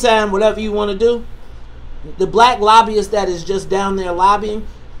 anytime, whatever you want to do. The black lobbyist that is just down there lobbying,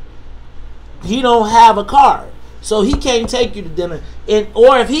 he don't have a card. So he can't take you to dinner.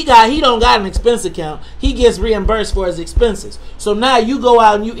 Or if he don't got an expense account, he gets reimbursed for his expenses. So now you go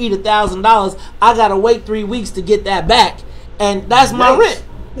out and you eat $1,000. I gotta wait 3 weeks to get that back, and that's my rent.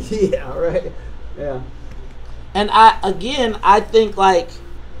 Yeah, right. Yeah. And I think like,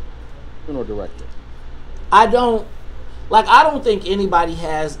 director. I don't think anybody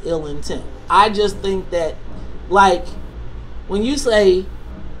has ill intent. I just think that, like, when you say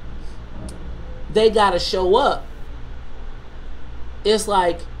they gotta show up, it's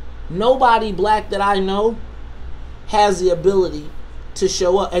like nobody black that I know has the ability to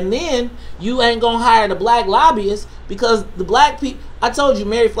show up. And then you ain't gonna hire the black lobbyists, because the black people, I told you,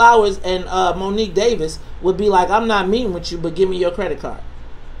 Mary Flowers and Monique Davis would be like, I'm not meeting with you, but give me your credit card.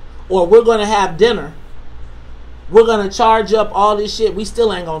 Or we're gonna have dinner. We're gonna charge up all this shit. We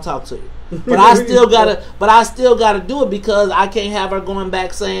still ain't gonna talk to you. But I still gotta do it, because I can't have her going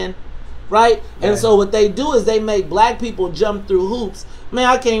back saying, right? And so what they do is they make black people jump through hoops. Man,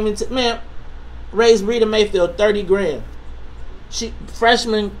 I can't even raise Rita Mayfield $30,000. She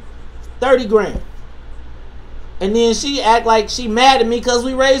freshman, $30,000. And then she act like she mad at me because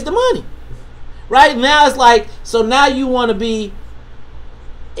we raised the money. Right? Now it's like, so now you want to be,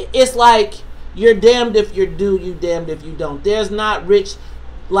 it's like you're damned if you do, you damned if you don't. There's not rich,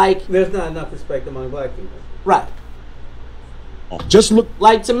 like, there's not enough respect among black people. Right. Just look.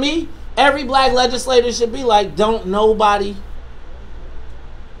 Like, to me, every black legislator should be like, don't nobody,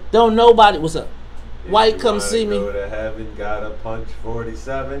 what's up? White, come see me. Go to heaven, gotta punch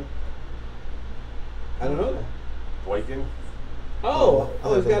 47. I don't know that. Boykin. Oh,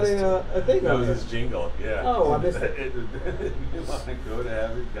 it's got a thing that on was there. his jingle, yeah. Oh, I missed it. You want to go to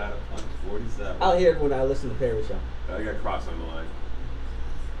heaven, gotta punch 47. I'll hear it when I listen to Perry Show. I got cross on the line.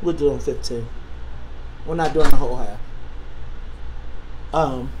 We're doing 15. We're not doing the whole half.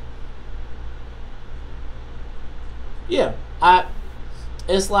 Yeah,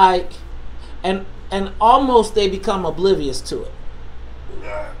 it's like, and almost they become oblivious to it,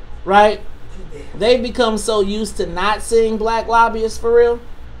 right? They become so used to not seeing black lobbyists for real,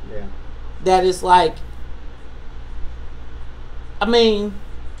 that it's like, I mean,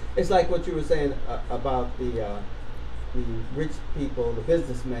 it's like what you were saying about the rich people, the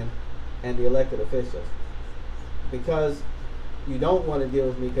businessmen. and the elected officials. Because you don't want to deal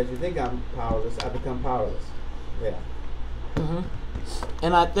with me because you think I'm powerless, I become powerless. Yeah.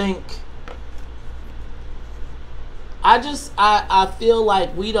 And I think I feel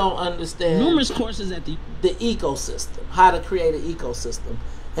like we don't understand numerous courses at the ecosystem, how to create an ecosystem.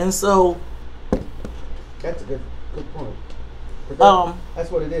 And so that's a good point. That's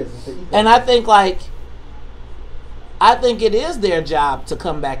what it is. It's the ecosystem. And I think it is their job to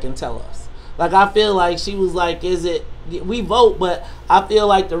come back and tell us. Like, I feel like she was like, we vote, but I feel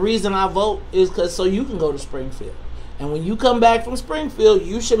like the reason I vote is because so you can go to Springfield. And when you come back from Springfield,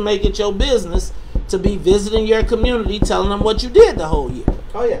 you should make it your business to be visiting your community, telling them what you did the whole year.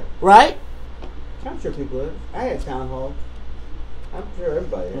 Oh, yeah. Right? I'm sure people have. I had town hall. I'm sure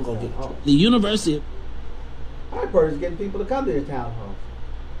everybody has town hall. The university. Our part is getting people to come to the town hall.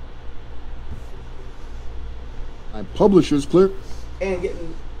 My publishers clear. And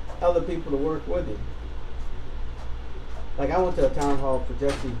getting other people to work with you. Like, I went to a town hall for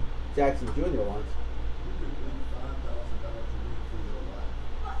Jesse Jackson Jr. once.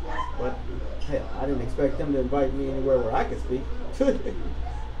 But, hell, I didn't expect them to invite me anywhere where I could speak.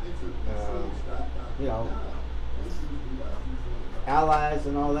 You know, allies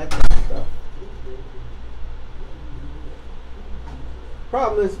and all that kind of stuff.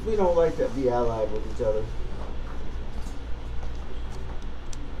 Problem is, we don't like to be allied with each other.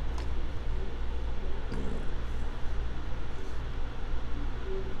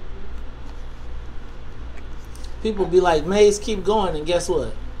 People be like, Maze, keep going, and guess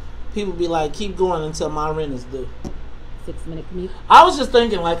what? People be like, keep going until my rent is due. 6-minute commute. I was just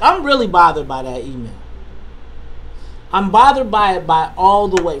thinking, like, I'm really bothered by that email. I'm bothered by it by all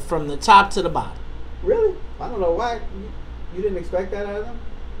the way, from the top to the bottom. Really? I don't know why. You didn't expect that out of them?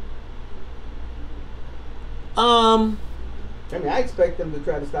 I mean, I expect them to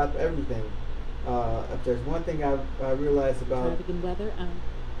try to stop everything. If there's one thing I realized about weather,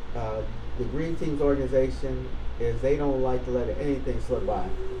 the Green Team's organization is they don't like to let anything slip by.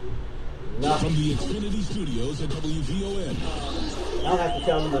 Nothing. From the Xfinity Studios at WVON. I don't have to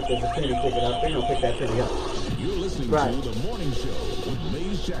tell them if there's a penny, pick it up. They don't pick that penny up. You're listening to The Morning Show with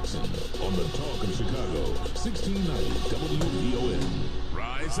Maze Jackson on the Talk of Chicago, 1690 WVON.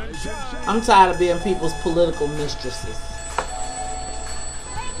 Rise and shine. I'm tired of being people's political mistresses.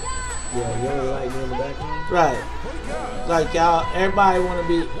 Yeah, you only like me in the background? Right. Like, y'all, everybody want to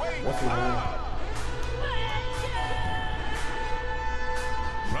be... That's my line.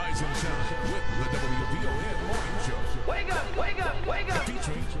 Rise and shine with the WVON Morning Show. Wake up, wake up, wake up.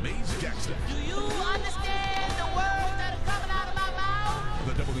 Featuring Maze Jackson. Do you understand the words that are coming out of my mouth?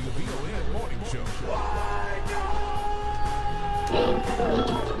 The WVON Morning Show.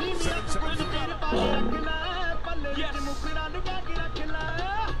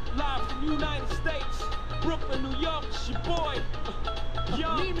 Live from the United States, Brooklyn, New York, it's your boy,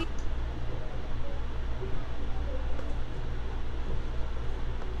 Young.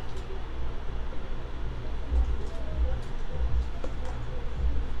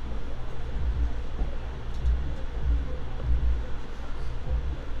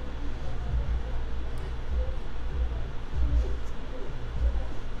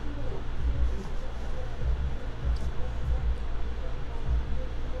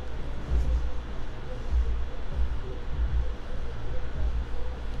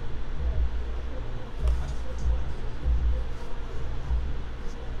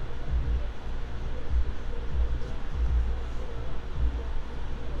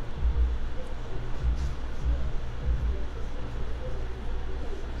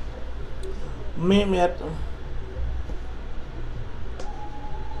 Meet me at the...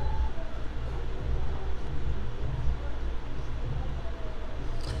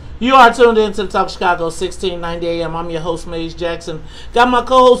 You are tuned in to the Talk Chicago, 1690 AM. I'm your host, Maze Jackson. Got my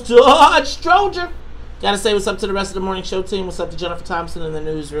co-host, Todd Stroger. Got to say what's up to the rest of the morning show team. What's up to Jennifer Thompson in the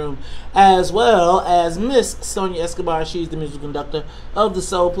newsroom, as well as Miss Sonia Escobar. She's the musical conductor of the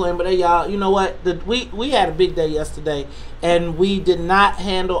Soul Plane. But hey, y'all, you know what? We had a big day yesterday, and we did not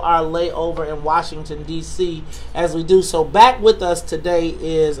handle our layover in Washington, D.C. as we do. So back with us today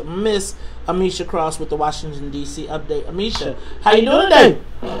is Miss Amisha Cross with the Washington, D.C. update. Amisha, how you doing today?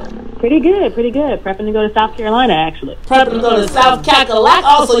 Pretty good, pretty good. Prepping to go to South Carolina, actually. Prepping to go to South Carolina.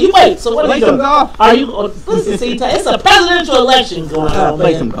 Also, you wait. So what are you doing? Are you? Listen, see, it's a presidential election going on,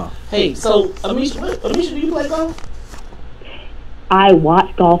 Play man. some golf. Hey, so Amisha, do you play golf? I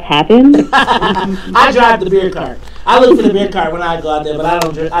watch golf happen. I drive the beer cart. I look for the beer cart when I go out there, but I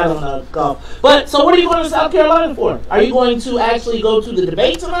don't golf. But so, what are you going to South Carolina for? Are you going to actually go to the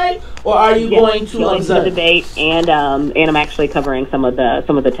debate tonight, or are you going to observe the debate? And I'm actually covering some of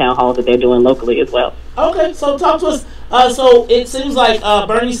the town halls that they're doing locally as well. Okay, so talk to us. So it seems like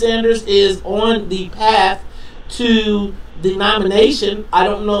Bernie Sanders is on the path to the nomination. I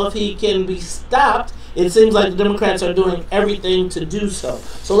don't know if he can be stopped. It seems like the Democrats are doing everything to do so.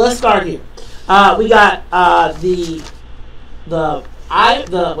 So let's start here. We got the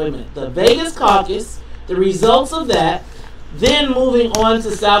Vegas caucus, the results of that. Then moving on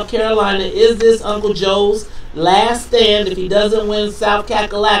to South Carolina, is this Uncle Joe's last stand? If he doesn't win South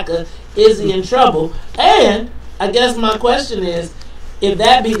Kakalaka, is he in trouble? And I guess my question is, if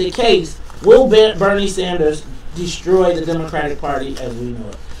that be the case, will Bernie Sanders destroy the Democratic Party as we know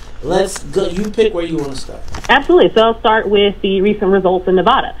it? Let's go. You pick where you want to start. Absolutely. So I'll start with the recent results in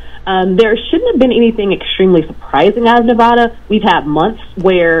Nevada. There shouldn't have been anything extremely surprising out of Nevada. We've had months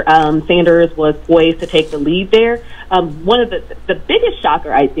where Sanders was poised to take the lead there. One of the biggest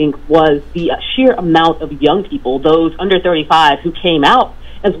shocker, I think, was the sheer amount of young people, those under 35, who came out,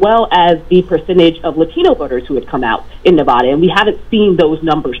 as well as the percentage of Latino voters who had come out in Nevada. And we haven't seen those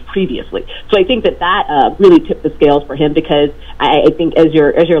numbers previously. So I think that really tipped the scales for him, because I think, as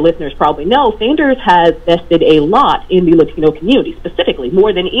your listeners probably know, Sanders has vested a lot in the Latino community, specifically,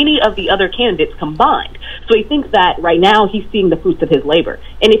 more than any of the other candidates combined. So I think that right now he's seeing the fruits of his labor.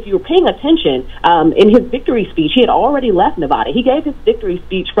 And if you were paying attention, in his victory speech, he had already left Nevada. He gave his victory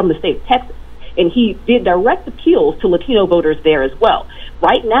speech from the state of Texas, and he did direct appeals to Latino voters there as well.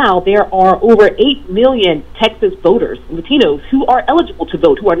 Right now, there are over 8 million Texas voters, Latinos, who are eligible to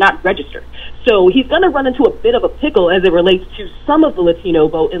vote, who are not registered. So he's going to run into a bit of a pickle as it relates to some of the Latino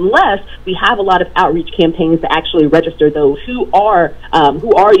vote, unless we have a lot of outreach campaigns to actually register those who are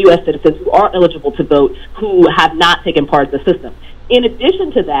U.S. citizens, who are eligible to vote, who have not taken part of the system. In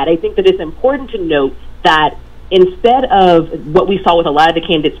addition to that, I think that it's important to note that instead of what we saw with a lot of the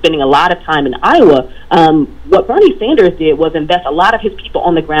candidates spending a lot of time in Iowa, what Bernie Sanders did was invest a lot of his people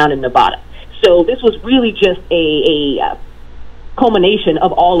on the ground in Nevada. So this was really just a culmination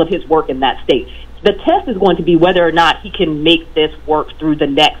of all of his work in that state. The test is going to be whether or not he can make this work through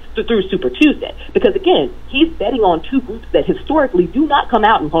through Super Tuesday. Because again, he's betting on two groups that historically do not come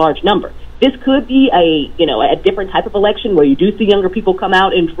out in large numbers. This could be a different type of election where you do see younger people come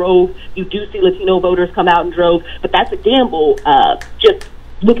out in droves, you do see Latino voters come out in droves, but that's a gamble, just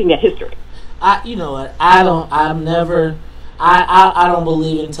looking at history. You know what? I don't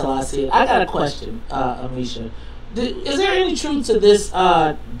believe it until I see it. I got a question, Amisha. Is there any truth to this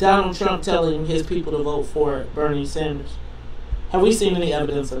Donald Trump telling his people to vote for Bernie Sanders? Have we seen any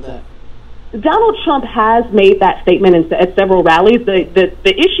evidence of that? Donald Trump has made that statement at several rallies. The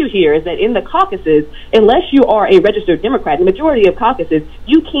issue here is that in the caucuses, unless you are a registered Democrat, the majority of caucuses,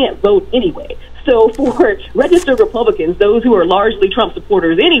 you can't vote anyway. So for registered Republicans, those who are largely Trump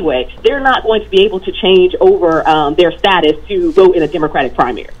supporters anyway, they're not going to be able to change over their status to vote in a Democratic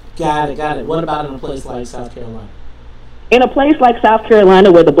primary. Got it. What about in a place like South Carolina? In a place like South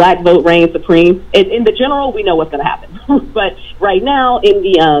Carolina, where the black vote reigns supreme, in the general, we know what's going to happen. But right now, in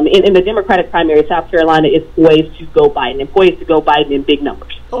the Democratic primary, South Carolina is poised to go Biden in big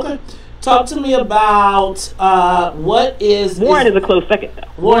numbers. Okay. Talk to me about what is... Warren is a close second,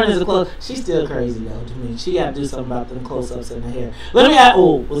 though. Warren is a close... She's still crazy, though, to me. She got to do something about them close-ups in the hair. Let me ask...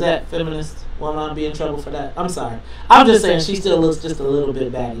 Oh, was that feminist? Will I be in trouble for that? I'm sorry. I'm just saying she still looks just a little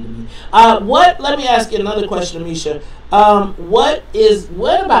bit baggy to me. Let me ask you another question, Amisha. What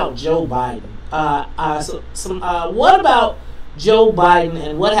about Joe Biden? What about Joe Biden,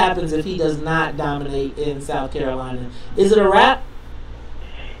 and what happens if he does not dominate in South Carolina? Is it a wrap?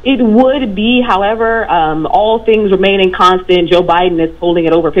 It would be, however, all things remaining constant. Joe Biden is polling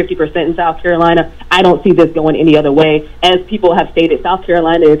at over 50% in South Carolina. I don't see this going any other way. As people have stated, South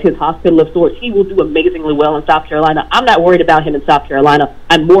Carolina is his hospital of sorts. He will do amazingly well in South Carolina. I'm not worried about him in South Carolina.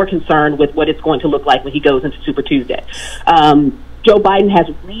 I'm more concerned with what it's going to look like when he goes into Super Tuesday. Joe Biden has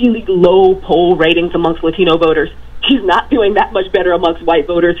really low poll ratings amongst Latino voters. He's not doing that much better amongst white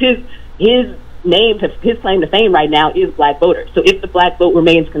voters. His claim to fame right now is black voters. So if the black vote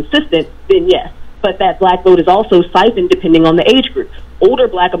remains consistent, then yes. But that black vote is also siphoned depending on the age group. Older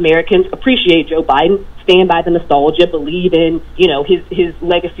black Americans appreciate Joe Biden, stand by the nostalgia, believe in, his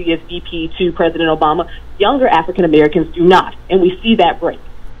legacy as VP to President Obama. Younger African Americans do not, and we see that break.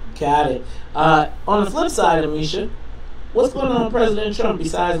 Got it. On the flip side, Amisha, what's going on with President Trump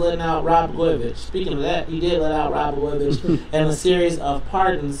besides letting out Rod Blagojevich? Speaking of that, he did let out Rod Blagojevich and a series of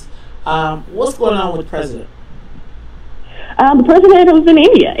pardons. What's going on with the president? The president was in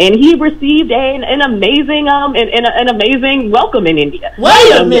India, and he received an amazing an amazing welcome in India.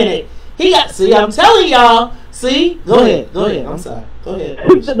 Wait a minute. He got. See, I'm telling y'all. See, go ahead. I'm sorry. Go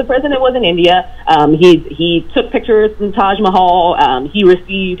ahead. So the president was in India. He took pictures from Taj Mahal. He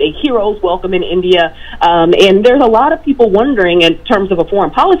received a hero's welcome in India. And there's a lot of people wondering, in terms of a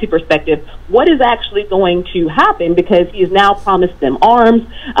foreign policy perspective, what is actually going to happen, because he has now promised them arms.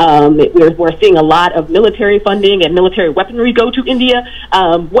 We're seeing a lot of military funding and military weaponry go to India.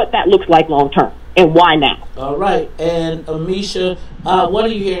 What that looks like long term, and why now? All right. And Amisha, what are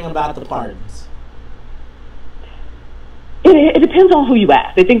you hearing about the pardons? It depends on who you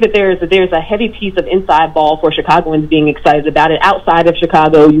ask. I think that there's a heavy piece of inside ball for Chicagoans being excited about it. Outside of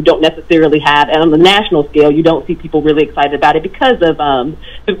Chicago, you don't necessarily have, and on the national scale, you don't see people really excited about it because of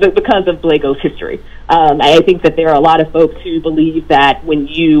Blago's history. I think that there are a lot of folks who believe that when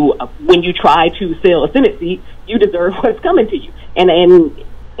you try to sell a Senate seat, you deserve what's coming to you,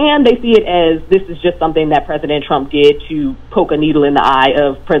 and they see it as this is just something that President Trump did to poke a needle in the eye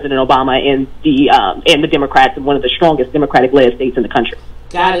of President Obama and the Democrats in one of the strongest Democratic-led states in the country.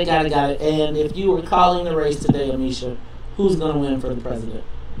 Got it. And if you were calling the race today, Amisha, who's going to win for the president?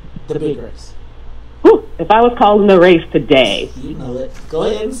 The big race. Whew, if I was calling the race today, you know it. Go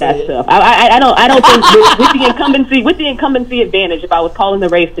ahead and say that's it. Tough. I don't think with the incumbency advantage, if I was calling the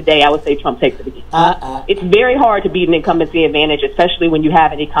race today, I would say Trump takes it again. It's very hard to beat an incumbency advantage, especially when you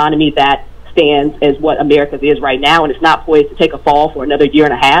have an economy that stands as what America's is right now, and it's not poised to take a fall for another year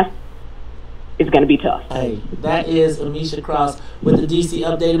and a half. It's going to be tough. Hey, that is Amisha Cross with the DC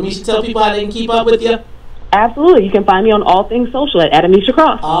Update. Amisha, tell people how they can keep up with you. Absolutely. You can find me on all things social at Amisha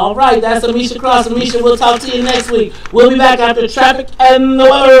Cross. All right, that's Amisha Cross. Amisha, we'll talk to you next week. We'll be back after traffic and the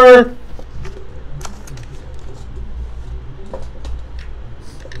weather.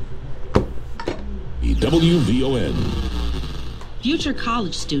 WVON. Future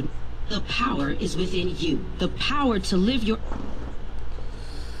college student, the power is within you. The power to live your...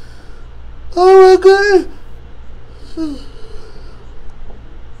 Oh my God.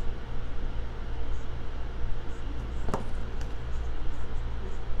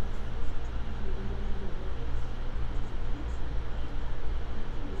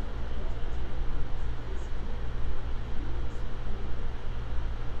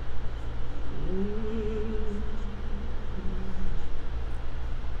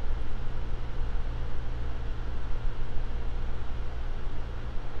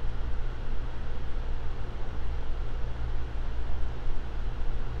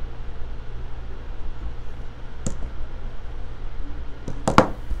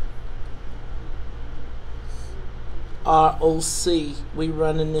 ROC, we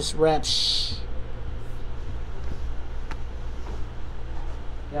running this rap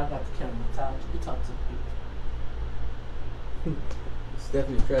Y'all got the camera. Todd, you talk to the people.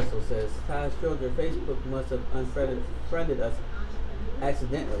 Stephanie Tressel says, Todd Stroger, Facebook must have unfriended us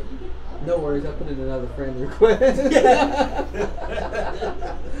accidentally. No worries, I put in another friend request.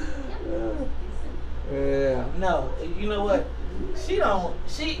 Yeah. No, you know what?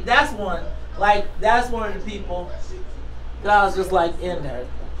 That's one of the people that I was just like in there.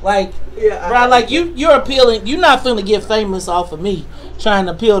 Like, yeah, bro, like you're appealing. You're not finna get famous off of me trying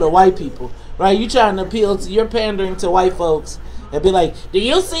to appeal to white people, right? You trying to appeal to, you're pandering to white folks and be like, do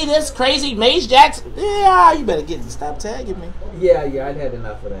you see this crazy Mace Jackson? Yeah, you better stop tagging me. Yeah, I'd had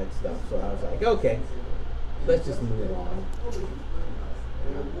enough of that stuff, so I was like, okay, let's just move on.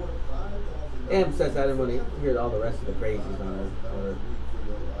 And since I didn't want to hear all the rest of the crazies on her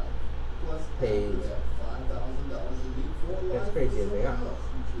page, as crazy as they are.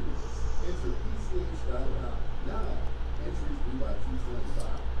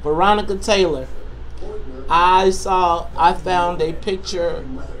 Veronica Taylor, I found a picture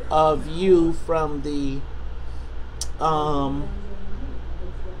of you from the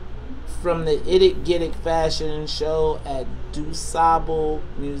Itty Gitty fashion show at DuSable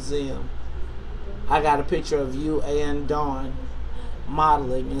Museum. I got a picture of you and Dawn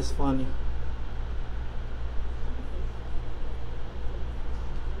modeling. It's funny.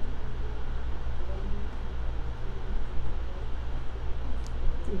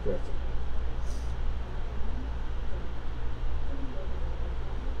 Interesting.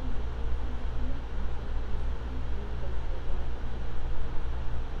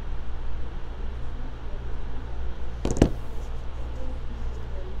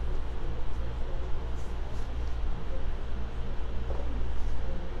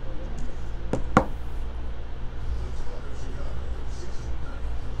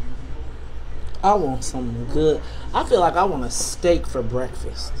 I want something good. I feel like I want a steak for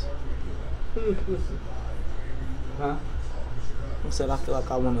breakfast. Huh? I said I feel like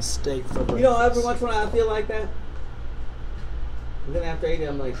I want a steak for breakfast. You know, every once in a while I feel like that. And then after eating,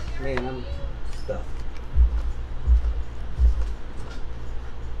 I'm like, man, I'm stuffed.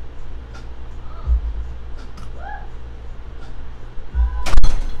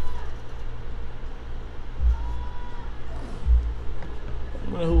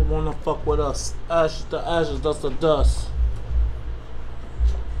 Man, who wanna fuck with us? Ashes to ashes, dust to dust.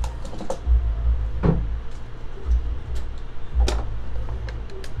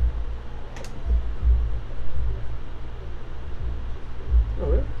 Oh,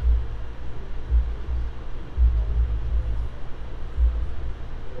 really?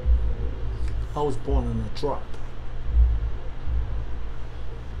 I was born in a truck.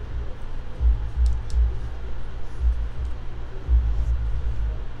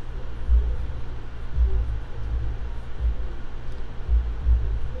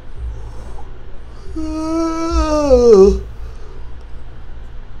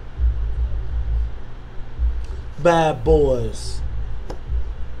 Bad boys.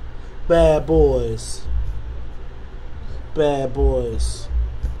 Bad boys. Bad boys.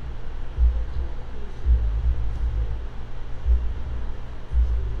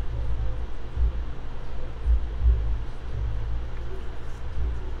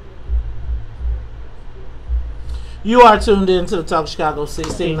 You are tuned in to the Talk Chicago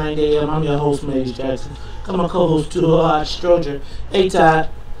 1690 AM. I'm your host, Maze Jackson. I'm a co-host to Stroger. Hey Todd,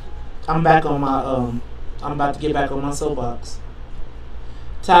 I'm back on my I'm about to get back on my soapbox.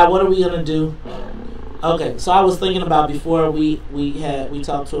 Todd, what are we gonna do? Okay, so I was thinking about before we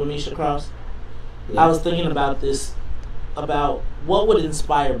talked to Amisha Cross. Yeah. I was thinking about this, about what would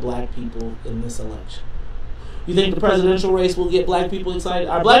inspire black people in this election. You think the presidential race will get black people excited?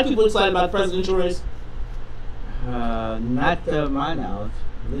 Are black people excited about the presidential race? Not to my knowledge.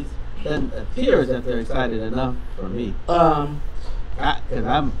 At least it appears that they're excited enough for me. Because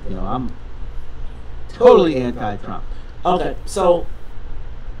I'm totally anti-Trump. Okay, so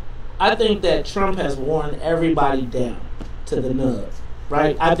I think that Trump has worn everybody down to the nub,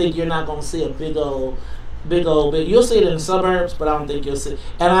 right? I think you're not going to see a big old. You'll see it in the suburbs, but I don't think you'll see.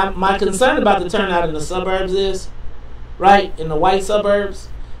 And my concern about the turnout in the suburbs is, right, in the white suburbs,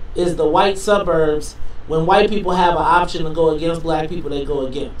 is the white suburbs. When white people have an option to go against black people, they go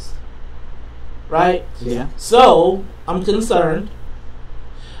against. Right? Yeah. So, I'm concerned.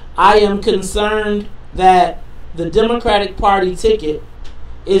 I am concerned that the Democratic Party ticket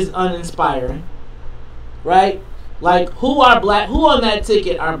is uninspiring. Right? Like, who on that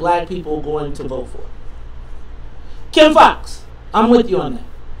ticket are black people going to vote for? Kim Foxx. I'm with you on that.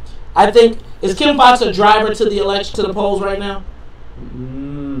 I think, is Kim Foxx a driver to the election, to the polls right now?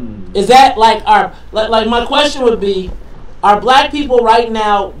 Is that like my question would be, are black people right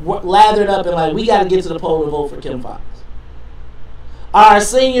now lathered up and like, we got to get to the poll to vote for Kim Foxx? Are our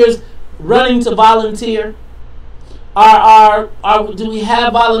seniors running to volunteer? Do we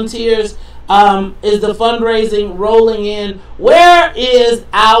have volunteers? Is the fundraising rolling in? Where is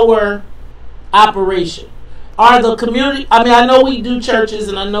our operation? Are the community? I mean, I know we do churches,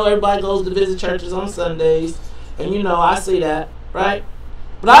 and I know everybody goes to visit churches on Sundays, and I see that, right?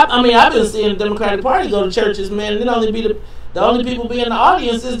 But I've been seeing the Democratic Party go to churches, man. And the only people be in the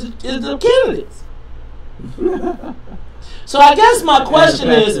audience is the candidates. So I guess my question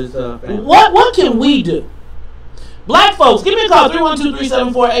is, what can we do? Black folks, give me a call,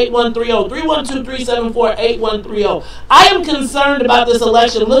 312-374-8130, 312-374-8130. I am concerned about this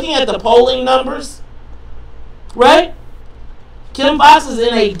election, looking at the polling numbers, right? Kim Foxx is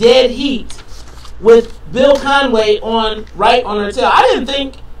in a dead heat with Bill Conway on her tail.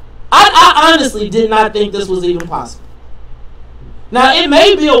 I honestly did not think this was even possible. Now, it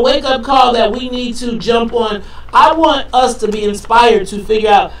may be a wake-up call that we need to jump on. I want us to be inspired to figure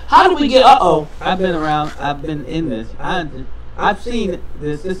out, how do we get, I've been around, I've been in this. I've seen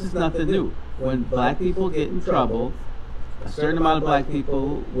this. This is nothing new. When black people get in trouble, a certain amount of black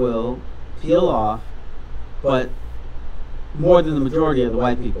people will peel off, but more than the majority of the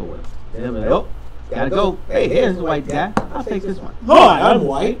white people will. They'll be like, gotta go. Hey, here's the white guy. I'll take this one. Hi, I'm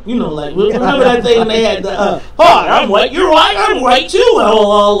white. Remember that thing they had, hi, I'm white. You're white. I'm white too.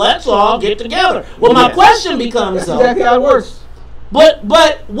 Well, let's all get together. Well, my question becomes, that's exactly how it works. But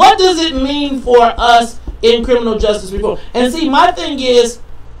what does it mean for us in criminal justice reform? And see, my thing is,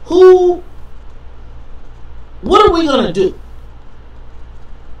 what are we gonna do?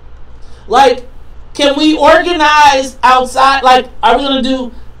 Like, can we organize outside? Like, are we gonna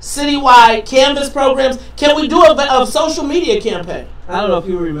do citywide canvas programs? Can we do a social media campaign? I don't know if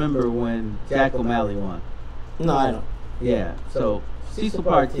you remember when Jack O'Malley won. No, I don't. Yeah, so Cecil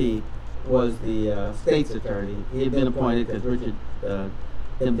Partee was the state's attorney. He had been appointed because Richard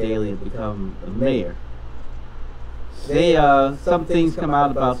Tim Daly had become the mayor. They some things come out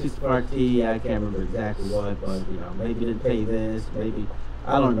about Cecil Clark T. I can't remember exactly what, but maybe didn't pay this, maybe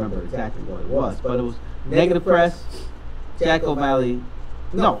I don't remember exactly what it was, but it was negative press. Jack O'Malley,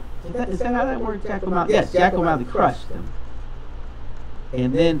 no, is that how that worked? Jack O'Malley, yes, Jack O'Malley crushed him,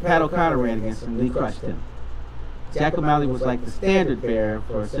 and then Pat O'Connor ran against him, and he crushed him. Jack O'Malley was like the standard bearer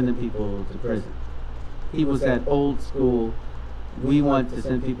for sending people to prison. He was that old school. We want to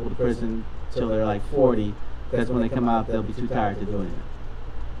send people to prison till they're like 40. Because when they come out, they'll be too tired to do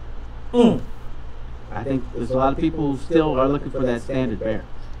anything. I think there's a lot of people who still are looking for that standard bearer.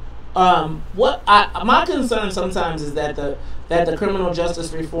 My concern sometimes is that the criminal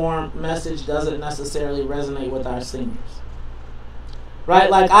justice reform message doesn't necessarily resonate with our seniors. Right?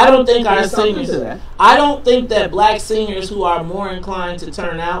 Like, I don't think our seniors, I don't think that black seniors who are more inclined to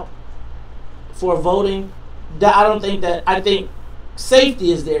turn out for voting, I think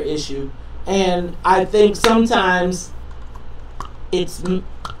safety is their issue. And I think sometimes the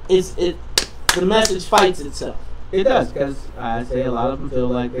message fights itself. It does, because I say a lot of them feel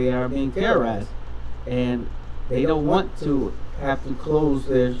like they are being terrorized, and they don't want to have to close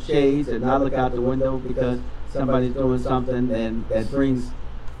their shades and not look out the window because somebody's doing something and that brings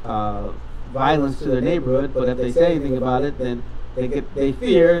violence to their neighborhood. But if they say anything about it, then they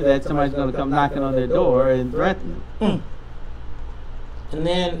fear that somebody's going to come knocking on their door and threaten them. And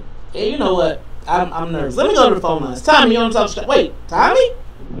then. Yeah, you know what? I'm nervous. Let me go to the phone lines. Tommy, you want to talk? Wait, Tommy?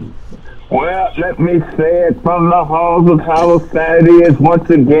 Well, let me say it from the halls of Howell Saturday is once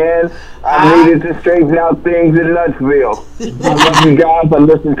again. I needed to straighten out things in Nutsville. I love you guys. I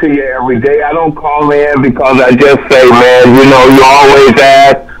listen to you every day. I don't call in because I just say, man, you always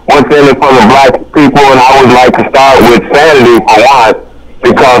ask what's in it for the black people, and I would like to start with sanity for one,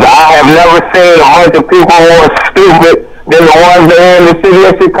 because I have never seen a bunch of people more stupid than the ones that are in the city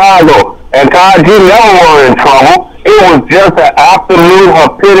of Chicago. And Todd, you never were in trouble. It was just an absolute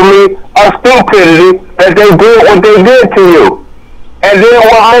epitome of stupidity that they did what they did to you. And then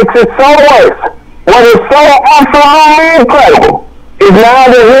what makes it so worse, what is so absolutely incredible, is now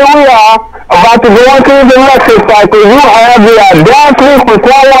that here we are about to go into the election cycle, you have the audacity for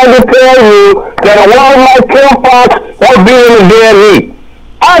someone to tell you that a woman like Kim Fox would be in the dead heat.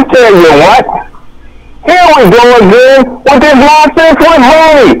 I tell you what, here we go again with this nonsense with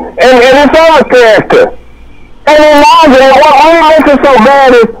Mooney and his other character. And then now what really makes it so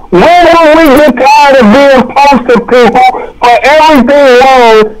bad is, when will we get tired of being poster people for everything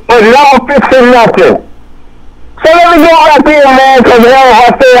wrong but never fixing nothing? So let me go right there, man, because if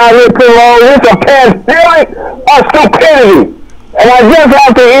I stay out here too long, it's a pandemic of stupidity. And I just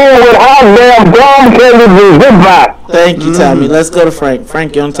have to end with how damn dumb can it be. Goodbye. Thank you, Tommy. Let's go to Frank.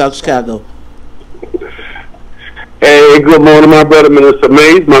 Frank, you want to talk Chicago? Hey, good morning, my brother, Minister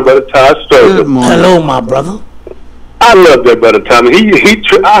Mays, my brother Todd Stroger. Good morning. Hello, my brother. I love that brother Tommy.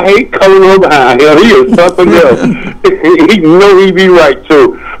 I hate calling him behind him. He is something else. He know he be right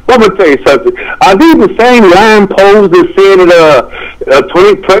too. But I'm gonna tell you something. Are these the same line polls that said that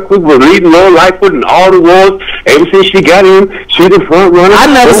Tony Preckwick was leading Lord Lightfoot in all the wars ever since she got in? She the front runner. I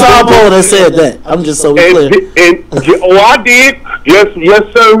never saw a poll that said that. I'm just so clear. I did. Yes,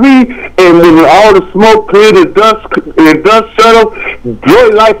 sir. And when all the smoke cleared and dust settled,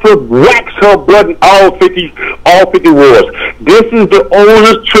 Lord Lightfoot waxed her butt in all 50 wars. This is the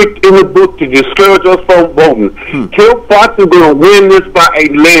oldest trick in the book to discourage us from voting. Kim Fox is going to win this by a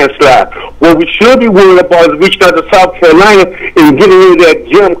landslide. What we should be worried about is reaching out to South Carolina and getting rid of that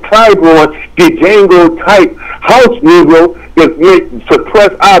Jim Clyburn, the Django type house Negro that make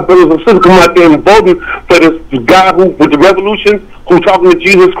suppress our brothers and sisters come out there and voting for this guy who, with the revolution, who talking to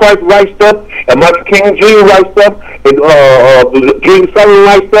Jesus Christ right stuff, and Martin King Jr. right stuff, and King Sullivan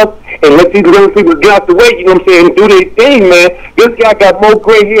right stuff, and let these young people get out the way, you know what I'm saying, and do their thing, man. This guy got more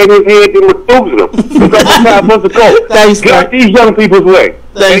gray hair in his head than Methuselah. It's like 5 months ago. Thanks, get out these young people's way.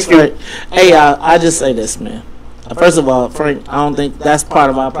 Thanks, Frank. Hey, I just say this, man. First of all, Frank, I don't think that's part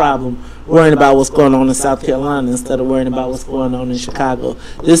of our problem, worrying about what's going on in South Carolina instead of worrying about what's going on in Chicago.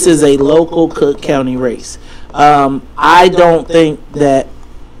 This is a local Cook County race. I don't think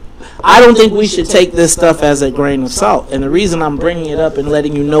we should take this stuff as a grain of salt. And the reason I'm bringing it up and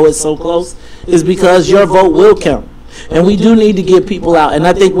letting you know it's so close is because your vote will count. And we do need to get people out. And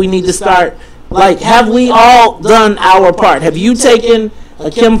I think we need to start, have we all done our part? Have you taken a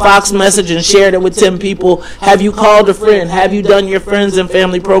Kim Fox message and shared it with 10 people? Have you called a friend? Have you done your friends and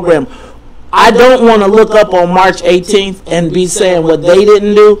family program? I don't want to look up on March 18th and be saying what they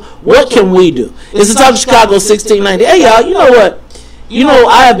didn't do. What can we do? It's the Talk of Chicago 1690. Hey, y'all, you know what?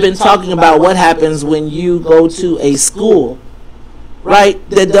 I have been talking about what happens when you go to a school right,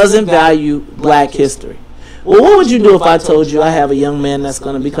 that doesn't value black history. Well, what would you do if I told you I have a young man that's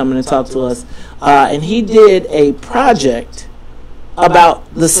going to be coming to talk to us, and he did a project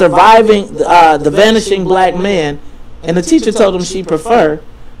about the surviving, the vanishing black man, and the teacher told him she'd prefer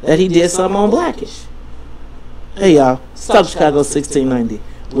that he did something on Blackish. Hey, y'all. It's Talk Chicago 1690.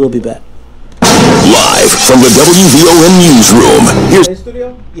 We'll be back. Live from the WVON newsroom. Here's In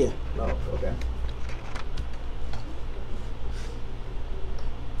studio? Yeah. Oh, okay.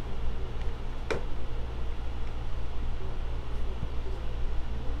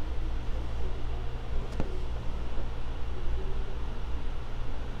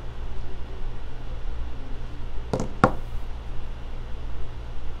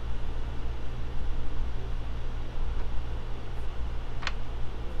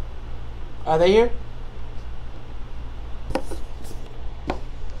 Are they here?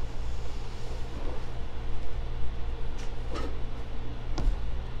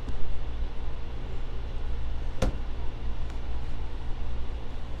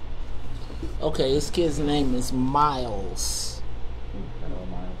 Okay, this kid's name is Miles. I know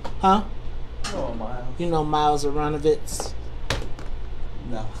Miles. Huh? I know Miles. You know Miles Aronovitz?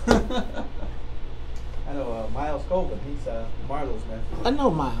 No. I know Miles Colvin. He's Marlo's nephew. I know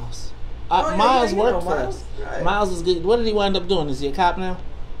Miles. Oh, yeah, Miles yeah, you know worked for Miles. us. Right. Miles is good. What did he wind up doing? Is he a cop now?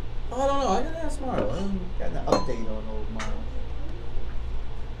 Oh, I don't know. I gotta ask Marlo. I haven't got an update on old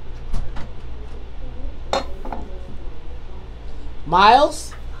Miles.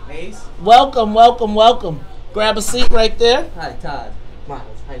 Miles? Mace? Welcome, welcome, welcome. Grab a seat right there. Hi, Todd.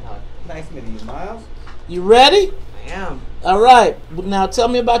 Miles. Hi, Todd. Nice meeting you, Miles. You ready? I am. All right. Now tell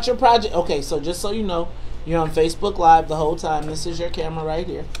me about your project. Okay, so just so you know, you're on Facebook Live the whole time. This is your camera right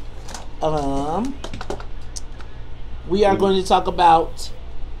here. We are going to talk about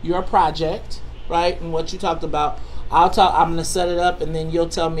your project, right, and what you talked about. I'm going to set it up, and then you'll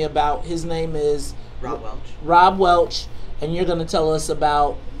tell me about. His name is Rob Welch. Rob Welch, and you're going to tell us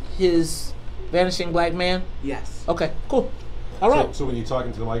about his vanishing black man. Yes. Okay. Cool. All right. So when you're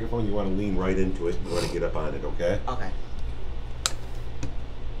talking to the microphone, you want to lean right into it. You want to get up on it. Okay. Okay.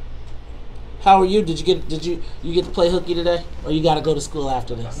 How are you? Did you get to play hooky today, or you got to go to school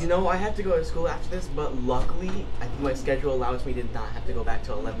after this? You know, I have to go to school after this, but luckily, I think my schedule allows me to not have to go back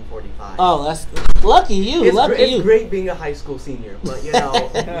till 11:45. Oh, that's lucky you. It's great being a high school senior, but you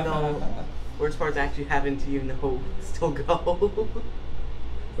know, worst part's actually having to still go. Where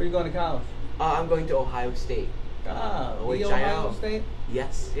are you going to college? I'm going to Ohio State. Ah, which Ohio State?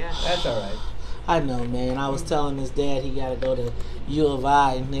 Yes, yeah. That's all right. I know, man. I was telling his dad he got to go to U of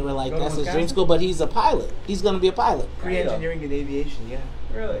I, and they were like, Go to that's his dream Wisconsin? school, but he's a pilot. He's going to be a pilot. Pre-engineering and aviation, yeah.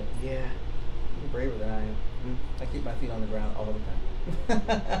 Really? Yeah. You're braver than I am. I keep my feet on the ground all the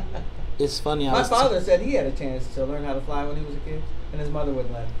time. It's funny. My father said he had a chance to learn how to fly when he was a kid, and his mother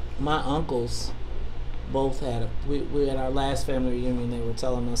wouldn't let him. My uncles both had we at our last family reunion, they were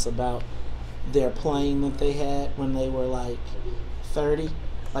telling us about their plane that they had when they were like 30.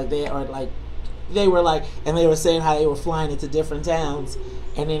 They were saying how they were flying into different towns,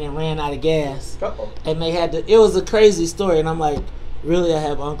 and then it ran out of gas. And they had to, it was a crazy story, and I'm like, really? I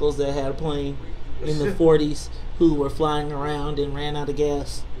have uncles that had a plane in the 40s who were flying around and ran out of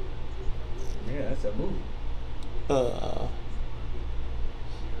gas. Yeah, that's a movie. All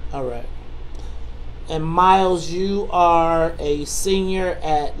right. And Miles, you are a senior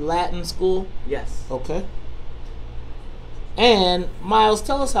at Latin school? Yes. Okay. And Miles,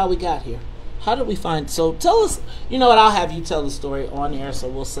 tell us how we got here. How did we find? So tell us. You know what? I'll have you tell the story on air, so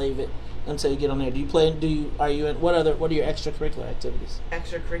we'll save it until you get on there. Do you play? Are you in? What are your extracurricular activities?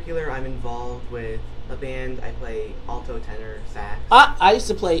 Extracurricular, I'm involved with a band. I play alto, tenor, sax. I used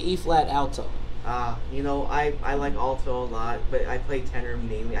to play E flat alto. You know, I like alto a lot, but I play tenor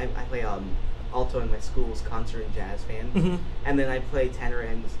mainly. I play alto in my school's concert and jazz band, Mhm. and then I play tenor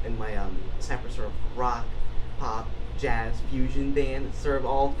in my separate sort of rock, pop, jazz fusion band. Sort of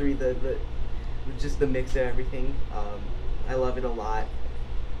all three, just the mix of everything. I love it a lot.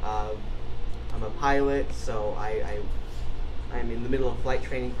 I'm a pilot, so I'm in the middle of flight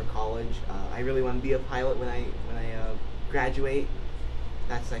training for college. I really want to be a pilot when I graduate.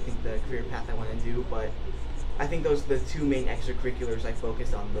 That's, I think, the career path I want to do. But I think those are the two main extracurriculars I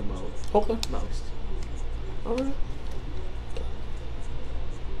focus on the most. Okay. Most. All right.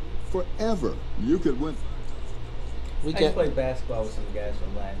 Forever, you could win. I used to play basketball with some guys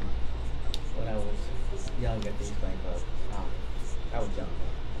from Latin when I was young at the East Playing Club. I was young.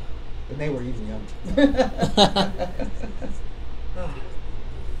 And they were even younger.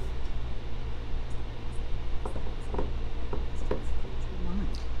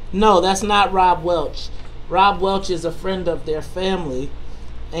 No, that's not Rob Welch. Rob Welch is a friend of their family,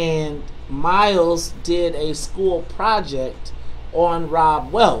 and Miles did a school project on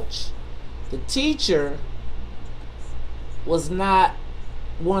Rob Welch. The teacher was not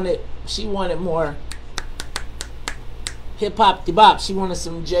she wanted more hip hop bop. She wanted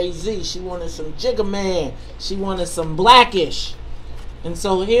some Jay-Z. She wanted some Jigga Man. She wanted some Blackish. And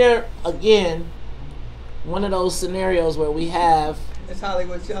so here again, one of those scenarios where we have It's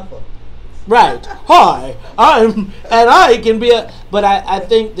Hollywood Shuffle. right. Hi, I can be a. But I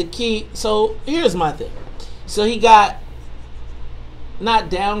think the key. So here's my thing. So he got not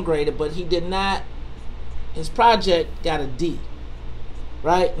downgraded, but he did not. His project got a D.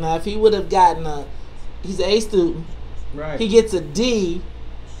 Right now, if he would have gotten he's an A student. Right. He gets a D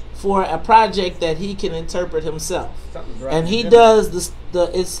for a project that he can interpret himself, and he does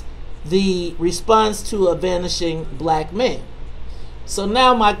it's the response to a vanishing black man. So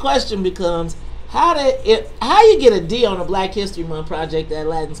now my question becomes, how you get a D on a Black History Month project at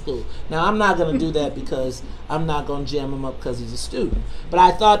Latin school? Now I'm not going to do that because I'm not going to jam him up because he's a student. But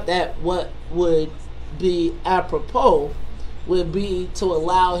I thought that what would be apropos would be to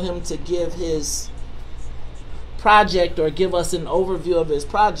allow him to give his project or give us an overview of his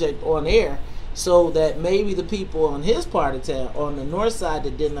project on air, so that maybe the people on his part of town, on the north side,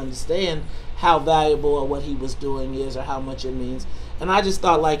 that didn't understand how valuable or what he was doing is or how much it means. And I just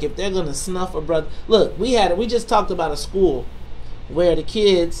thought, like, if they're gonna snuff a brother, look, we just talked about a school where the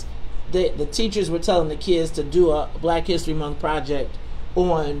kids, the teachers were telling the kids to do a Black History Month project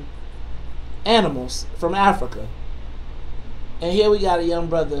on animals from Africa, and here we got a young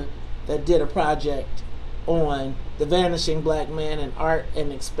brother that did a project on the vanishing black man and art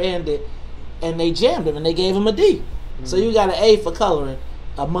and expanded, and they jammed him and they gave him a D. So you got an A for coloring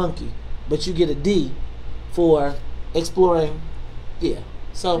a monkey, but you get a D for exploring. Yeah.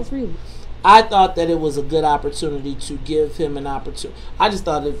 So I thought that it was a good opportunity to give him an opportunity. I just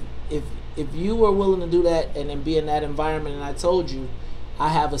thought if you were willing to do that and then be in that environment, and I told you I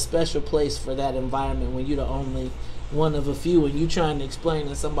have a special place for that environment when you're the only one of a few and you trying to explain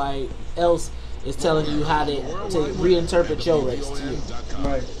to somebody else is telling you how to reinterpret your race to you.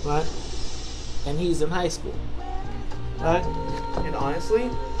 Right? And he's in high school. Right? And honestly,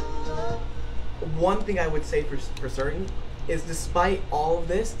 one thing I would say for certain is, despite all of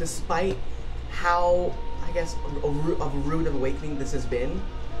this, despite how, I guess, of a rude awakening this has been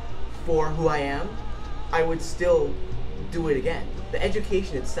for who I am, I would still do it again. The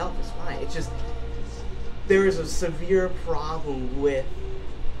education itself is fine. It's just, there is a severe problem with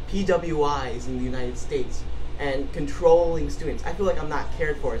PWIs in the United States and controlling students. I feel like I'm not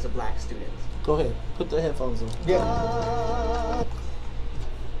cared for as a black student. Go ahead. Put the headphones on. Yeah.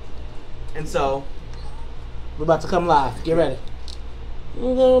 And so, we're about to come live. Get ready.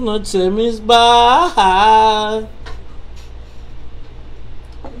 I'm gonna tell me bye.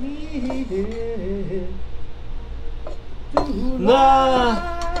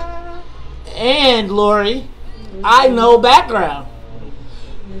 Nah. And Lori, I know background.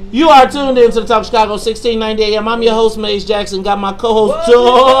 You are tuned in to the Talk Chicago 1690 AM. I'm your host, Maze Jackson. Got my co-host,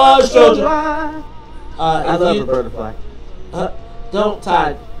 Todd. I love Roberta Flack. Don't,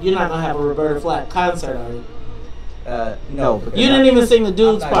 Todd. You're not gonna have a Roberta Flack concert, are you? No. You didn't even sing the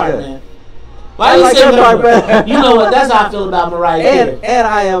dude's part, good. man. Why you sing that part? You know what? That's how I feel about Mariah Carey. And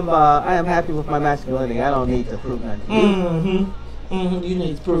I am happy with my masculinity. I don't need to prove nothing. You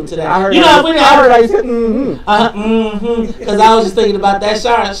need to prove to that. I heard I said because I was just thinking about that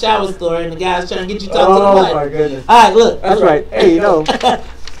shower story, and the guy's trying to get you talking to the mic. Oh my goodness! All right, look. That's right. Hey, you know,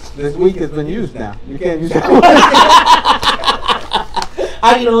 this week has been used now. You can't use that.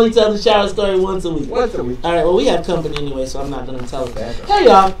 I can only tell the shower story once a week. Once a week. All right. Well, we have company anyway, so I'm not going to tell it. Hey,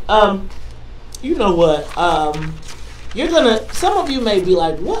 y'all. You know what? You're gonna. Some of you may be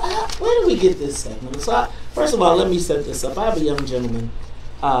like, "What? Where did we get this segment?" So, first of all, let me set this up. I have a young gentleman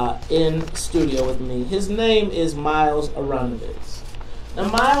in studio with me. His name is Miles Aronovitz. Now,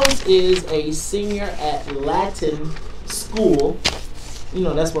 Miles is a senior at Latin school. You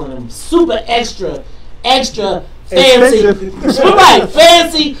know, that's one of them super extra fancy. Right,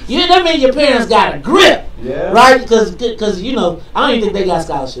 fancy. That means your parents got a grip. Yeah. Right? Because, you know, I don't even think they got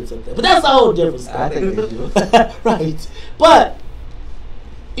scholarships up there. But that's a whole different story. I think they do. Right. But,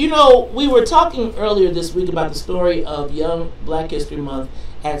 you know, we were talking earlier this week about the story of Young Black History Month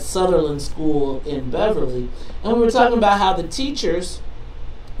at Sutherland School in Beverly. And we were talking about how the teachers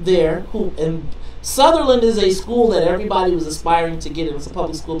there, and Sutherland is a school that everybody was aspiring to get in. It's a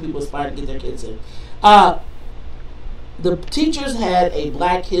public school people aspire to get their kids in. The teachers had a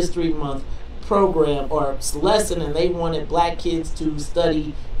Black History Month program or lesson, and they wanted black kids to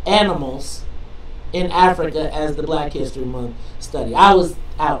study animals in Africa as the Black History Month study. I was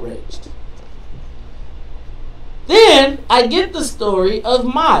outraged. Then I get the story of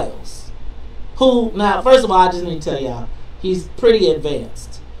Miles, who, now, first of all, I just need to tell y'all, he's pretty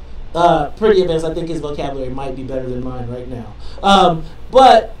advanced. I think his vocabulary might be better than mine right now.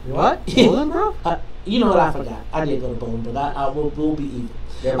 But what? Bolingbroke? You know what? I forgot. I did go to Bolingbroke. I will be even.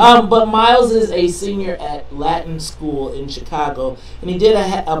 Yeah, But Miles is a senior at Latin School in Chicago, and he did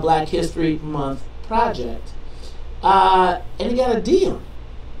a Black History Month project, and he got a D on it.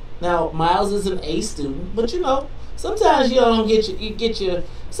 Now, Miles is an A student, but sometimes you don't get your.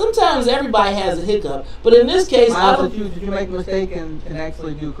 Sometimes everybody has a hiccup, but in this case, Miles, did you make a mistake and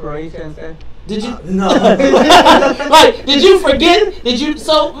actually do Croatia instead? Did you? No. Like, did you forget? Did you?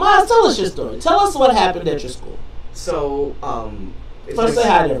 So, Miles, tell us your story. Tell us what happened at your school. So, first say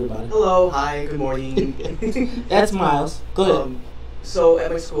hi to everybody. Hello, hi, good morning. That's Miles. Go ahead. So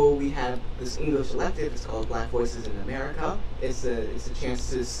at my school we have this English elective. It's called Black Voices in America. It's a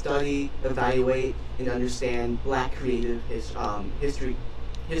chance to study, evaluate, and understand Black creative history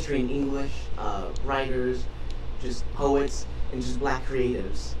in English, writers, just poets, and just Black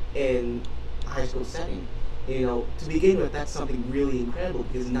creatives in a high school setting. To begin with, that's something really incredible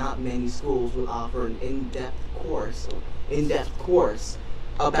because not many schools would offer an in-depth course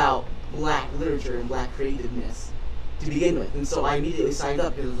about Black literature and Black creativeness to begin with. And so I immediately signed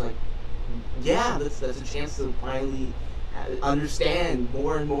up because it was like, yeah, that's a chance to finally understand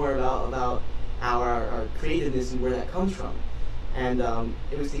more and more about our creativeness and where that comes from. And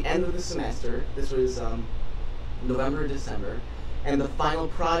it was the end of the semester. This was November, December, and the final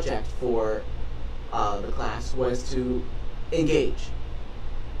project for the class was to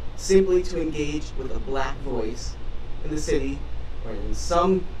simply to engage with a Black voice in the city, or in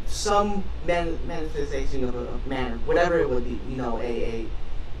some manifestation of a manner, whatever it would be, a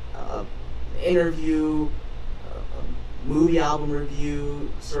interview, a movie album review,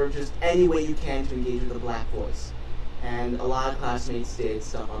 sort of just any way you can to engage with a Black voice. And a lot of classmates did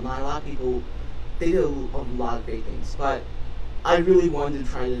stuff online. A lot of people, they did a lot of great things, but I really wanted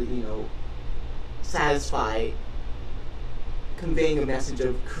to try to, satisfy conveying a message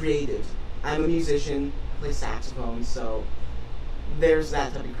of creative. I'm a musician, I play saxophone, so there's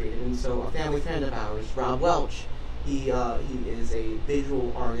that type of creative. And so a family friend of ours, Rob Welch, he is a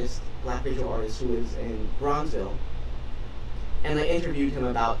visual artist, Black visual artist who lives in Bronzeville, and I interviewed him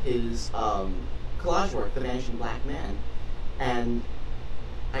about his collage work, The Vanishing Black Man, and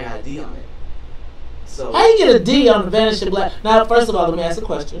I got a D on it. So how you get a D on The Vanishing Black? Now, first of all, let me ask a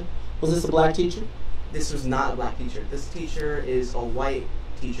question. Was this a Black teacher? This was not a Black teacher. This teacher is a white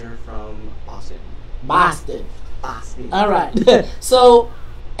teacher from Boston. Boston. All right. So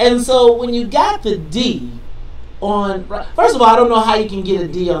when you got the D on, first of all, I don't know how you can get a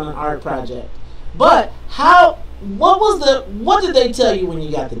D on an art project, but what did they tell you when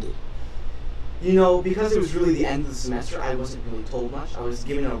you got the D? Because it was really the end of the semester, I wasn't really told much. I was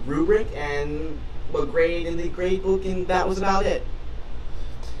given a rubric and a grade in the grade book, and that was about it.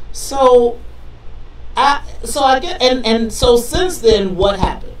 So I get, and so since then, what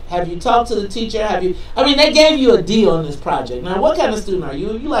happened? Have you talked to the teacher? They gave you a D on this project. Now, what kind of student are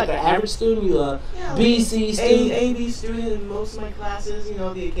you? You like an average student? You a B, C student? A, B student in most of my classes.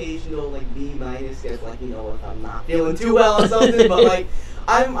 The occasional B minus if if I'm not feeling too well or something. But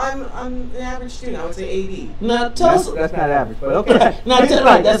I'm an average student. I would say AB. Now tell us. That's not average, but okay. Now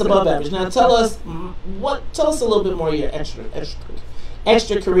that's above average. Now tell us a little bit more of your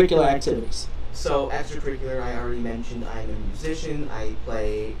extracurricular activities. So extracurricular, I already mentioned I'm a musician. I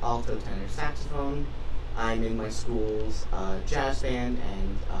play alto, tenor, saxophone. I'm in my school's jazz band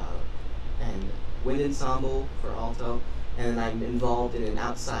and wind ensemble for alto, and I'm involved in an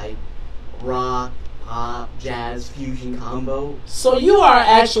outside rock, pop, jazz fusion combo. So you are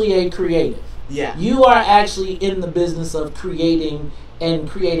actually a creative. Yeah. You are actually in the business of creating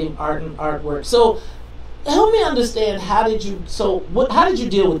art and artwork. So help me understand, how did you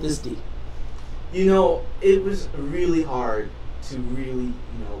deal with this D? It was really hard to really,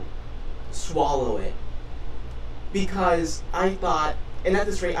 swallow it, because I thought, and at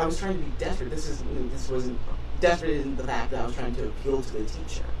this rate, I was trying to be desperate. This wasn't desperate in the fact that I was trying to appeal to the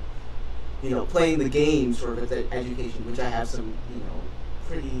teacher. Playing the game sort of at education, which I have some,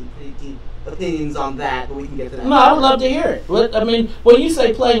 pretty deep opinions on that, but we can get to that. No, I would love to hear it. When you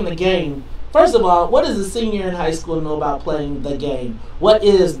say playing the game, first of all, what does a senior in high school know about playing the game? What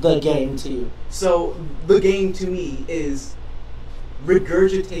is the game to you? So, the game to me is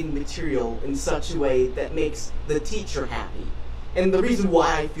regurgitating material in such a way that makes the teacher happy. And the reason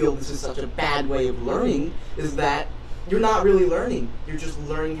why I feel this is such a bad way of learning is that you're not really learning. You're just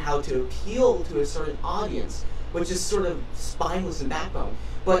learning how to appeal to a certain audience, which is sort of spineless and backbone.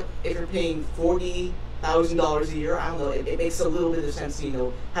 But if you're paying $40,000 a year, I don't know, it makes a little bit of sense to, you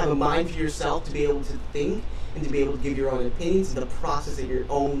know, have a mind for yourself, to be able to think and to be able to give your own opinions and to process at your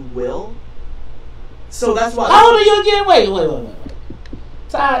own will. So that's why. How old are you again? Wait.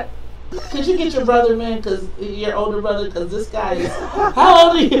 Todd, could you get your brother, man? Because your older brother, because this guy is. How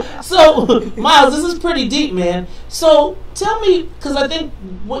old are you? So, Miles, this is pretty deep, man. So, tell me, because I think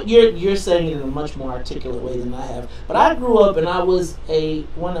what you're saying it in a much more articulate way than I have. But I grew up and I was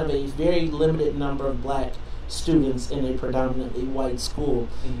one of a very limited number of black students in a predominantly white school.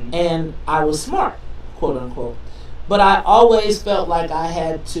 Mm-hmm. And I was smart, quote unquote. But I always felt like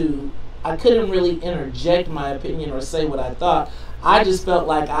I couldn't really interject my opinion or say what I thought. I just felt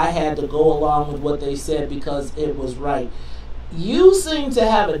like I had to go along with what they said because it was right. You seem to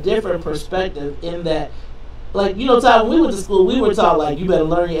have a different perspective in that, like, you know, Todd, when we went to school, we were taught, like, you better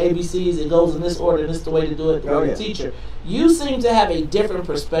learn your ABCs, it goes in this order, and this is the way to do it, the teacher. You seem to have a different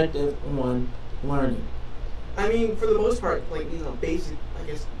perspective on learning. I mean, for the most part, like, you know, basic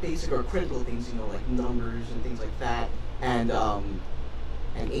or critical things, you know, like numbers and things like that, and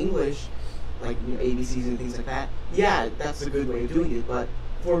English, like, you know, ABCs and things like that. Yeah, that's a good way of doing it. But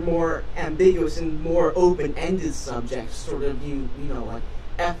for more ambiguous and more open-ended subjects, sort of you know, like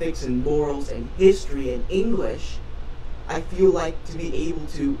ethics and morals and history and English, I feel like to be able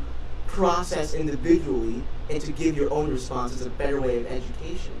to process individually and to give your own response is a better way of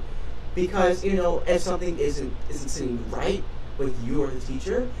education. Because, you know, if something isn't sitting right with you or the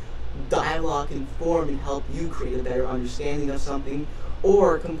teacher, dialogue can form and help you create a better understanding of something,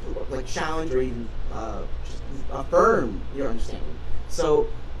 or like challenge or even just affirm your understanding. So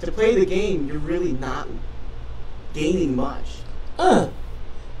to play the game, you're really not gaining much.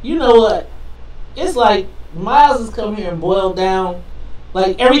 You know what? It's like Miles has come here and boiled down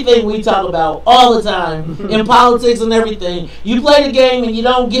like everything we talk about all the time in politics and everything. You play the game and you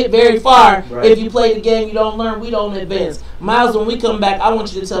don't get very far. Right. If you play the game, you don't learn, we don't advance. Miles, when we come back, I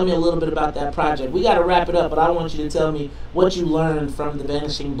want you to tell me a little bit about that project. We got to wrap it up, but I want you to tell me what you learned from the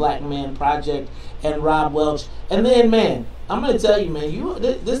Vanishing Black Man Project and Rob Welch. And then, man, I'm going to tell you, man,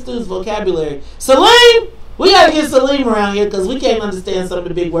 this dude's vocabulary. Salim! We got to get Salim around here because we can't understand some of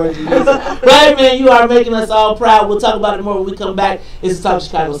the big words you use. Right, man, you are making us all proud. We'll talk about it more when we come back. It's Talk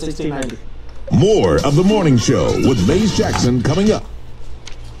Chicago 1690. More of The Morning Show with Maze Jackson coming up.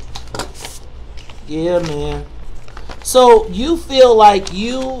 Yeah, man. So you feel like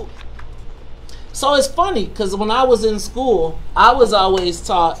so it's funny because when I was in school, I was always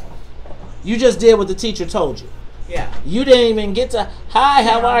taught you just did what the teacher told you. Yeah. You didn't even get to, hi,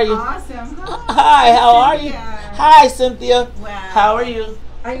 how are you? Awesome. Hi, how are you? Hi, Cynthia. Wow. How are you?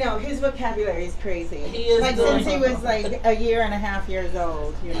 I know, his vocabulary is crazy. He is like since he was like a year and a half years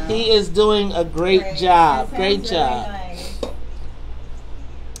old, you know. He is doing a great job. Great job. Nice.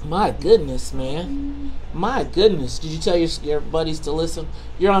 My goodness, man. My goodness. Did you tell your buddies to listen?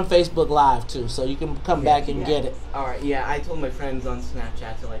 You're on Facebook Live, too, so you can come back and get it. All right, yeah, I told my friends on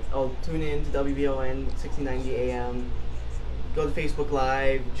Snapchat to, like, tune in to WVON 1690 AM, go to Facebook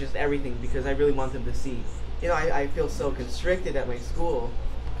Live, just everything, because I really want them to see. You know, I feel so constricted at my school,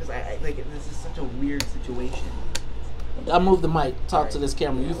 because this is such a weird situation. I'll move the mic. Talk to this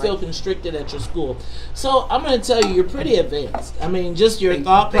camera. You feel constricted at your school. So I'm going to tell you, you're pretty advanced. I mean, just your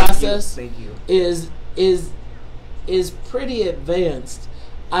thought process is pretty advanced.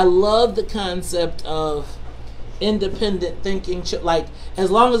 I love the concept of independent thinking. Like,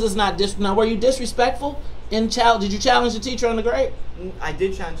 as long as it's not now, were you disrespectful in did you challenge the teacher on the grade? I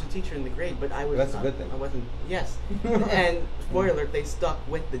did challenge the teacher in the grade, but I was. That's a good thing. I wasn't. Yes. And spoiler alert, they stuck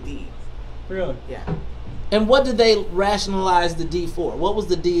with the D. Really? Yeah. And what did they rationalize the D for? What was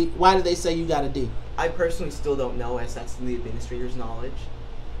the D? Why did they say you got a D? I personally still don't know, as that's the administrator's knowledge.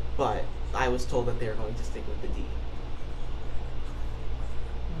 But I was told that they're going to stick with the D.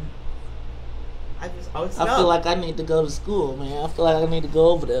 I feel like I need to go to school, man. I feel like I need to go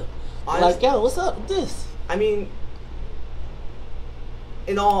over there. Honestly, like, yo, what's up with this? I mean,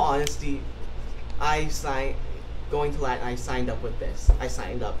 in all honesty, I signed up with this. I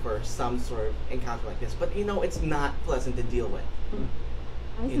signed up for some sort of encounter like this. But, you know, it's not pleasant to deal with.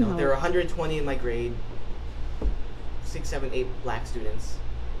 You know, there are 120 in my grade, 6, 7, 8 black students.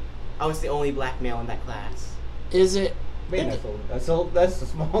 I was the only black male in that class. Is it? That's a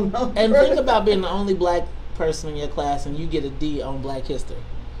small number. And think about being the only black person in your class and you get a D on Black History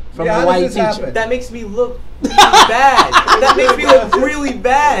from a white teacher. Happen? That makes me look really bad. That makes me look really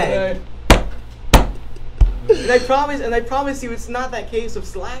bad. And I promise you, it's not that case of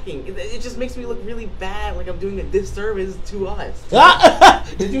slacking. It just makes me look really bad, like I'm doing a disservice to us.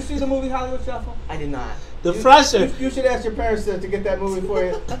 Did you see the movie Hollywood Shuffle? I did not. The fresher. You should ask your parents to get that movie for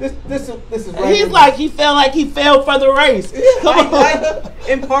you. This is right. He's like he failed for the race. Come on.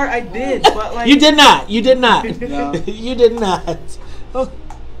 In part, I did, but like You did not. You did not. No. You did not. Oh.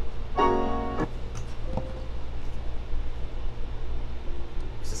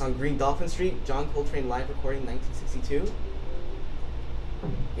 This is on Green Dolphin Street, John Coltrane live recording, 1962.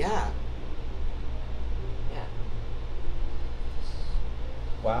 Yeah.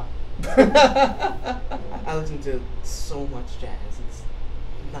 Wow. I listen to so much jazz. It's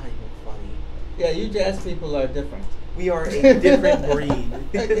not even funny. Yeah, you jazz people are different. We are a different breed.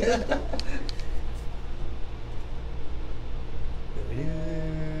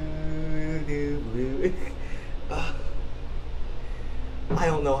 I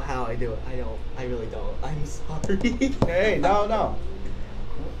don't know how I do it. I really don't. I'm sorry. Hey, no.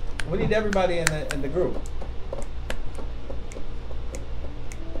 We need everybody in the group.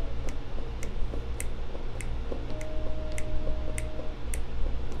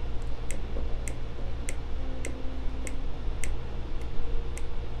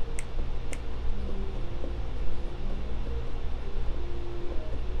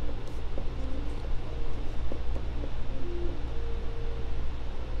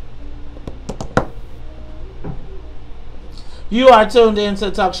 You are tuned in to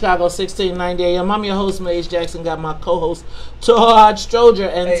Talk Chicago 1690 AM. I'm your host, Maze Jackson. Got my co-host, Todd,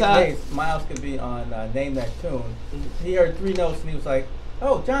 Stroger, and Todd. Hey, Miles could be on Name That Tune. He heard 3 notes and he was like,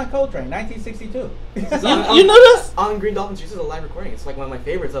 oh, John Coltrane, 1962. You know this? On Green Dolphin Street. This is a live recording. It's like one of my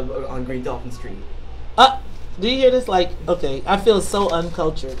favorites on Green Dolphin Street. Do you hear this? Like, okay, I feel so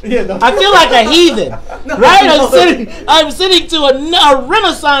uncultured. Yeah, no. I feel like a heathen, right? I'm sitting to a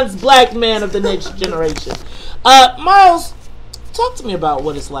Renaissance black man of the next generation. Miles, talk to me about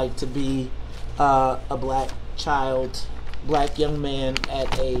what it's like to be a black child, black young man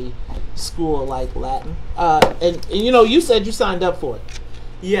at a school like Latin. And you know, you said you signed up for it.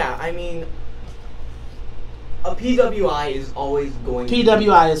 Yeah, I mean, a PWI is always going to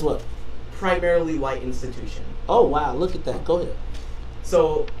PWI is what? Primarily white institution. Oh, wow, look at that. Go ahead.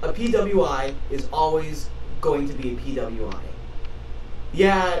 So, a PWI is always going to be a PWI.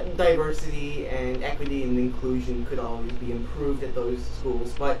 Yeah, diversity and equity and inclusion could always be improved at those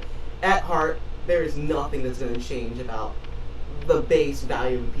schools, but at heart, there is nothing that's going to change about the base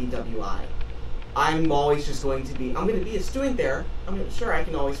value of a PWI. I'm always just going to be, I'm going to be a student there. I mean, sure, I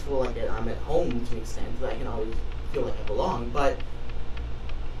can always feel like I'm at home to an extent, that I can always feel like I belong, but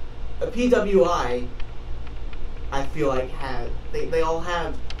a PWI, I feel like they all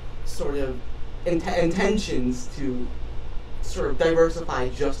have sort of intentions to sort of diversify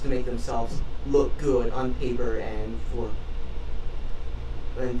just to make themselves look good on paper and for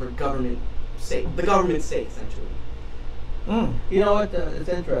government sake, the government's sake, essentially. You know what? It's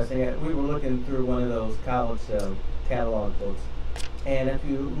interesting. We were looking through one of those college catalog books, and if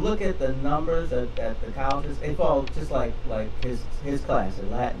you look at the numbers at the colleges, they fall just like his class in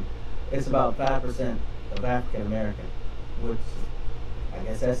Latin. It's about 5% of African American, which I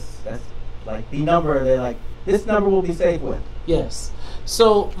guess that's like the number they're like, this number will be safe with. Yes.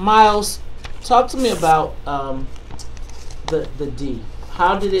 So Miles, talk to me about the D.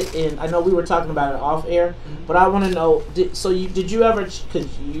 How did it end? I know we were talking about it off air, but I want to know. Did you ever?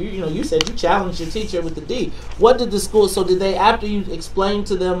 Because you said you challenged your teacher with the D. What did the school? So did they, after you explained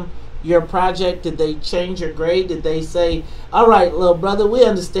to them your project, did they change your grade? Did they say, all right, little brother, we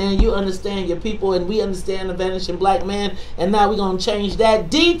understand, you understand your people, and we understand the vanishing black man, and now we're going to change that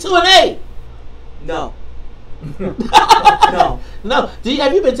D to an A? No. No.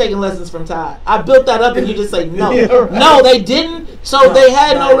 Have you been taking lessons from Todd? I built that up and you just say no. Yeah, right. No, they didn't? So they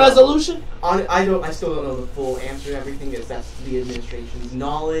had no resolution? I still don't know the full answer to everything, because that's the administration's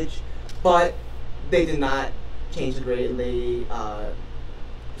knowledge, but they did not change the grade, and they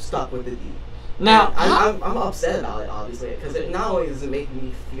stuck with the D. Now, I'm upset about it, obviously, because it not only does it make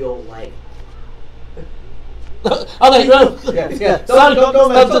me feel like okay, yeah. Sonya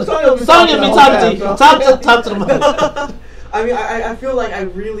be talking to you. Talk to them. I mean, I feel like I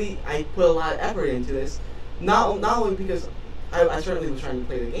put a lot of effort into this, not only because I certainly was trying to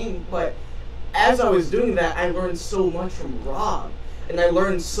play the game, but as I was doing that, I learned so much from Rob, and I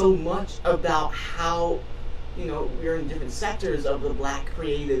learned so much about how, we're in different sectors of the black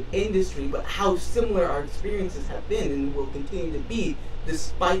creative industry, but how similar our experiences have been and will continue to be,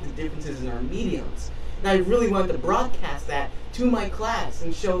 despite the differences in our mediums. And I really wanted to broadcast that to my class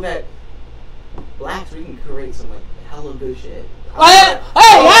and show that blacks, we can create some hella good shit. Hey,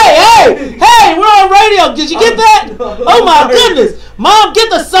 we're on radio. Did you get that? Oh my goodness. Mom, get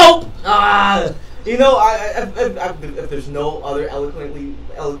the soap. You know, if there's no other eloquently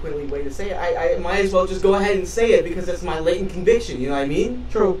way to say it, I might as well just go ahead and say it because it's my latent conviction. You know what I mean?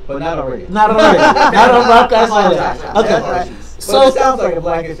 True, but not already. Not already. Not on broadcast radio. Okay. So but it sounds like a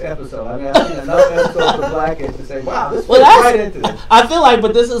Blackish episode. I mean, I've seen enough episodes of Blackish to say, wow, this fits right into this. I feel like,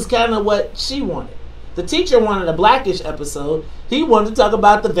 but this is kind of what she wanted. The teacher wanted a Blackish episode. He wanted to talk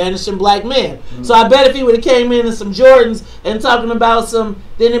about the vanishing black man. Mm-hmm. So I bet if he would have came in some Jordans and talking about some,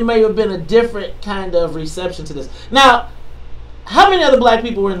 then it may have been a different kind of reception to this. Now, how many other black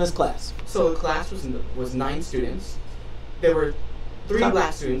people were in this class? So the class was 9 students. There were 3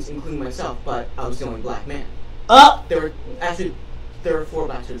 black students, including myself, but I was the only black man. There were 4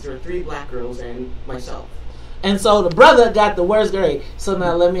 black students. There were 3 black girls and myself. And so the brother got the worst grade. So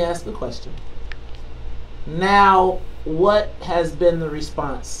now let me ask the question. Now, what has been the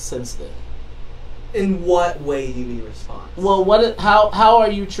response since then? In what way do you mean response? Well, how are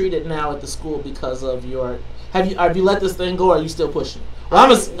you treated now at the school because of your? Have you let this thing go, or are you still pushing?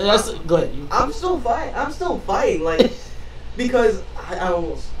 Well, go ahead. I'm still fighting. Like because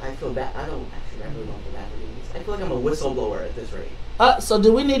I feel bad. I really don't feel bad for these. I feel like I'm a whistleblower at this rate. So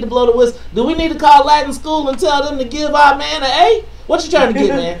do we need to blow the whistle? Do we need to call Latin school and tell them to give our man an A? What you trying to get,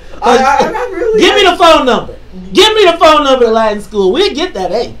 man? I'm not really. Give me the phone number. Give me the phone number to Latin school. We'll get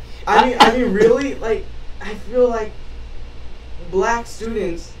that A. I mean, really, like, I feel like black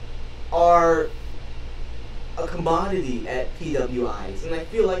students are a commodity at PWIs, and I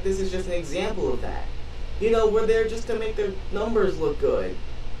feel like this is just an example of that. You know, we're there just to make their numbers look good.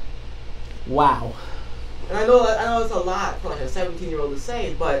 Wow. And I know it's a lot for like a 17-year-old to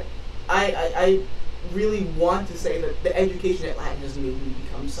say, but I really want to say that the education at Latin has made me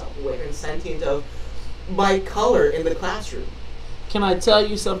become self-aware and sentient of my color in the classroom. Can I tell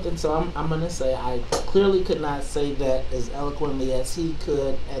you something? So I'm going to say I clearly could not say that as eloquently as he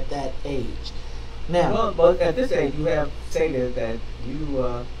could at that age. Now, well, but at this age, you have stated that you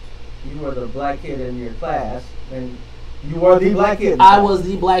were the black kid in your class, and you were the black kid. I was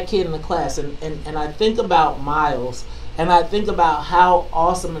the black kid in the class, and I think about Miles, and I think about how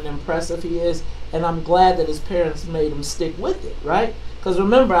awesome and impressive he is, and I'm glad that his parents made him stick with it, right? Because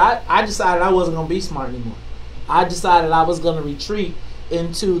remember, I decided I wasn't going to be smart anymore. I decided I was going to retreat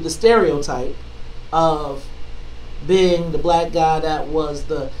into the stereotype of being the black guy that was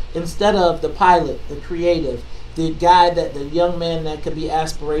instead of the pilot, the creative, the guy the young man that could be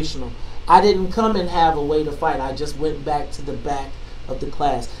aspirational. I didn't come and have a way to fight. I just went back to the back of the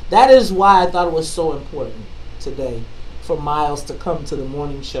class. That is why I thought it was so important today for Miles to come to the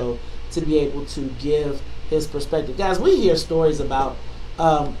morning show to be able to give his perspective. Guys, we hear stories about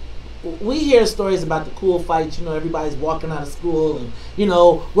the cool fights. You know, everybody's walking out of school and, you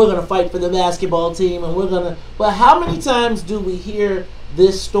know, we're going to fight for the basketball team and but how many times do we hear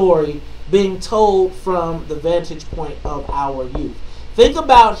this story being told from the vantage point of our youth? Think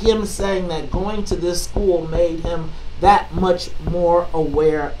about him saying that going to this school made him that much more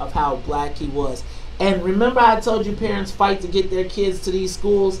aware of how black he was. And remember I told you parents fight to get their kids to these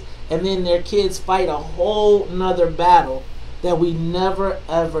schools, and then their kids fight a whole nother battle that we never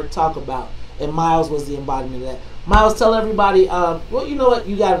ever talk about. And Miles was the embodiment of that. Miles, tell everybody, well, you know what?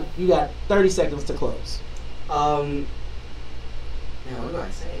 You got 30 seconds to close. Man, what do I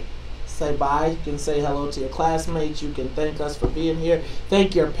say? Say bye. You can say hello to your classmates. You can thank us for being here.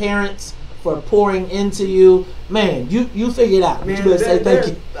 Thank your parents for pouring into you. Man, you figured out. Man, you say thank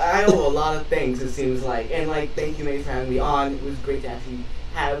you. I owe a lot of things, it seems like. And, like, thank you, May, for having me on. It was great to actually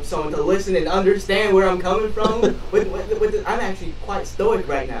have someone to listen and understand where I'm coming from. I'm actually quite stoic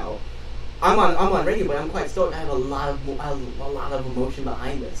right now. I'm on radio, but I'm quite stoic. I have a lot of emotion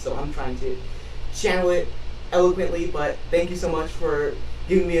behind this, so I'm trying to channel it eloquently. But thank you so much for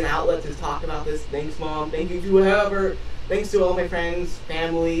giving me an outlet to talk about this. Thanks, Mom. Thank you to whoever. Thanks to all my friends,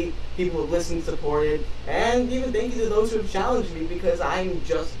 family, people who have listened, supported, and even thank you to those who have challenged me, because I'm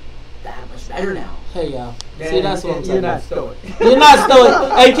just that much better now. Hey, y'all. See, that's what I'm saying. You're not stoic. You're not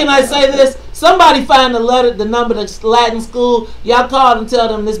stoic. Hey, can I say this? Somebody find the number to Latin school. Y'all call and tell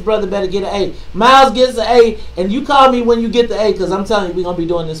them this brother better get an A. Miles gets an A, and you call me when you get the A, because I'm telling you, we're going to be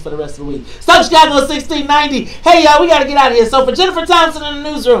doing this for the rest of the week. Stop Chicago 1690. Hey, y'all, we got to get out of here. So for Jennifer Thompson in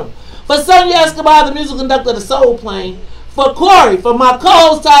the newsroom, for Sonia Escobar, the musical conductor of the Soul Plane, for Corey, for my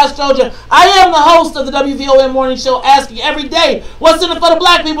co-host Todd Stroger, I am the host of the WVON Morning Show, asking every day, what's in it for the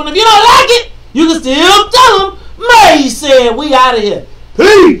black people? And if you don't like it, you can still tell them, May said, we out of here.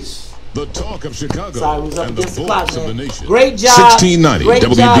 Peace. The talk of Chicago. Sorry, we was up and the against the voice clock, of the man. nation. Great job. 1690 Great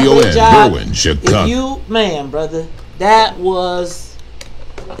WVON, job. Berwyn, Chicago. If you, man, brother, That was.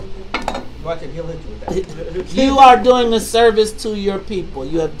 Watch it, he'll hit you with that. You are doing a service to your people.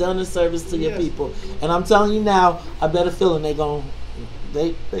 You have done a service to your people, and I'm telling you now. I bet a feeling they gon'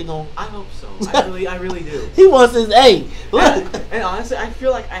 they gon'. I hope so. I really do. He wants his A. And honestly, I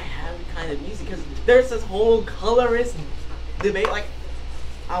feel like I have it kind of easy because there's this whole colorist debate. Like,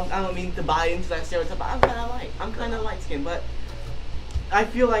 I don't mean to buy into that stereotype, but I'm kind of light skinned, but I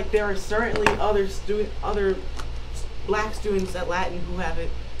feel like there are certainly other black students at Latin who have it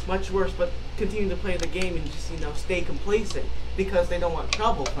much worse, but continue to play the game and just stay complacent because they don't want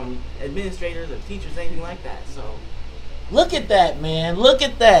trouble from administrators or teachers, anything like that. So. Look at that, man. Look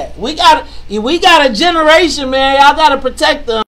at that. We got a generation, man. Y'all got to protect them.